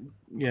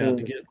 To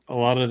get a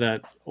lot of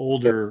that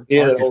older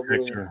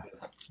architecture.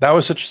 That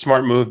was such a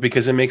smart move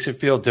because it makes it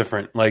feel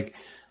different. Like,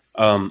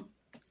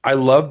 I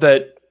love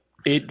that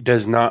it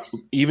does not,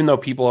 even though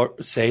people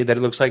say that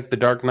it looks like The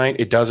Dark Knight,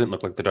 it doesn't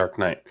look like The Dark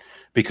Knight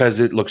because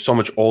it looks so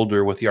much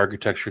older with the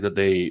architecture that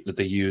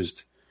they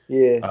used.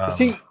 Yeah.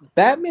 See,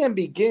 Batman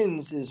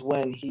Begins is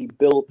when he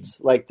built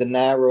like the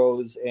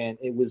Narrows, and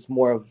it was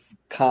more of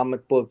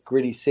comic book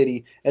gritty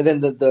city. And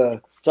then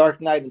the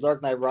Dark Knight and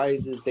Dark Knight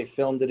Rises, they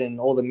filmed it in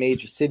all the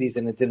major cities,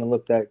 and it didn't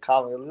look that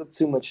comic. It looked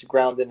too much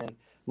grounded in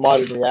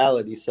modern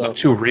reality. So not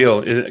too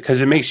real,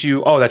 because it makes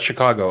you, oh, that's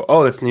Chicago.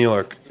 Oh, that's New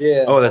York.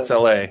 Yeah. Oh, that's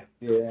LA.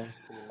 Yeah,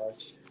 pretty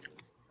much.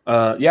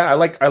 Yeah, I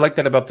like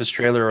that about this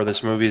trailer or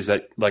this movie is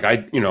that like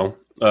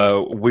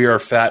we are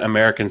fat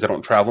Americans that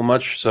don't travel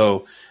much,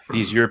 so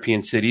these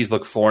European cities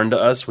look foreign to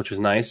us, which is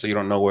nice. So you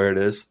don't know where it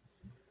is.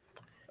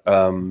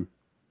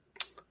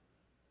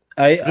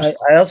 I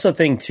also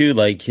think too,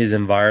 like his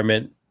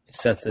environment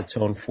sets the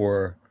tone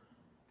for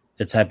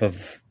the type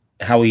of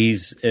how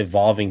he's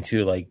evolving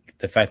too, like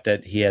the fact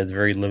that he has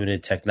very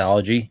limited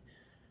technology.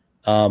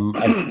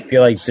 I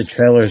feel like the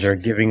trailers are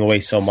giving away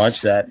so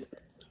much that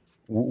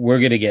we're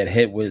going to get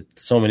hit with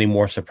so many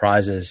more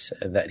surprises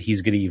that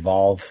he's going to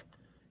evolve.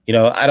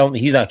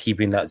 He's not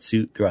keeping that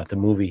suit throughout the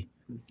movie.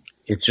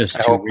 It's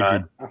just too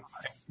rigid.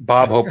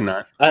 Bob, hope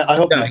not. I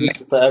hope he keeps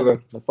it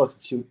forever. The fucking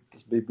suit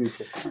is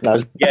beautiful. No,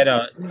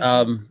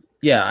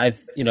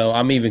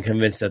 I'm even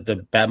convinced that the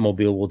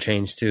Batmobile will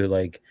change too.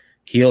 Like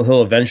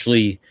he'll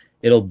eventually,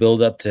 it'll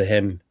build up to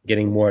him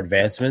getting more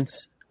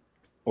advancements.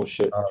 Oh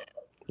shit!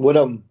 What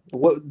do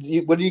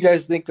you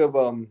guys think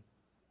of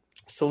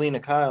Selena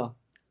Kyle?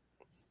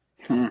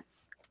 Yeah,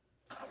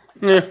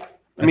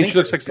 I mean, she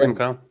looks like Selena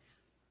Kyle.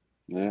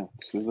 Yeah,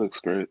 she looks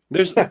great.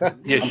 There's,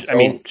 yeah, I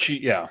mean,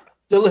 yeah.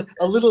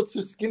 A little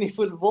too skinny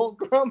for the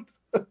Voltgrump.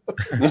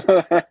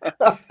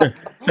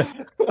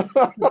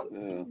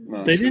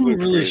 They didn't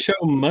really show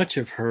much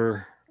of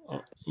her.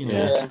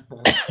 Yeah.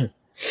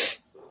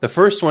 The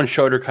first one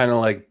showed her kind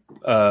of like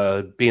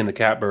being the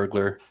cat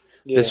burglar.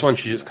 Yeah. This one,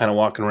 she's just kind of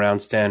walking around,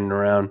 standing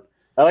around.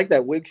 I like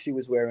that wig she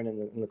was wearing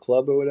in the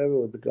club or whatever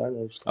with the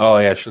gun. Oh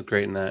yeah, she looked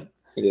great in that.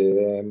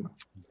 Yeah.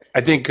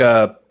 I think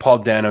Paul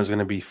Dano is going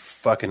to be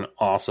fucking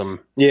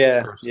awesome.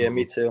 Yeah, yeah,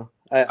 me too.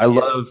 I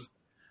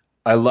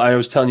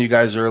was telling you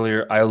guys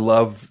earlier, I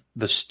love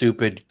the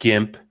stupid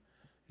gimp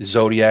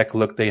Zodiac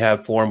look they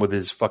have for him with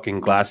his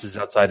fucking glasses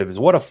outside of his.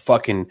 What a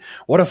fucking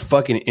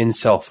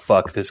incel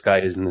fuck this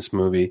guy is in this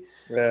movie,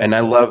 and I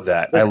love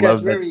that. I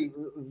love very,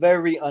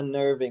 very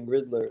unnerving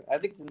Riddler. I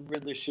think the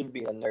Riddler should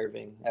be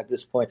unnerving at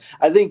this point.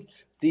 I think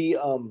the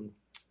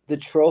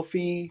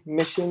trophy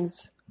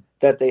missions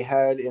that they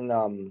had in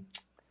the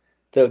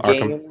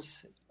Arkham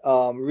games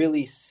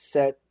really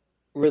set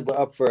Riddler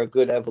up for a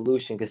good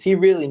evolution because he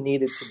really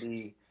needed to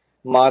be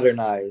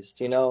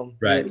modernized.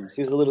 Right?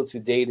 He was a little too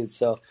dated,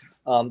 so.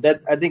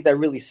 That I think that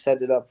really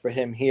set it up for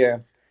him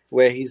here,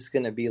 where he's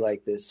gonna be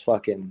like this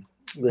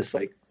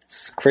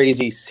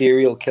crazy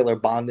serial killer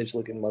bondage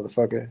looking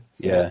motherfucker.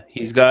 So. Yeah,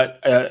 he's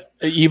got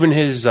even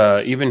his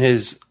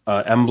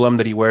emblem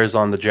that he wears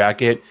on the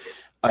jacket.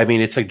 I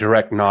mean, it's a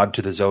direct nod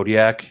to the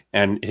Zodiac,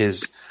 and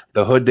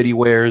the hood that he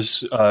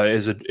wears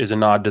is a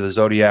nod to the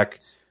Zodiac.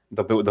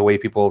 The way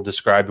people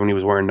described when he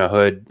was wearing the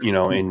hood,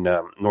 in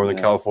Northern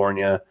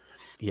California.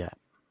 Yeah,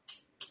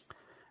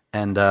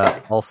 and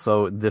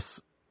also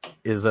this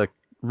is a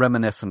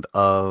reminiscent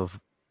of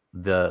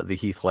the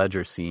Heath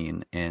Ledger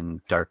scene in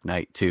Dark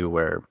Knight 2,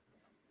 where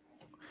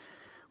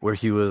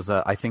he was,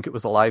 I think it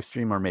was a live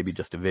stream or maybe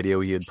just a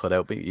video he had put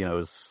out, but it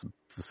was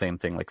the same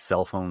thing, like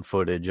cell phone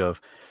footage of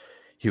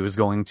he was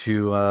going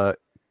to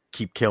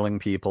keep killing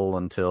people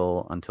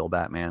until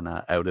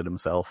Batman outed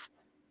himself.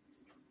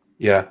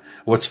 Yeah,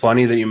 what's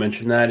funny that you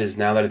mentioned that is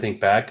now that I think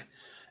back,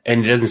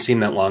 and it doesn't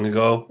seem that long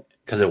ago.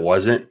 Because it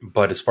wasn't,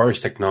 but as far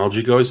as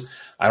technology goes,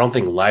 I don't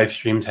think live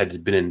streams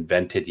had been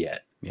invented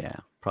yet. Yeah,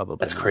 probably.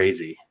 That's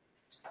crazy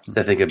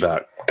to think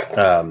about.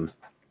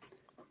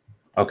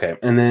 Okay,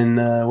 and then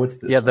what's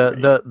this? Yeah,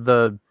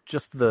 the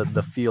just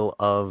the feel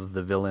of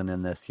the villain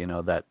in this,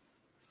 that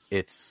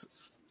it's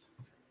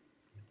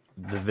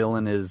the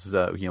villain is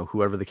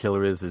whoever the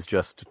killer is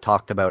just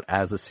talked about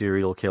as a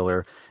serial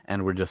killer,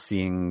 and we're just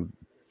seeing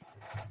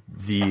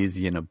these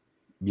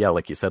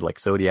like you said, like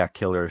Zodiac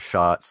killer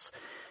shots.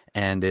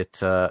 And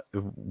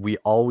we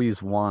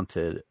always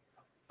wanted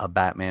a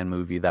Batman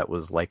movie that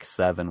was like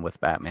Seven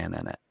with Batman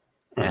in it.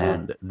 Mm-hmm.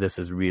 And this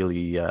is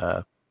really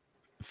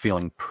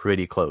feeling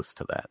pretty close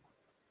to that.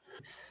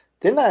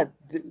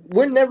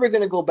 We're never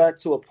going to go back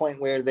to a point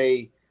where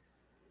they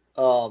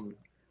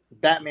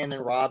Batman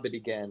and Robin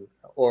again,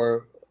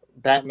 or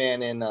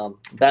Batman and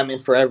Batman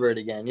Forever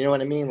again. You know what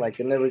I mean? Like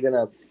they're never going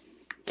to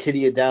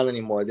kitty it down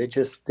anymore. They're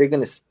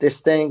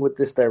staying with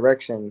this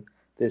direction.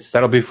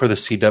 That'll be for the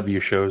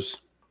CW shows.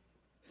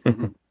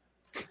 Now,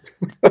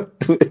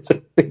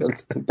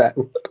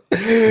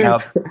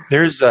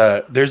 there's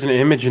an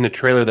image in the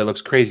trailer that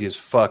looks crazy as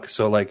fuck.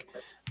 So like,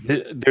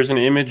 there's an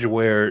image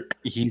where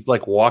he's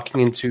like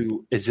walking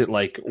into, is it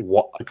like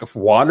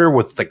water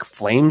with like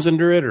flames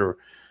under it, or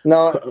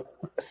no?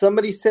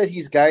 Somebody said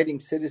he's guiding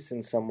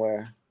citizens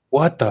somewhere.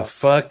 What the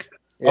fuck?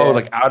 Yeah. Oh,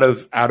 like out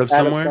of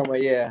somewhere?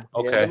 Yeah.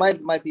 Okay. Yeah.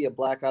 It might be a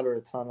blackout or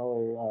a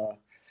tunnel, or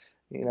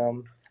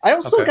I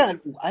also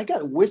got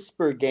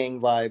Whisper Gang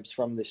vibes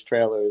from this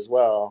trailer as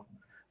well.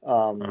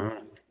 I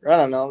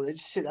don't know. It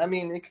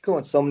could go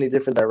in so many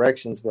different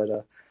directions, but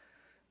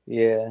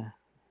yeah.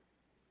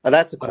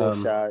 That's a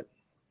cool shot.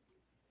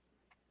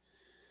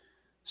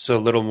 So a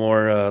little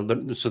more.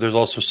 So there's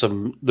also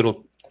some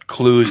little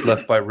clues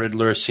left by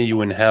Riddler. See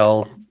you in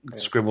hell,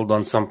 scribbled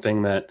on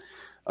something that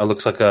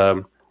looks like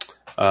a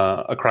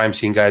crime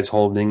scene guy's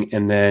holding.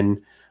 And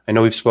then I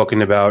know we've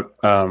spoken about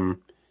an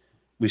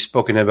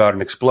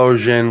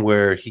explosion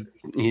where he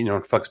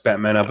fucks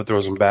Batman up and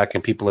throws him back,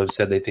 and people have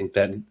said they think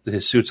that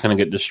his suit's going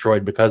to get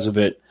destroyed because of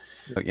it.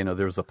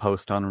 There was a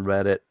post on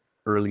Reddit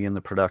early in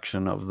the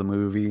production of the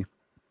movie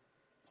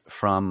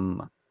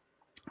from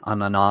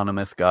an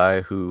anonymous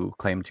guy who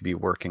claimed to be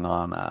working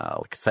on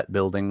set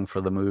building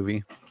for the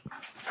movie,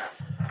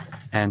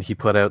 and he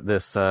put out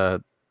this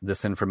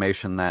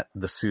information that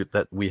the suit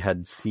that we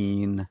had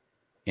seen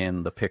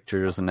in the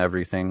pictures and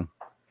everything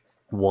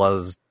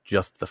was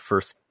just the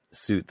first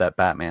suit that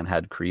Batman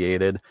had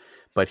created,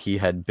 but he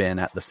had been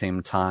at the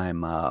same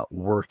time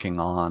working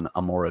on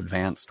a more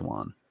advanced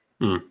one.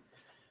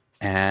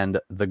 And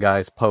the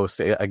guy's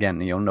post, again,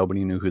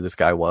 nobody knew who this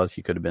guy was.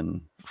 He could have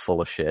been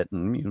full of shit,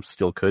 and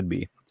still could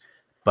be.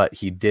 But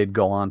he did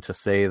go on to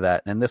say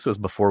that, and this was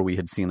before we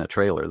had seen a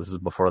trailer. This is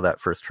before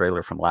that first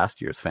trailer from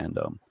last year's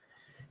Fandom.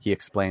 He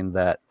explained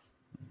that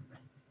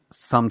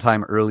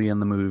sometime early in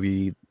the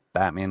movie,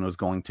 Batman was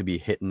going to be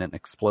hit in an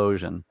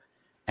explosion,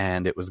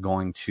 and it was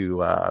going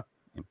to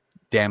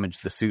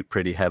damage the suit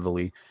pretty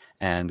heavily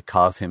and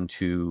cause him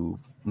to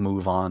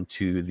move on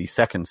to the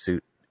second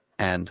suit.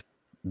 And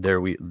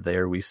there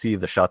we see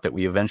the shot that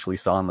we eventually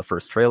saw in the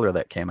first trailer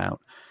that came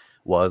out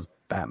was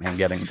Batman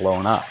getting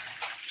blown up.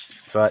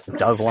 So it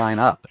does line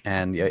up,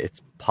 and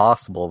it's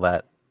possible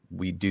that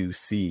we do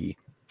see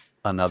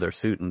another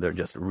suit, and they're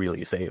just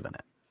really saving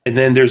it. And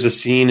then there's a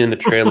scene in the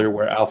trailer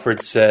where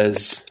Alfred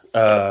says,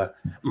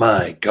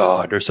 my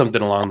God, or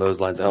something along those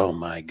lines. Oh,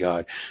 my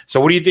God. So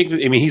what do you think?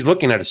 I mean, he's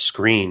looking at a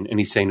screen, and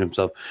he's saying to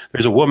himself,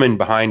 there's a woman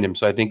behind him,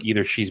 so I think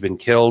either she's been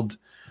killed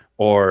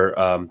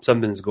or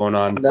something's going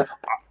on.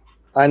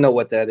 I know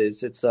what that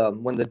is. It's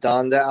when the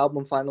Donda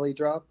album finally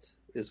dropped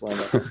is when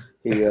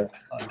he...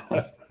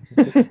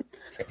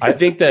 I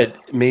think that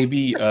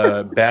maybe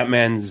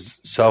Batman's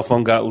cell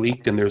phone got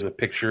leaked, and there's a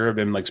picture of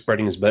him like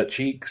spreading his butt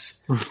cheeks,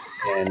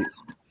 and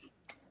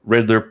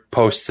Riddler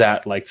posts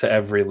that like to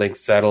every linked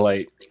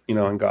satellite,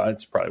 and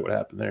God's probably what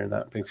happened there in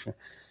that picture.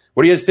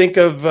 What do you guys think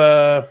of?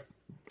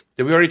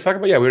 Did we already talk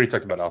about? Yeah, we already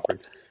talked about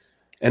Alfred.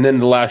 And then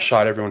the last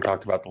shot, everyone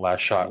talked about the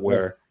last shot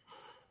where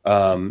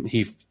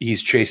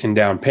he's chasing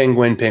down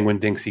Penguin. Penguin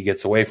thinks he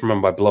gets away from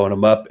him by blowing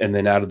him up, and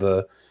then out of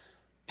the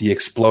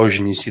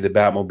explosion, you see the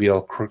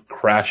Batmobile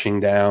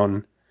crashing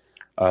down.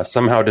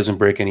 Somehow doesn't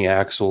break any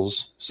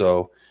axles,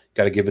 so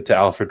got to give it to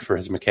Alfred for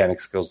his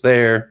mechanic skills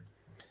there.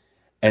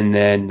 And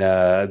then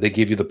they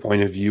give you the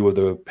point of view of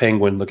the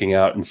Penguin looking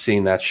out and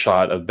seeing that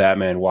shot of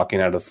Batman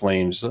walking out of the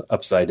flames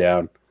upside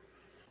down.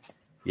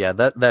 Yeah,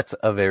 that's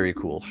a very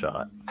cool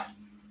shot.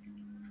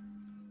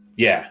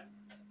 Yeah,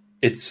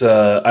 it's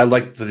I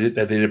like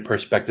the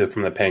perspective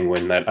from the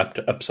Penguin,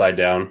 that upside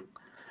down.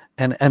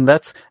 And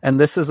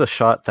this is a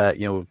shot that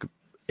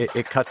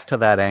it cuts to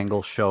that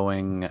angle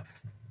showing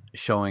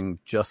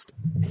just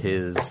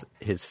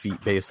his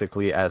feet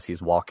basically as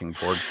he's walking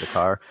towards the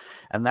car,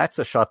 and that's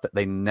a shot that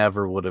they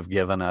never would have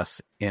given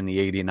us in the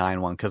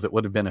 '89 one, because it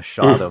would have been a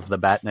shot of the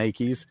Bat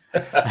Nikes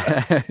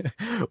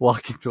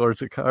walking towards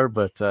the car.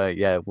 But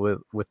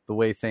with the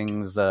way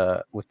things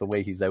with the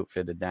way he's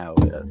outfitted now,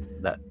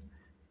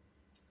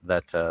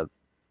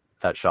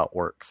 that shot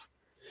works.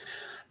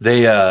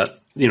 They,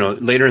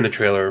 later in the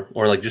trailer,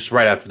 or like just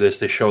right after this,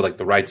 they show like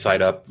the right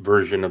side up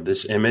version of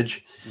this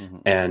image. Mm-hmm.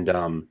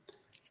 And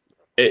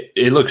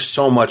it looks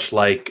so much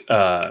like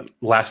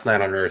Last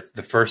Night on Earth,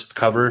 the first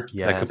cover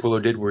that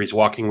Capullo did, where he's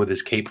walking with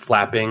his cape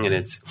flapping and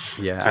it's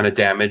kind of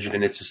damaged,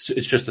 and it's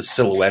just a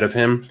silhouette of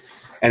him.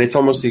 And it's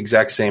almost the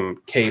exact same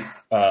cape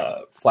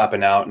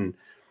flapping out. And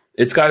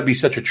it's got to be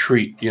such a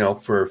treat,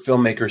 for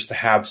filmmakers to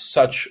have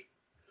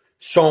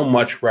so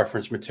much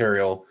reference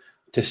material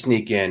to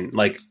sneak in,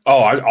 like,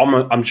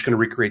 I'm just going to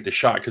recreate the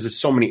shot, because it's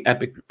so many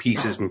epic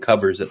pieces and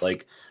covers that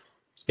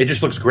it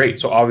just looks great.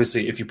 So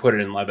obviously, if you put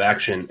it in live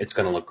action, it's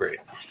going to look great.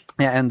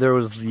 Yeah, and there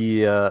was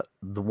the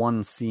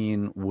one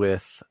scene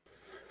with.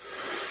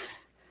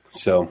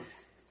 So,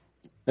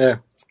 yeah,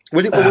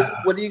 what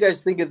do you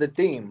guys think of the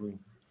theme?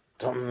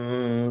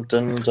 Dun,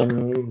 dun,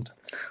 dun.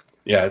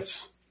 Yeah,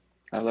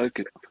 I like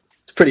it.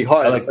 It's pretty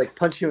hard. It's like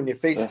punch you in your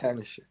face kind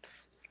of shit.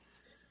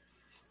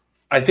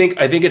 I think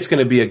it's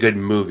going to be a good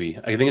movie.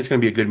 I think it's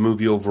going to be a good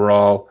movie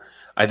overall.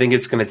 I think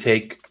it's going to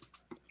take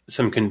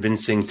some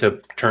convincing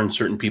to turn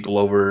certain people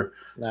over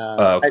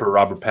for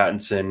Robert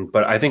Pattinson.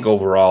 But I think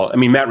overall,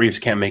 Matt Reeves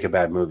can't make a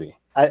bad movie.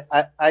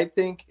 I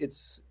think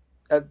it's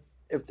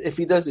if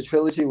he does the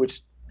trilogy,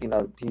 which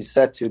he's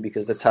set to,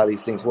 because that's how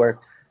these things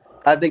work.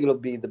 I think it'll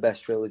be the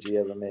best trilogy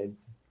ever made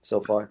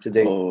so far to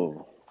date.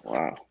 Oh,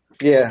 wow!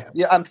 Yeah.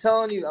 I'm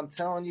telling you.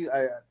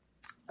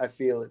 I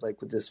feel it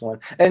like with this one.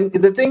 And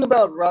the thing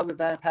about Robert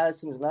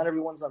Pattinson is not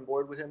everyone's on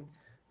board with him.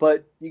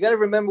 But you got to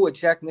remember what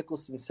Jack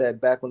Nicholson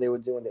said back when they were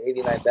doing the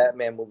 '89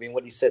 Batman movie, and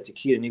what he said to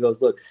Keaton. He goes,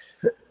 "Look,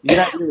 you're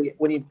not really,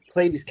 when you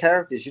play these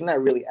characters, you're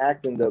not really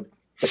acting. The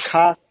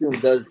costume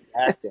does the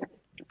acting,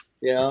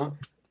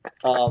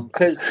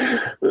 because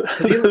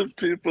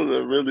people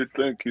that really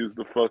think he's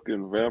the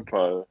fucking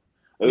vampire."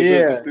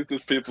 Yeah, I think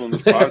there's people in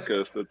this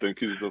podcast that think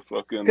he's the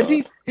fucking.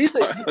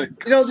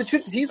 Because the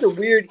truth is, he's a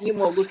weird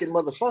emo looking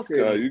motherfucker.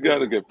 Yeah, you got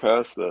to get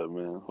past that,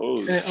 man.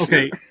 Holy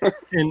shit.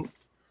 And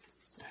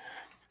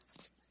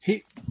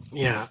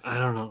I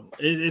don't know.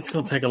 It's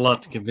going to take a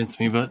lot to convince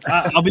me, but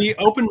I'll be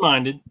open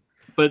minded.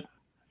 But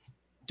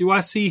do I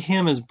see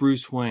him as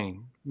Bruce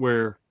Wayne,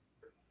 where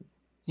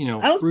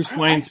Bruce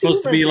Wayne's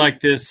supposed to be like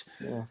this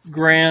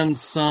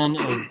grandson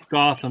of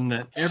Gotham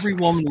that every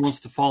woman wants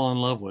to fall in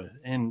love with?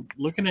 And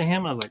looking at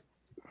him, I was like,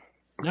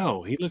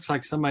 no, he looks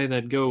like somebody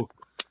that'd go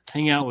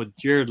hang out with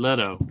Jared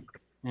Leto,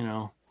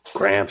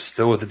 Gramps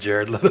still with the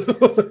Jared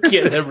Leto.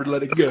 Can't ever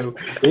let it go.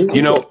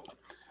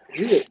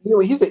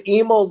 He's an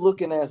emo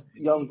looking ass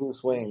young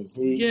Bruce Wayne.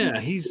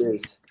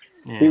 He's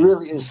He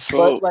really is.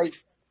 So-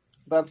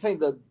 But I'm saying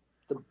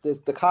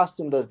the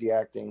costume does the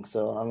acting.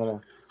 So I'm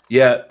gonna.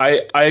 Yeah,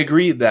 I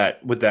agree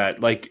with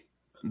that. Like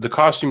the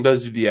costume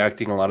does do the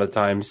acting a lot of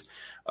times.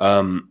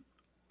 I'm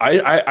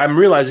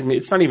realizing that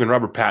it's not even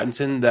Robert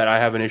Pattinson that I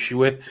have an issue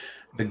with.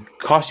 The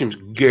costume's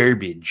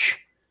garbage.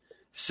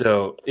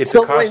 So Wait,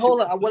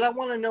 hold on. What I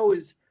want to know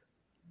is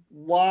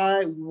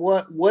why.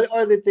 What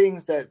are the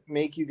things that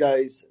make you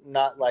guys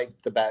not like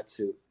the bat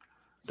suit?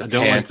 I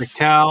don't like the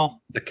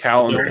cowl. The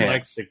cowl and I the don't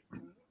pants. like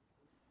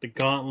the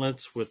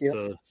gauntlets with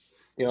the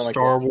You know, like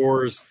Star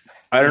Wars.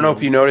 I don't know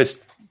if you noticed,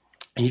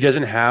 he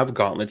doesn't have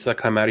gauntlets that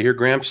come out of here,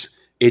 Gramps.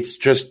 It's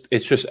just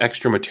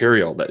extra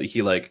material that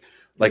he like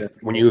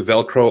when you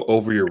Velcro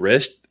over your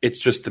wrist, it's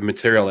just the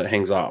material that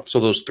hangs off. So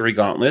those 3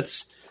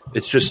 gauntlets,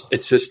 it's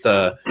just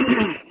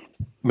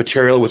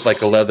material with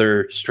like a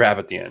leather strap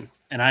at the end.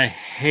 And I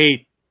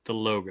hate the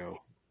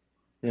logo.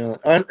 You know,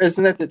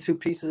 isn't that the 2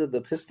 pieces of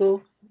the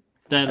pistol?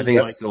 That I is think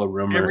like that's still a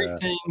rumor.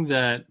 everything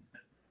that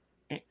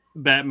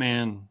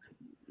Batman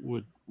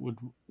would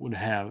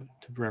have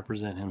to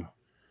represent him.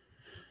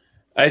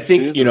 I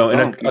think, you know, in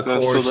Dunk, a you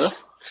guys still there?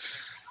 course,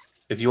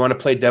 if you want to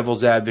play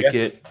devil's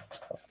advocate,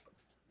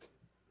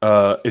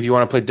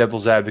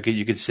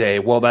 you could say,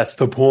 well, that's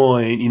the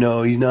point. You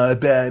know, he's not a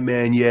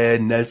Batman yet,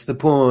 and that's the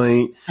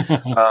point.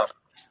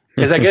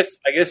 Because I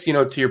guess, you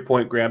know, to your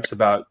point, Gramps,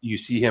 about you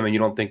see him and you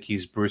don't think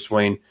he's Bruce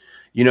Wayne,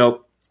 you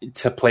know,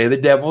 to play the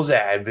devil's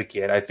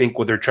advocate, I think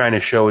what they're trying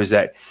to show is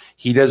that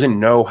he doesn't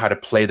know how to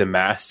play the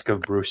mask of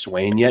Bruce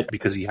Wayne yet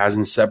because he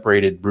hasn't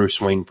separated Bruce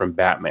Wayne from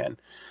Batman.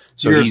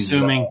 So You're he's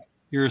assuming.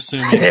 You're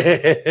assuming.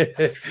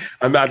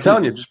 I'm not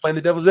telling you, I'm just playing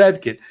the devil's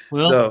advocate.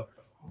 Well, so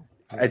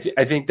I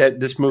think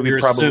that this movie you're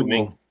probably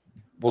assuming.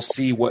 we'll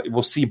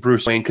see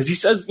Bruce Wayne, because he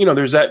says, you know,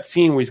 there's that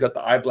scene where he's got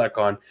the eye black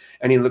on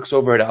and he looks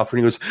over at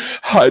Alfred and he goes,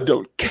 I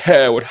don't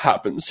care what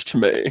happens to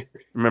me.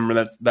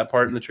 Remember that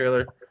part in the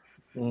trailer?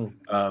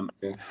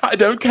 I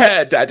don't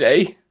care,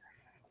 Daddy.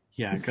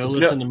 Yeah, go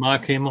listen to My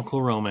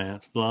Chemical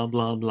Romance. Blah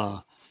blah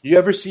blah.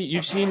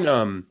 You've seen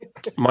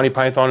Monty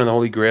Python and the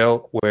Holy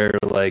Grail, where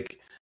like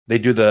they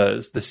do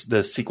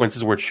the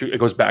sequences where it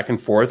goes back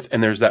and forth,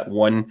 and there's that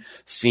one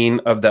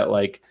scene of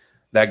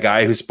that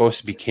guy who's supposed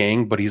to be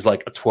king, but he's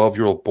like a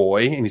 12-year-old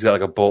boy, and he's got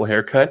like a bowl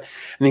haircut,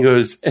 and he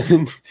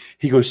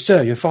goes,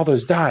 Sir, your father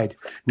has died.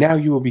 Now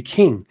you will be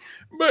king.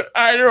 But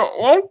I don't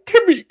want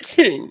to be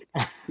king.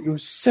 He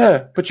goes,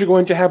 Sir, but you're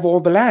going to have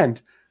all the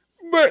land.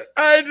 But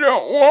I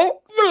don't want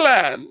the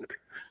land.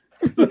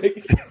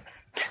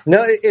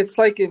 No, it's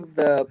like in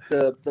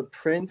the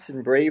Prince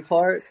and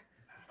Braveheart.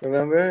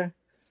 Remember?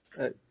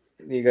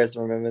 You guys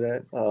remember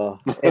that?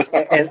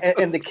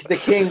 And the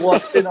king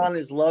walks in on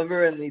his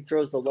lover, and he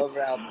throws the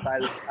lover out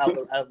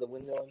of the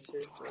window and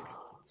shit.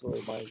 That's what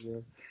it reminds me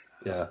of.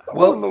 Yeah. I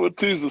don't know what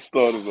Teaser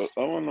thought of it.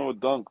 I want to know what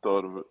Dunk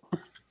thought of it.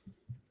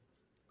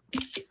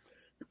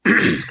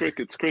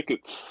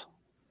 Crickets.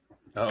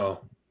 Uh-oh.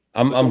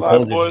 I'm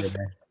cold in here,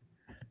 man.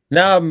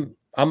 No,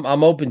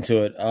 I'm open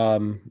to it.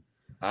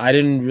 I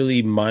didn't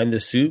really mind the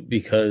suit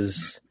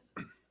because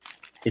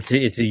it's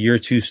a year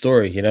 2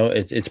 story. You know,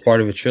 it's part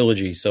of a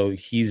trilogy, so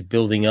he's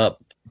building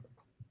up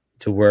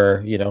to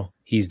where, you know,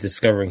 he's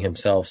discovering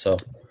himself. So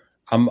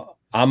I'm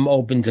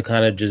open to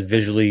kind of just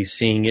visually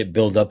seeing it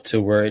build up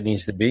to where it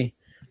needs to be.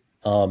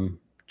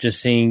 Just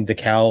seeing the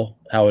cowl,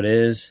 how it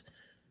is,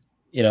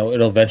 you know,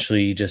 it'll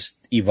eventually just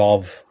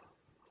evolve.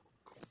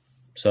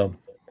 So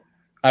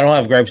I don't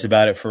have gripes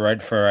about it for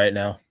right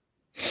now.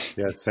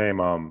 Yeah,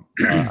 same. I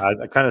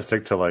kind of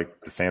stick to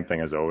like the same thing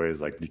as always.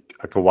 Like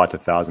I could watch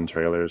 1,000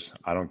 trailers.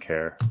 I don't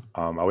care.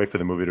 I'll wait for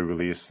the movie to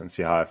release and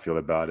see how I feel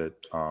about it.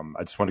 I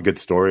just want a good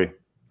story.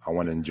 I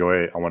want to enjoy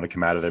it. I want to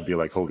come out of there and be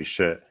like, holy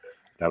shit,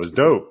 that was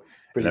dope.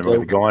 And then we're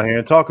going to go on here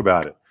and talk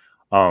about it.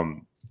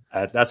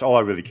 That's all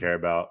I really care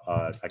about.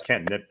 I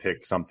can't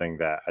nitpick something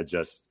that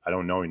I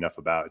don't know enough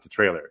about. It's a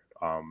trailer.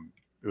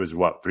 It was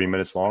 3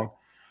 minutes long?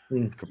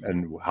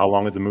 And how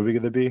long is the movie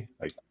going to be?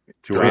 Like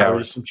 2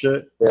 hours, some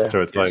shit. Yeah.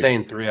 So it's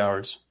saying 3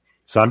 hours.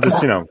 So I'm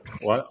just,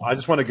 I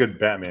just want a good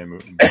Batman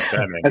movie.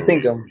 I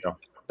think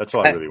that's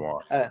all I really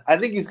want. I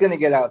think he's going to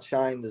get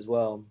outshined as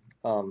well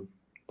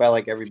by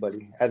like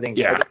everybody. I think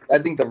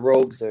the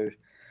rogues are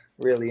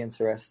really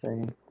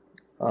interesting.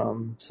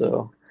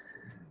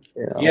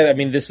 Yeah, I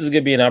mean, this is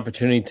going to be an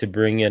opportunity to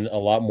bring in a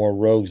lot more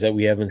rogues that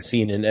we haven't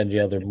seen in any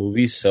other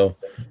movies. So,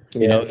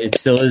 you know, it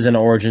still is an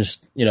origin,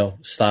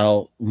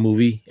 style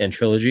movie and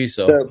trilogy.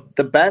 So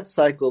the Bat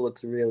Cycle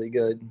looks really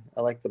good.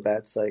 I like the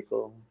Bat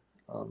Cycle.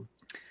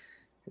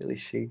 Really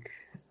chic.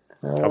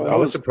 I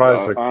was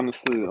surprised.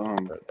 Honestly,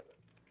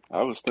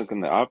 I was thinking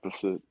the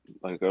opposite.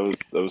 Like I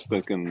was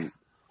thinking,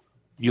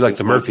 you like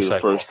the Murphy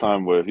cycle. The first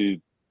time where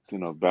he,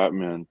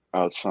 Batman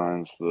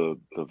outshines the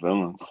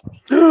villains.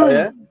 Oh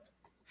yeah.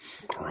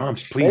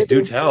 Grumps, please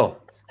do tell.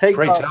 Hey,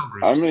 Pray tell,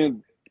 Grumps. I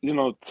mean,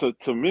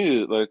 to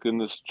me, like in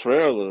this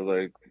trailer,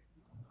 like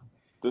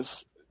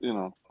this,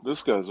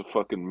 this guy's a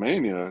fucking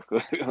maniac.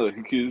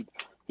 Like he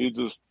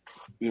just,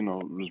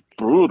 was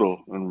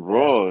brutal and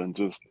raw and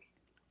just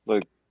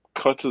like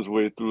cuts his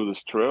way through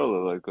this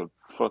trailer like a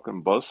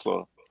fucking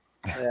buzzsaw.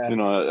 Yeah. You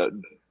know,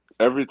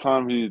 every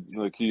time he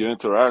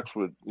interacts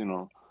with, you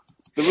know,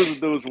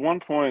 there was one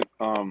point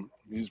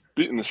he's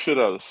beating the shit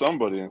out of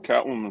somebody and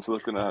Catwoman's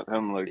looking at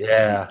him like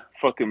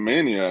fucking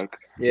maniac.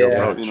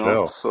 Yeah, you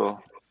know, so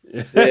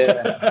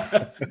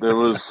yeah.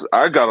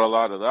 I got a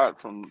lot of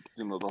that from,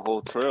 you know, the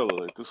whole trailer.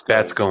 Like this guy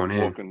That's going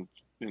in. walking,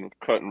 you know,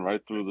 cutting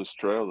right through this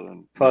trailer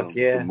and Fuck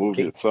you know, yeah. the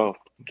movie itself.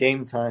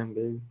 Game time,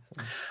 baby.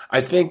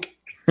 I think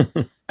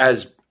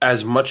as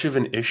much of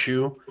an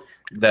issue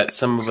that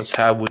some of us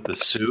have with the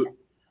suit,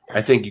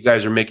 I think you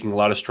guys are making a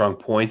lot of strong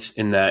points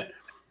in that.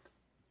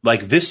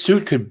 Like, this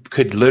suit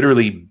could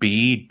literally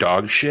be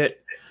dog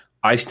shit.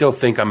 I still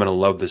think I'm going to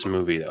love this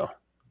movie, though.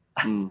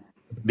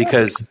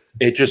 Because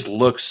it just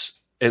looks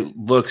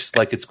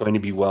like it's going to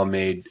be well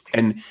made.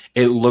 And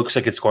it looks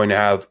like it's going to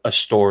have a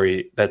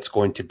story that's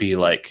going to be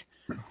like,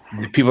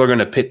 people are going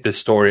to pit this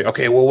story.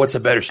 Okay, well, what's a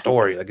better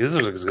story? Like, this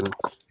is going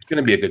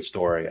to be a good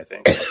story, I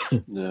think.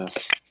 Yeah.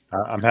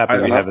 I'm happy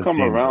we haven't seen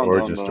the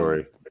origin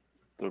story.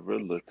 The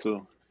Riddler,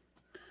 too.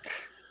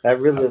 That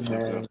Riddler,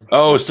 man.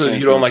 Oh, so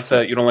you don't like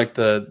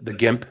the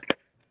Gimp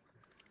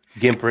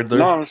Riddler?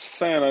 No, I'm just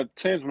saying I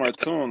changed my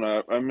tune.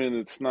 I mean,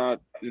 it's not,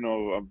 you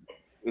know,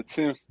 it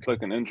seems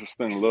like an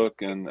interesting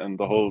look and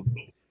the whole,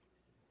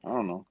 I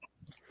don't know,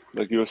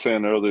 like you were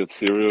saying earlier,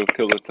 serial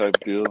killer type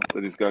deal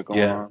that he's got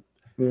going on.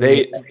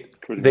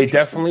 They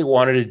definitely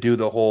wanted to do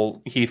the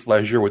whole Heath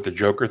Ledger with the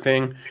Joker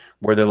thing,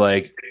 where they're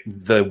like,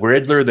 the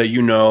Riddler that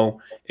you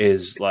know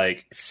is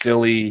like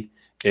silly,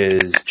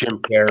 is Jim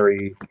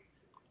Carrey,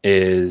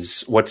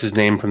 is what's his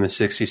name from the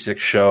 66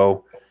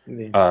 show,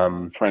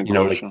 Frank you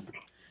know, Ocean.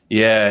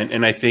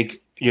 and I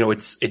think, you know,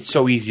 it's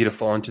so easy to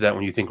fall into that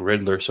when you think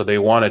Riddler, so they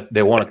want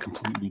to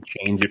completely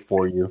change it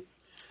for you.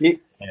 Yeah.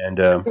 And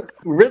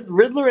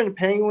Riddler and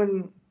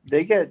Penguin,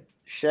 they get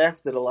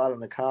shafted a lot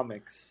in the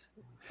comics.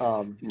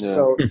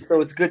 So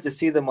it's good to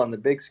see them on the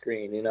big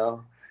screen, you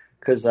know,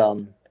 because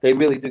they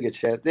really do get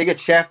shafted. They get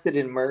shafted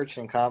in merch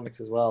and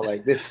comics as well.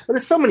 Like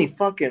there's so many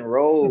fucking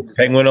rogues.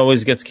 Penguin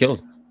always gets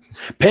killed.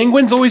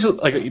 Penguin's always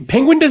like,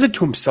 Penguin does it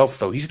to himself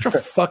though. He's such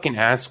a fucking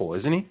asshole,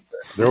 isn't he?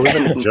 They're always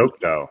like a joke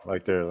though.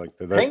 Like they're like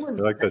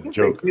the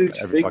joke. A huge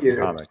every figure.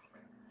 fucking comic.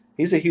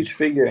 He's a huge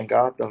figure in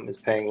Gotham as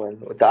Penguin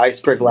with the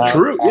Iceberg Lounge.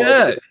 True,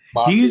 yeah.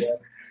 Mafia.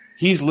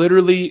 He's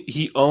literally,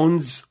 he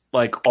owns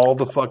like all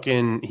the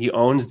fucking, he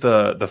owns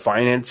the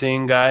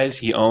financing guys.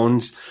 He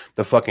owns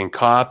the fucking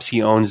cops.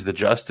 He owns the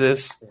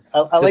justice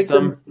I like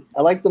system.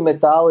 I like the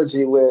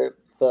mythology where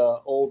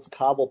the old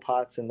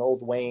Cobblepots and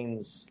old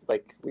Waynes,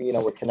 like, you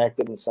know, were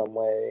connected in some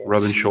way.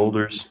 Rubbing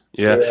shoulders.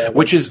 Yeah.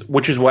 Which is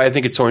why I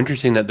think it's so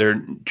interesting that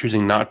they're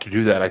choosing not to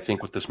do that, I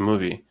think, with this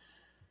movie.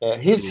 Yeah,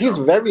 he's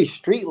very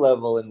street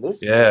level in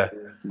this Yeah.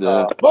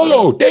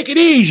 movie. Take it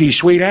easy,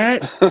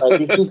 sweetheart.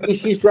 Like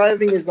he's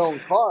driving his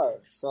own car.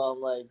 So I'm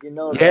like, you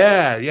know. He's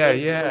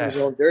doing his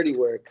own dirty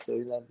work, so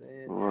he's not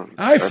there. Well,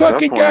 I at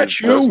fucking that point, got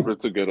you. he's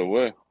desperate to get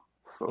away.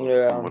 So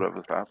Yeah.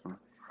 whatever's happened.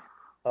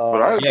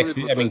 But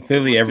I mean,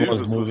 clearly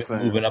everyone's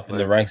moving up in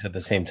the ranks at the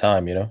same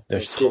time. You know,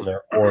 they're still in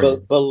their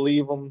origin.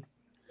 Believe them.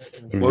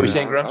 What were you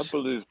saying, Grumps? I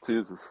believe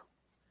Jesus.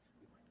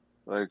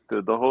 Like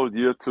the whole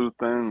year 2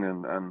 thing,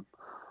 and I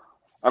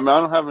mean, I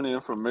don't have any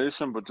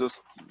information, but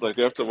just like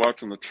after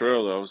watching the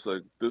trailer, I was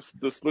like,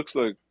 this looks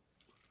like,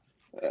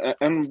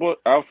 and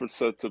what Alfred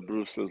said to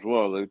Bruce as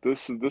well, like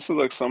this is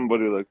like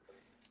somebody, like,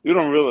 you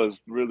don't realize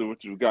really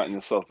what you've gotten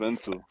yourself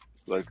into.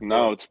 Like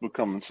now it's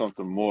becoming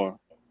something more.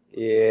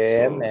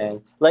 Yeah, So,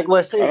 man. Like what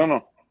I say, I don't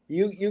know.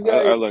 You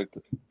guys, I liked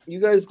it. you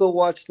guys go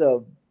watch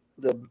the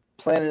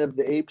Planet of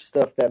the Apes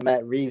stuff that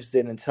Matt Reeves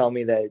did and tell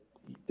me that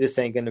this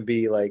ain't gonna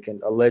be like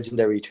a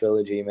legendary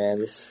trilogy, man.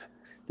 This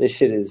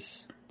shit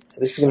is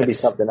gonna be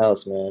something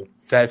else, man.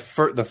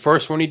 The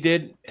first one he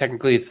did,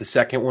 technically it's the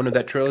second one of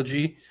that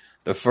trilogy.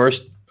 The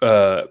first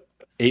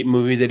ape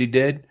movie that he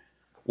did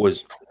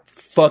was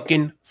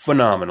fucking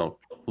phenomenal.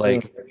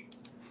 Like,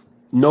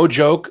 no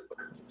joke.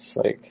 It's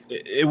like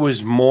it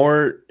was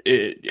more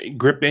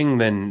gripping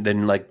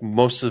than like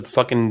most of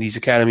fucking these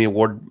Academy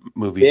Award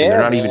movies, and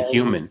they're not even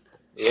human.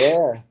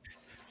 Yeah.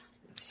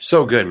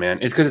 So good, man.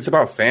 It's because it's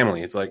about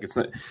family. It's like, it's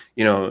not,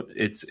 you know,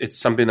 it's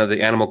something that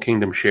the animal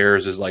kingdom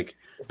shares, is like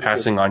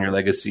passing on your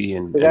legacy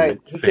and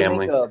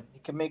family. He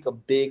can make a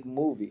big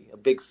movie, a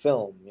big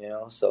film, you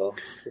know. So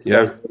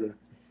yeah,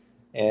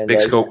 and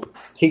big scope.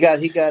 He got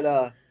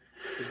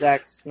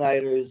Zack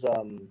Snyder's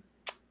approval.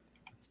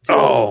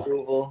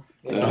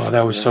 You know? Oh,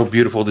 that was so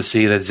beautiful to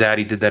see that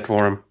Zaddy did that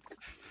for him.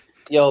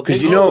 Yo,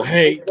 because you know,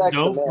 hey,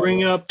 don't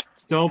bring up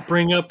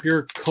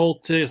your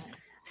cults.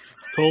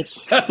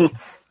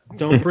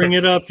 Don't bring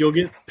it up. You'll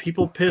get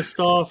people pissed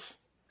off.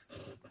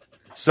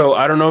 So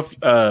I don't know if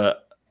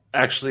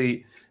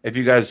actually if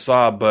you guys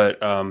saw,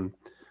 but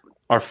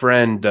our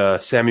friend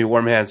Sammy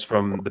Wormhands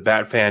from the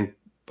Bat Fan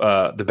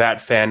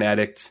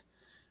Addict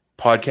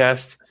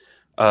podcast,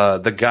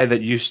 the guy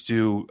that used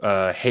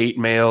to hate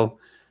mail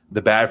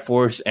the Bad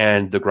Force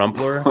and the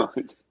Grumbler,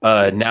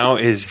 now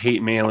is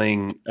hate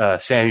mailing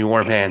Sammy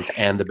Warmhands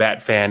and the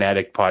Bat Fan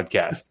Addict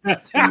podcast.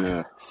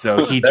 Yeah.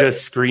 So he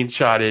just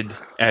screenshotted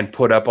and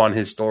put up on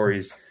his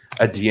stories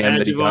a DM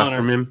that he got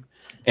from him,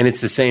 and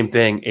it's the same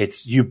thing.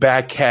 It's you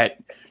Bat Cat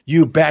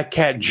Jew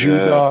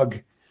dog.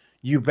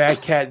 You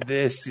Bat Cat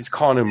this. He's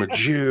calling him a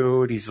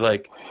Jew. He's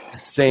like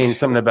saying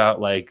something about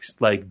like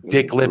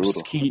Dick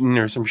Lips Keaton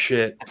or some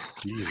shit.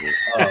 Jesus.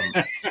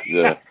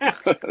 Yeah.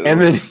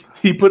 And then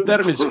he put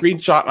that in his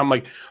screenshot. And I'm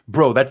like,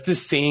 bro, that's the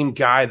same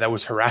guy that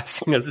was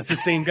harassing us. It's the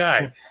same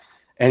guy.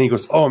 And he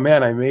goes, oh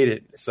man, I made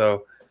it.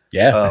 So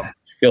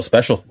feel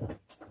special.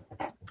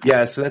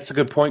 Yeah, so that's a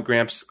good point,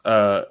 Gramps.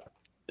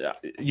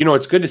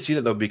 It's good to see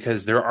that though,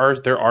 because there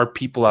are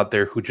people out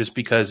there who, just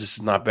because this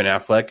has not Ben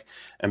Affleck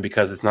and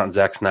because it's not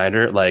Zack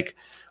Snyder, like,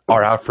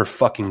 are out for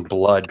fucking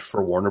blood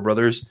for Warner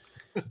Brothers.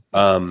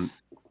 Which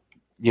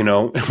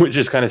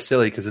is kind of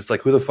silly because it's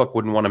like, who the fuck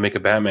wouldn't want to make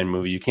a Batman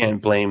movie? You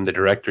can't blame the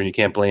director and you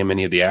can't blame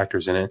any of the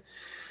actors in it.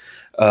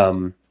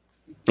 And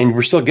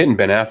we're still getting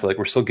Ben Affleck,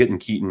 we're still getting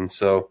Keaton.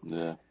 So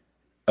yeah.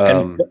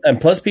 And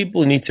plus,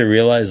 people need to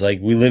realize, like,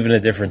 we live in a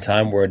different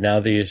time where now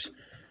there's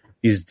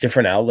these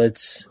different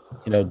outlets.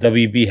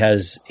 WB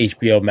has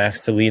HBO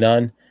Max to lean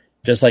on,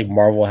 just like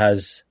Marvel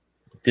has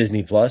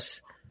Disney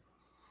Plus.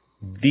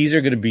 These are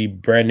going to be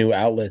brand new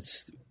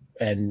outlets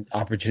and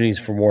opportunities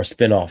for more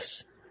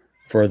spinoffs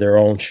for their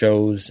own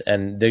shows,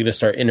 and they're going to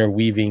start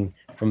interweaving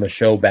from the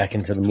show back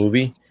into the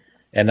movie.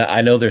 And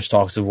I know there's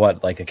talks of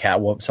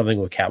something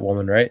with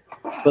Catwoman, right?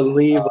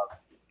 Believe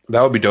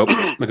that would be dope,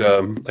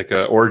 like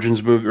a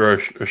origins movie or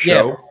a show.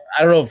 Yeah,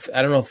 I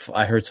don't know if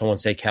I heard someone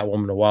say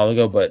Catwoman a while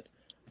ago, but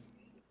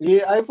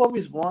yeah, I've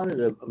always wanted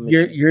a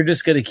You're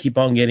just going to keep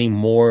on getting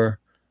more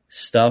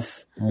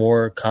stuff,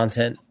 more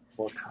content,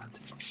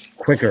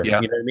 quicker. Yeah.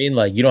 You know what I mean?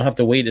 Like, you don't have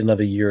to wait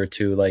another year or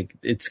two. Like,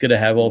 it's going to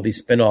have all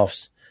these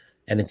spinoffs,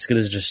 and it's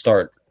going to just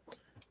start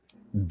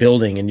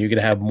building, and you're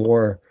going to have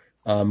more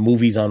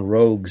movies on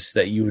Rogues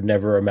that you would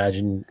never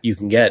imagine you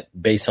can get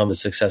based on the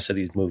success of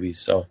these movies.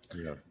 So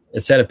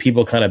instead of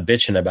people kind of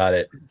bitching about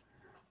it,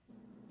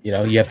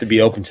 you have to be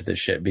open to this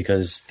shit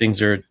because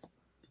things are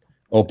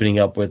opening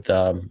up with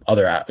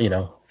other,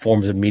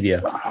 forms of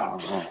media.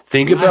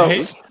 Think about.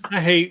 I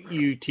hate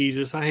you,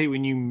 Jesus. I hate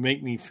when you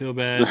make me feel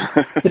bad.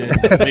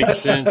 It makes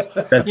sense.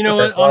 That's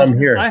why I'm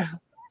here.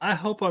 I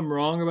hope I'm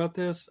wrong about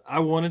this. I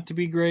want it to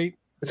be great.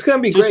 It's going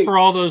to be just great for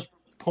all those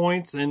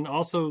points, and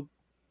also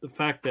the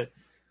fact that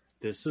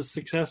this is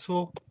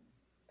successful.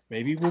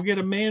 Maybe we'll get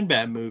a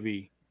Man-Bat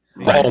movie.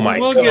 Maybe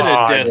we'll get a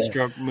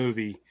Deathstroke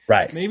movie.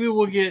 Right. Maybe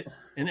we'll get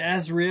an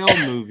Azrael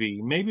movie.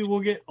 Maybe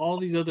we'll get all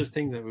these other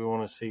things that we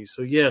want to see.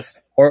 So yes,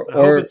 I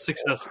hope it's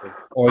successful.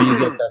 Or you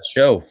get that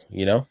show,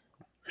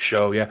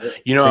 Show, yeah.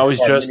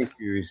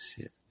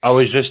 I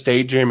was just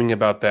daydreaming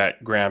about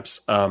that, Gramps.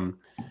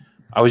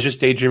 I was just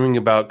daydreaming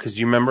about, because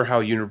you remember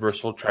how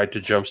Universal tried to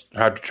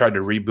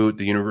reboot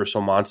the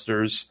Universal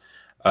Monsters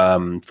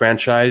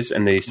franchise,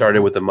 and they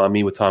started with The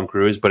Mummy with Tom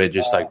Cruise, but it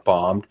just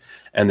bombed,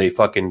 and they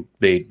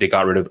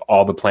got rid of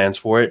all the plans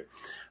for it.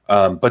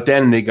 But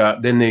then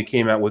they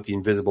came out with The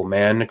Invisible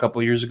Man a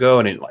couple of years ago,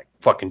 and it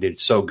fucking did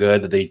so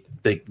good that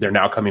they're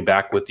now coming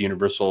back with the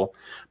Universal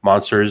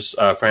Monsters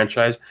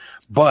franchise.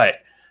 But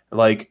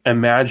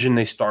imagine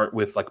they start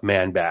with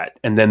Man-Bat,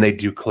 and then they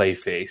do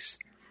Clayface,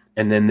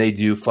 and then they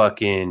do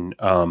fucking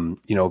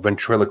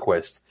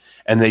Ventriloquist,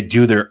 and they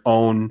do their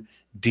own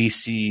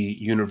DC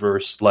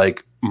universe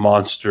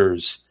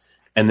monsters,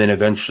 and then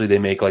eventually they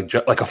make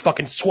a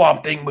fucking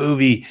Swamp Thing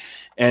movie,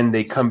 and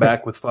they come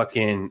back with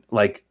fucking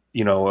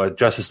a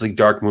Justice League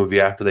Dark movie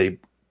after they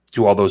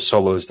do all those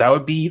solos. That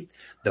would be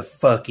the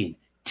fucking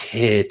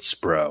tits,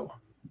 bro.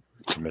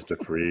 Mr.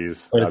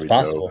 Freeze. But it's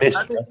possible.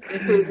 I mean,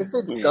 if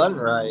it's done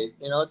right,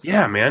 it's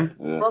man.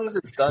 As long as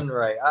it's done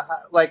right, I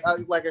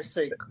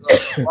say,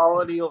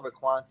 quality over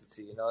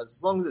quantity.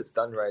 As long as it's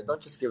done right,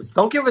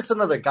 don't give us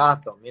another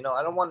Gotham.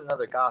 I don't want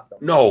another Gotham.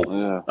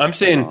 No, I'm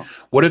saying,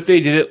 what if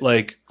they did it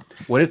like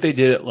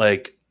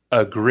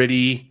a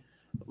gritty,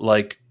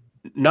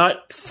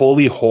 not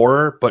fully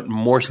horror, but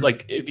more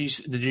did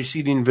you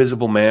see The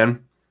Invisible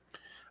Man?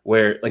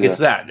 Where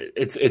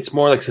it's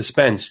more like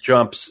suspense,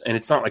 jumps, and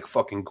it's not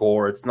fucking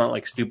gore. It's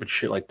not stupid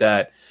shit like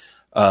that.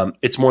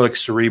 It's more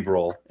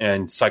cerebral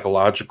and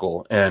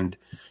psychological, and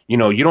you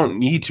don't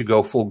need to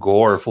go full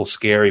gore or full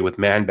scary with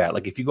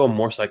Man-Bat. If you go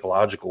more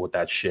psychological with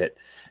that shit,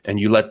 and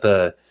you let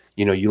the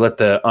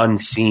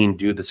unseen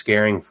do the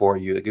scaring for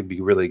you, it could be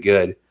really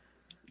good.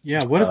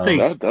 Yeah, what if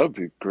that would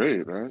be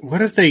great, right?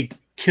 What if they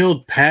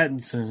killed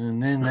Pattinson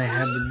and then they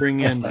had to bring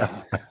in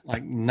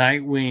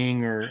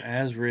Nightwing or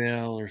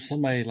Azrael or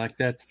somebody like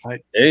that to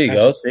fight? There you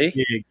go. See,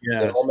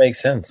 it all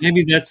makes sense.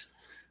 Maybe that's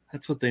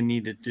what they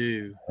need to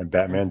do. And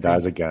Batman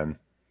dies again.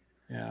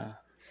 Yeah.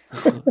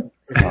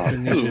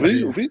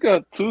 Dude, we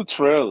got 2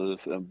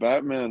 trailers, and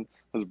Batman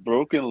has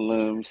broken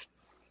limbs,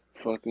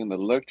 fucking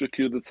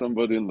electrocuted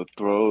somebody in the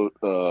throat,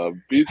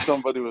 beat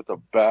somebody with a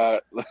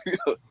bat. Like,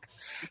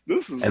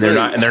 this is and they're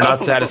not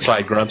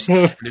satisfied, Grumps.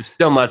 They're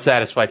still not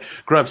satisfied.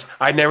 Grumps,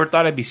 I never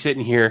thought I'd be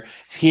sitting here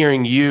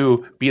hearing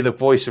you be the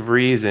voice of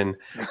reason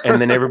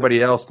and then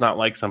everybody else not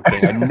like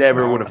something. I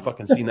never would have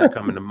fucking seen that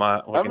coming to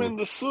my I mean,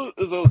 the suit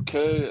is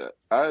okay.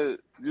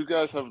 You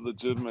guys have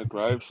legitimate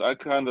gripes. I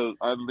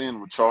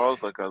lean with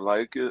Charles, like I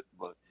like it,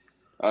 but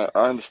I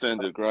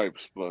understand your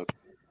gripes, but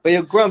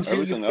your Grumps,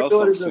 everything you else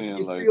I'm seeing,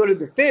 you ordered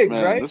the figs,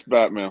 man, right? This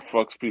Batman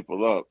fucks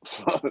people up.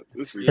 So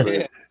this is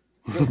great.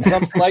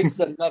 Grumps likes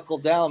the knuckle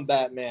down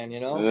Batman,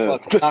 you know? Yeah.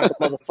 Fucking knock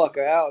a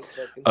motherfucker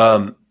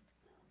out.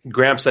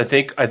 Gramps, I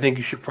think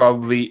you should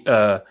probably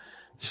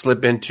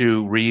slip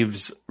into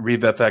Reeve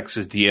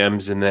FX's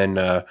DMs and then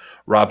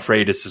Rob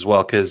Freitas as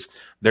well, because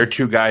they're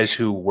two guys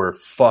who were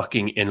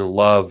fucking in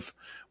love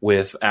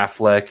with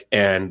Affleck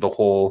and the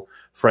whole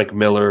Frank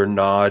Miller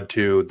nod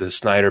to the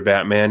Snyder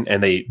Batman,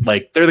 and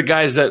they're the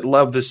guys that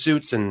love the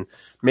suits and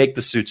make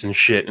the suits and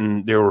shit,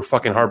 and they were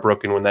fucking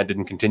heartbroken when that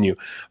didn't continue.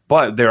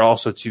 But they're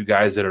also two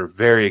guys that are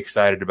very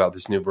excited about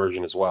this new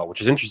version as well,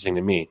 which is interesting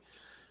to me.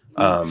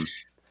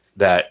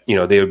 That, you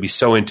know, they would be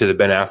so into the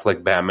Ben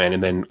Affleck Batman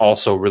and then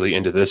also really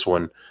into this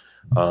one,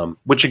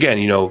 which again,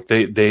 you know,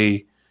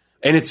 they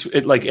and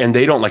and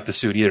they don't like the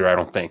suit either, I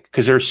don't think,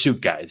 because they're suit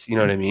guys, you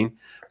know what I mean?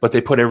 But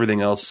they put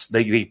everything else,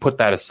 they put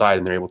that aside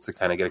and they're able to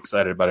kind of get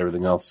excited about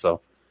everything else.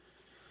 So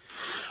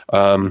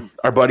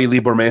our buddy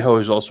Lee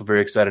Bormejo is also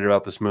very excited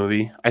about this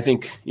movie. I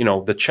think, you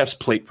know, the chest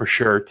plate for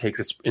sure takes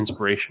its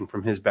inspiration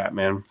from his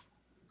Batman.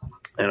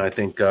 And I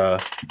think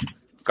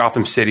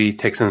Gotham City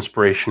takes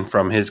inspiration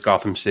from his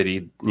Gotham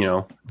City, you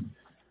know.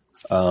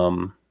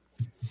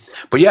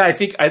 But yeah, I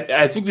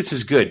think this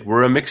is good.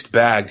 We're a mixed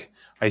bag.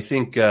 I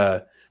think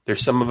there's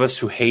some of us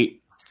who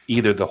hate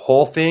either the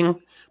whole thing,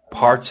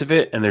 parts of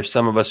it, and there's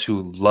some of us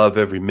who love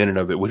every minute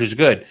of it, which is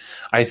good.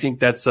 I think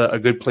that's a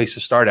good place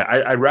to start at.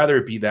 I'd rather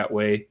it be that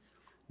way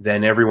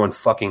than everyone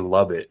fucking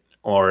love it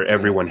or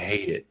everyone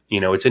hate it. You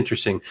know, it's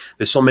interesting.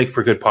 This will make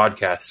for good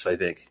podcasts, I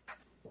think.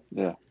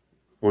 Yeah.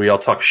 Where we all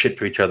talk shit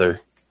to each other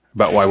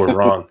about why we're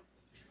wrong.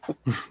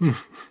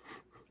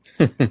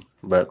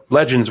 But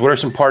Legends, what are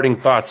some parting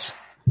thoughts?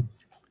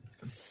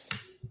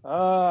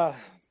 I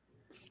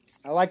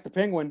like the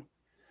Penguin.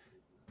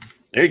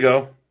 There you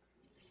go.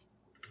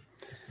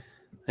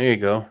 There you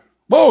go.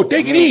 Whoa,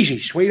 take it easy,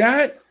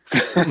 sweetheart.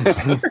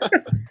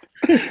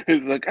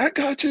 He's like, I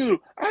got you.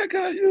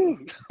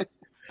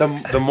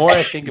 The more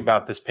I think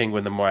about this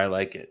Penguin, the more I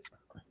like it.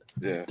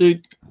 Yeah.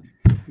 Dude,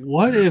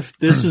 what if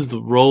this is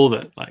the role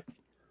that like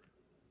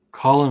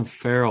Colin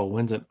Farrell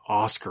wins an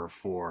Oscar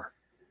for?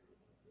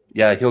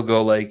 Yeah, he'll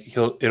go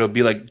it'll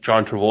be like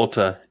John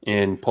Travolta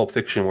in Pulp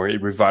Fiction where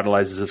it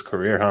revitalizes his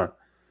career, huh?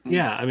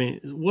 Yeah, I mean,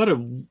 what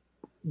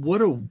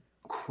a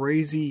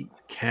crazy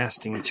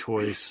casting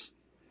choice.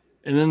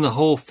 And then the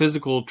whole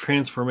physical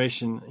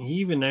transformation. He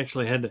even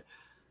actually had to,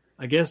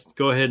 I guess,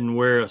 go ahead and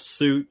wear a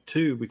suit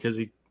too, because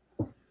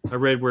I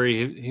read where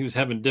he was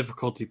having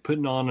difficulty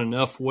putting on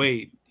enough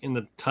weight in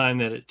the time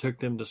that it took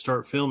them to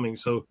start filming.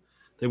 So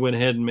they went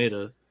ahead and made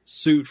a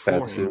suit for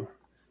him. Too.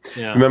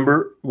 Yeah.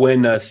 Remember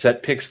when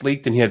Set Pics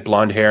leaked and he had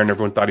blonde hair and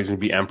everyone thought he was going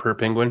to be Emperor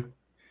Penguin?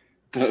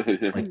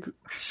 Like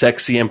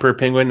sexy Emperor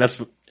Penguin. That's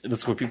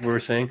what people were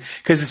saying.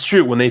 Because it's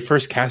true. When they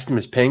first cast him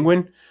as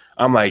Penguin,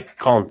 I'm like,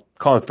 Colin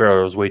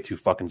Farrell was way too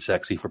fucking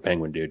sexy for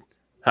Penguin, dude.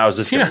 How is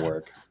this going to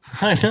work?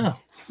 I know.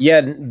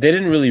 Yeah, they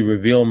didn't really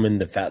reveal him in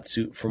the fat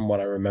suit from what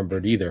I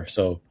remembered either.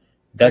 So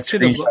that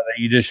screenshot that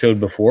you just showed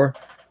before,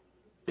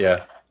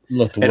 yeah,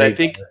 looked and I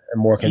think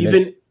more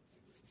convincing.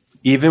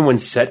 Even when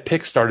Set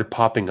Pics started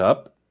popping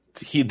up,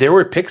 there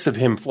were pics of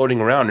him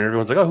floating around, and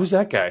everyone's like, "Oh, who's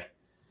that guy?"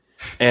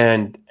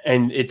 And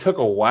it took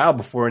a while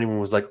before anyone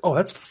was like, "Oh,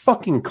 that's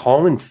fucking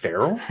Colin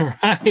Farrell."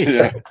 Right.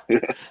 Yeah.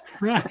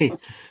 Right.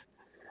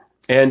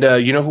 And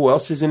you know who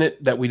else is in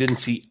it that we didn't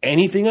see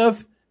anything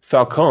of?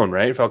 Falcone,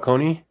 right?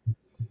 Falcone.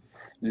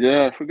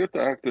 Yeah, I forget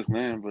the actor's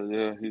name, but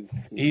yeah,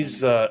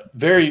 he's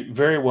very,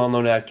 very well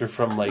known actor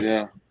from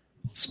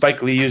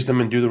Spike Lee used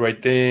him in Do the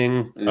Right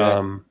Thing.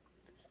 Yeah.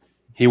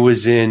 He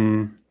was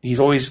in. He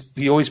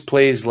always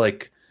plays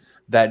like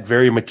that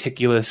very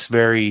meticulous,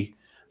 very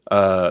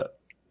very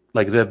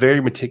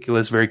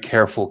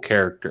careful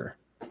character.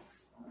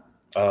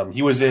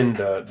 He was in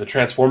the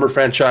Transformer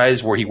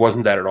franchise where he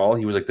wasn't that at all.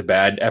 He was like the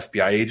bad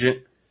FBI agent.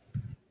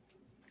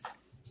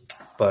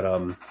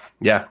 But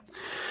yeah.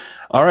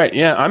 All right,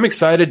 yeah, I'm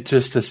excited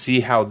just to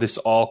see how this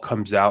all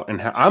comes out, and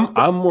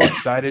I'm more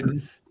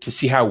excited to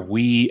see how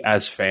we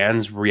as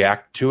fans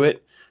react to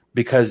it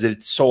because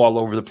it's so all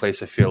over the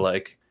place. I feel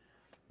like,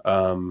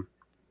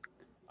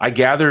 I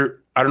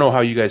gather, I don't know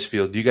how you guys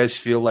feel. Do you guys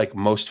feel like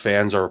most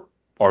fans are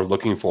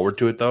looking forward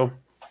to it though?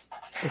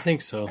 I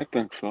think so. I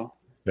think so.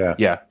 Yeah.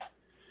 Yeah.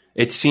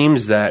 It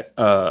seems that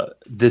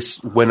this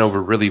went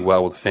over really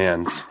well with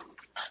fans.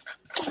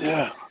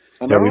 Yeah.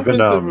 And Yeah, I we've don't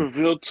been, think they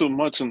revealed too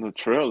much in the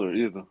trailer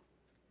either.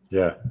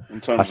 Yeah.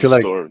 In terms I feel of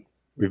like story.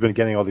 we've been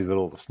getting all these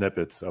little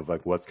snippets of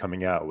like what's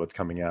coming out.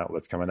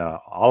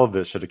 All of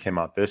it should have came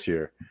out this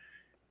year.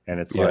 and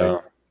it's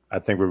like I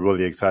think we're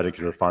really excited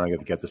because we're finally going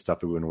to get the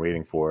stuff we've been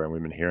waiting for and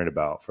we've been hearing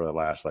about for the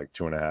last like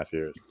 2.5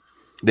 years.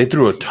 They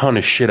threw a ton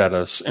of shit at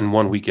us in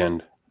one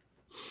weekend.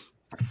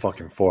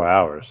 Fucking 4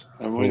 hours.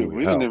 And we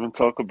didn't even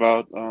talk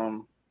about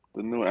the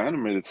new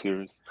animated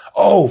series.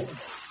 Oh,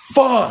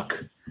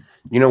 fuck.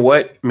 You know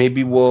what?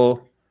 Maybe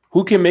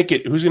who can make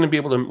it? Who's going to be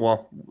able to,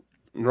 well,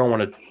 I don't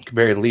want to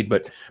bury the lead,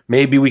 but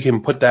maybe we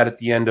can put that at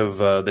the end of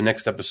the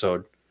next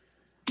episode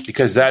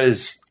because that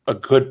is a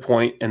good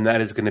point and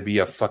that is going to be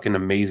a fucking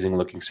amazing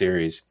looking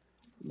series.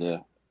 Yeah.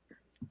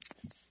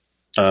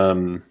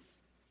 The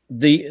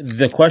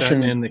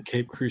question and the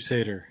Cape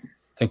Crusader.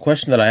 The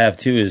question that I have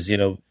too is,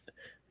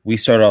 we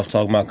started off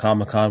talking about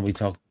Comic-Con. We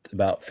talked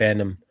about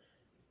fandom.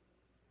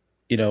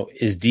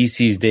 Is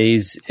DC's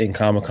days in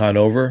Comic-Con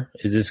over?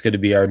 Is this going to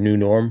be our new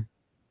norm?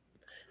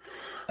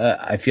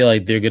 I feel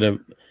like they're gonna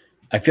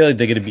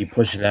be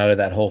pushing out of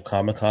that whole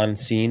Comic-Con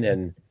scene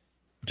and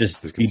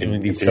just be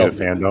doing these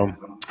fandom.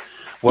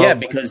 Well, yeah,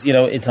 because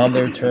it's on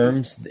their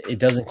terms. It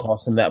doesn't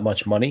cost them that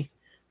much money,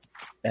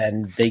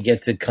 and they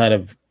get to kind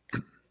of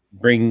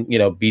bring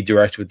be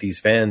direct with these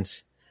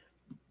fans.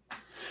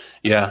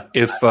 Yeah,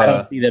 if I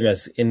don't see them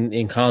as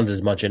in cons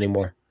as much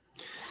anymore.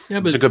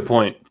 Yeah, but it's a good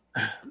point.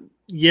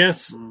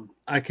 Yes,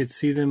 I could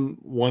see them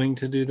wanting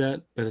to do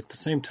that, but at the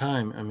same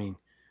time, I mean,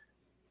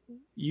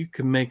 you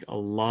can make a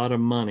lot of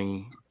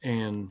money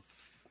and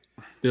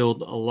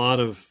build a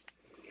lot of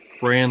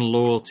brand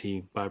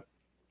loyalty by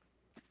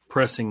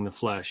pressing the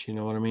flesh. You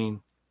know what I mean?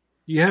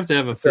 You have to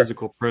have a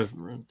physical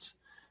preference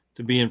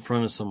to be in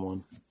front of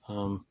someone.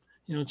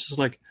 It's just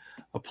like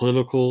a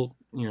political,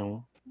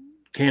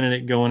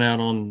 candidate going out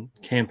on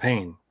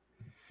campaign.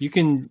 You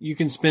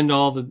can spend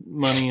all the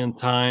money and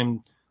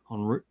time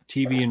on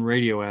TV and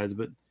radio ads,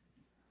 but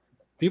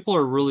people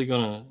are really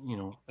going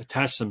to,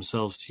 attach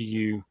themselves to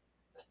you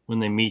when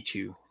they meet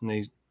you and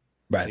they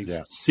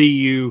see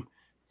you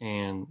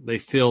and they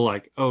feel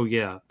like, oh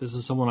yeah, this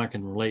is someone I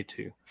can relate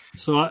to.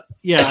 So I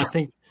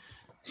think,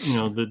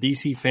 the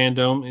DC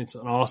fandom, it's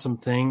an awesome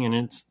thing and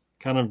it's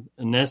kind of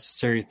a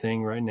necessary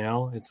thing right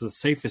now. It's the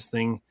safest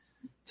thing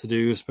to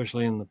do,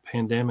 especially in the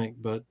pandemic,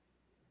 but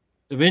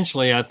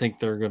eventually I think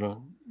they're going to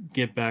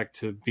get back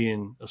to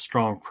being a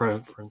strong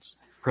presence,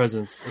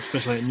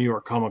 especially at New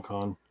York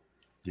Comic-Con.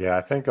 Yeah,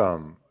 I think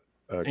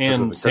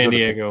and San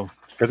Diego.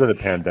 Because of the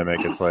pandemic,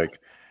 it's like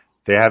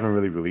they haven't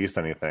really released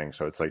anything.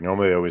 So it's like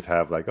normally they always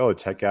have like, oh,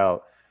 check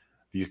out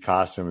these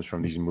costumes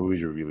from these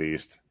movies we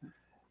released.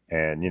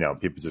 And,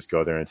 people just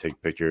go there and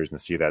take pictures and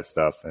see that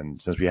stuff.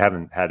 And since we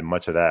haven't had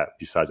much of that,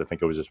 besides I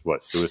think it was just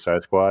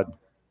Suicide Squad.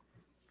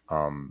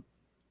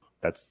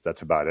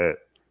 That's about it.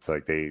 It's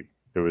like it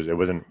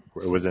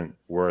wasn't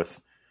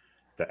worth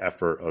the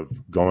effort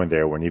of going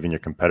there when even your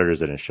competitors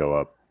didn't show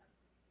up.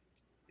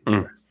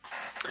 Mm.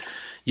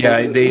 Yeah,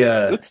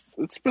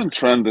 it's been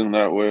trending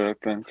that way. I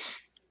think,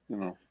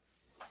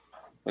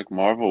 like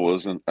Marvel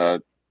wasn't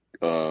at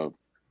they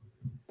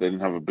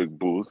didn't have a big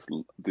booth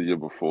the year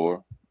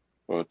before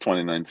or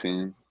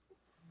 2019.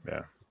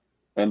 Yeah,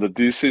 and the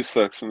DC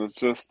section is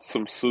just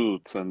some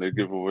suits and they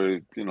give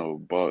away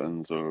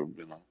buttons or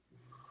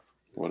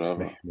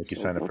whatever. Make you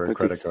sign up for a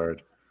credit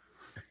card.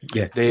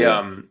 Yeah, they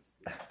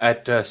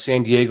at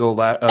San Diego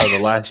the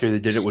last year they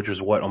did it, which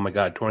was what? Oh my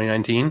God,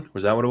 2019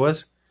 was that what it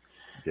was?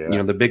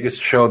 Yeah. The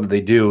biggest show that they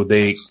do,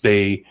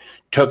 they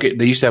took it.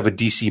 They used to have a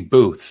DC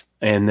booth,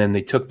 and then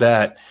they took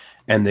that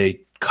and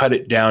they cut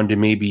it down to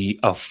maybe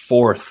a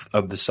fourth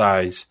of the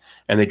size,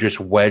 and they just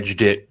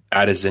wedged it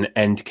out as an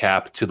end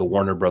cap to the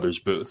Warner Brothers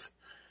booth.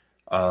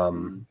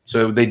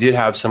 So they did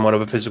have somewhat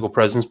of a physical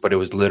presence, but it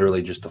was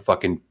literally just the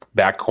fucking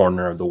back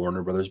corner of the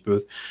Warner Brothers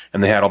booth.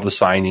 And they had all the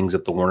signings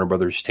at the Warner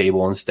Brothers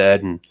table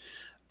instead. And,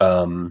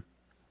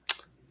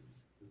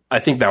 I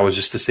think that was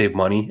just to save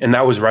money. And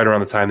that was right around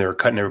the time they were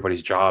cutting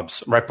everybody's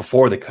jobs, right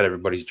before they cut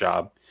everybody's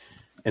job.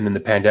 And then the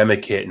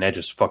pandemic hit and that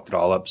just fucked it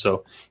all up.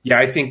 So yeah,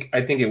 I think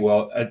it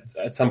will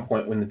at some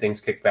point when the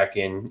things kick back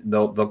in,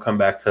 they'll come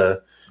back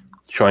to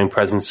showing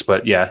presence.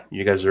 But yeah,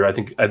 you guys are, I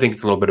think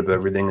it's a little bit of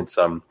everything. It's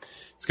going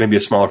to be a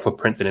smaller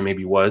footprint than it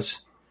maybe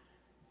was.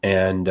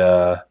 And,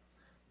 they're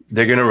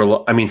going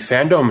to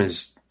fandom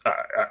is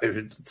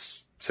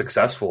it's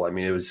successful. I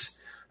mean, it was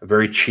a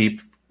very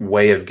cheap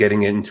way of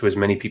getting it into as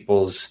many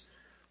people's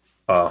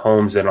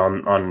homes and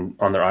on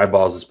their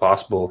eyeballs as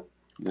possible.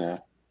 Yeah.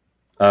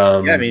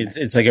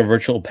 It's like a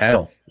virtual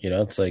panel.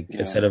 It's like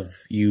instead of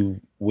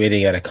you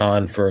waiting at a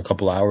con for a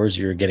couple hours,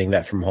 you're getting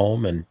that from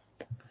home. And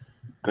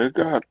they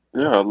got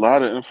a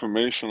lot of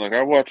information. Like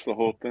I watched the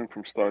whole thing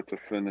from start to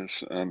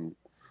finish, and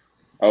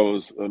I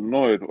was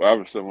annoyed.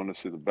 Obviously, I want to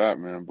see the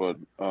Batman, but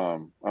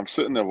I'm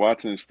sitting there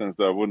watching these things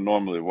that I wouldn't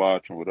normally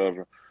watch and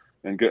whatever,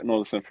 and getting all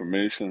this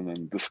information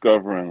and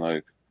discovering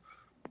like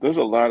there's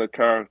a lot of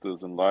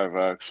characters in live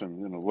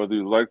action. Whether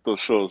you like those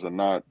shows or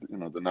not,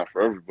 they're not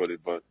for everybody,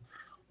 but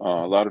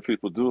a lot of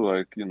people do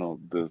like.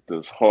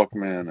 There's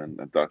Hawkman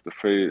and Dr.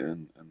 Fate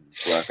and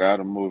Black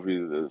Adam movie.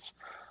 There's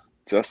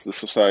Justice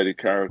Society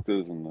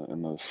characters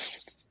and the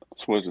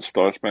was it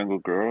Star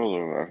Spangled Girl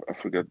or I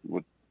forget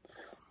what.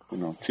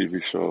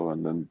 TV show,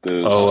 and then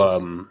there's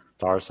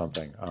Star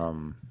something.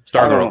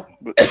 Stargirl.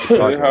 But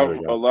they have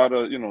a lot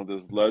of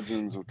there's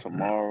Legends of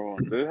Tomorrow,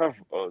 and they have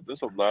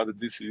there's a lot of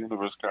DC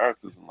Universe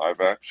characters in live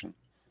action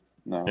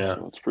now,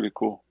 so it's pretty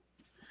cool.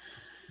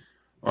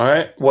 All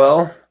right,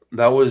 well,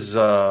 that was.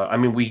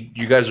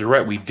 You guys are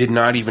right. We did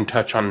not even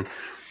touch on.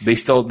 They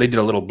did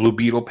a little Blue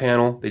Beetle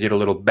panel. They did a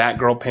little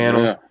Batgirl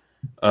panel.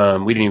 Yeah.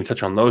 We didn't even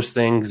touch on those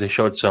things. They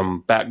showed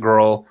some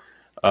Batgirl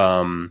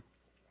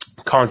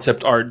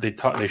concept art.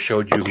 They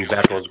showed you who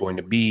Batgirl is going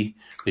to be.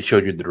 They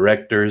showed you the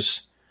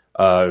directors.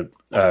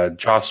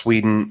 Joss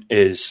Whedon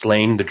is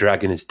slain. The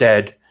dragon is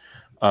dead.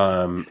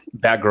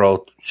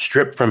 Batgirl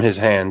stripped from his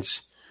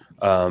hands,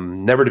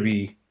 never to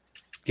be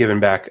given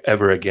back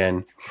ever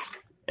again.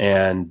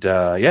 And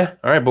all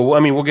right. But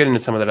we'll get into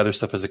some of that other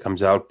stuff as it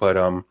comes out. But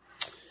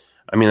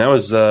that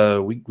was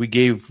we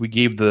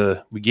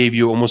gave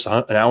you almost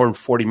an hour and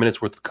 40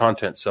 minutes worth of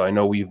content. So I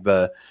know we've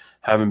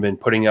haven't been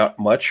putting out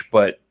much,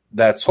 but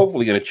that's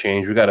hopefully going to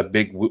change. We got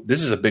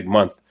this is a big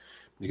month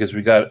because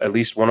we got at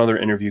least one other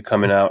interview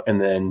coming out,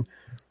 and then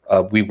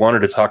we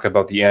wanted to talk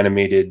about the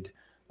animated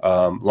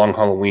Long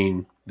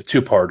Halloween, the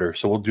 2-parter.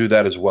 So we'll do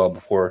that as well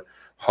before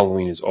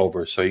Halloween is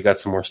over. So you got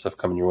some more stuff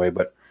coming your way.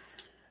 But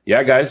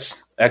yeah, guys,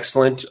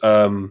 excellent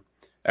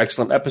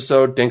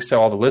episode. Thanks to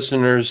all the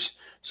listeners.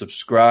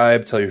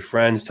 Subscribe, tell your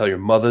friends, tell your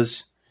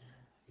mothers,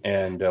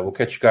 and we'll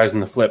catch you guys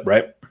in the flip,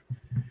 right?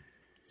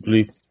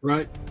 Please.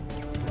 Right.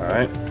 All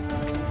right.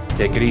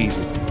 Take it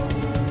easy.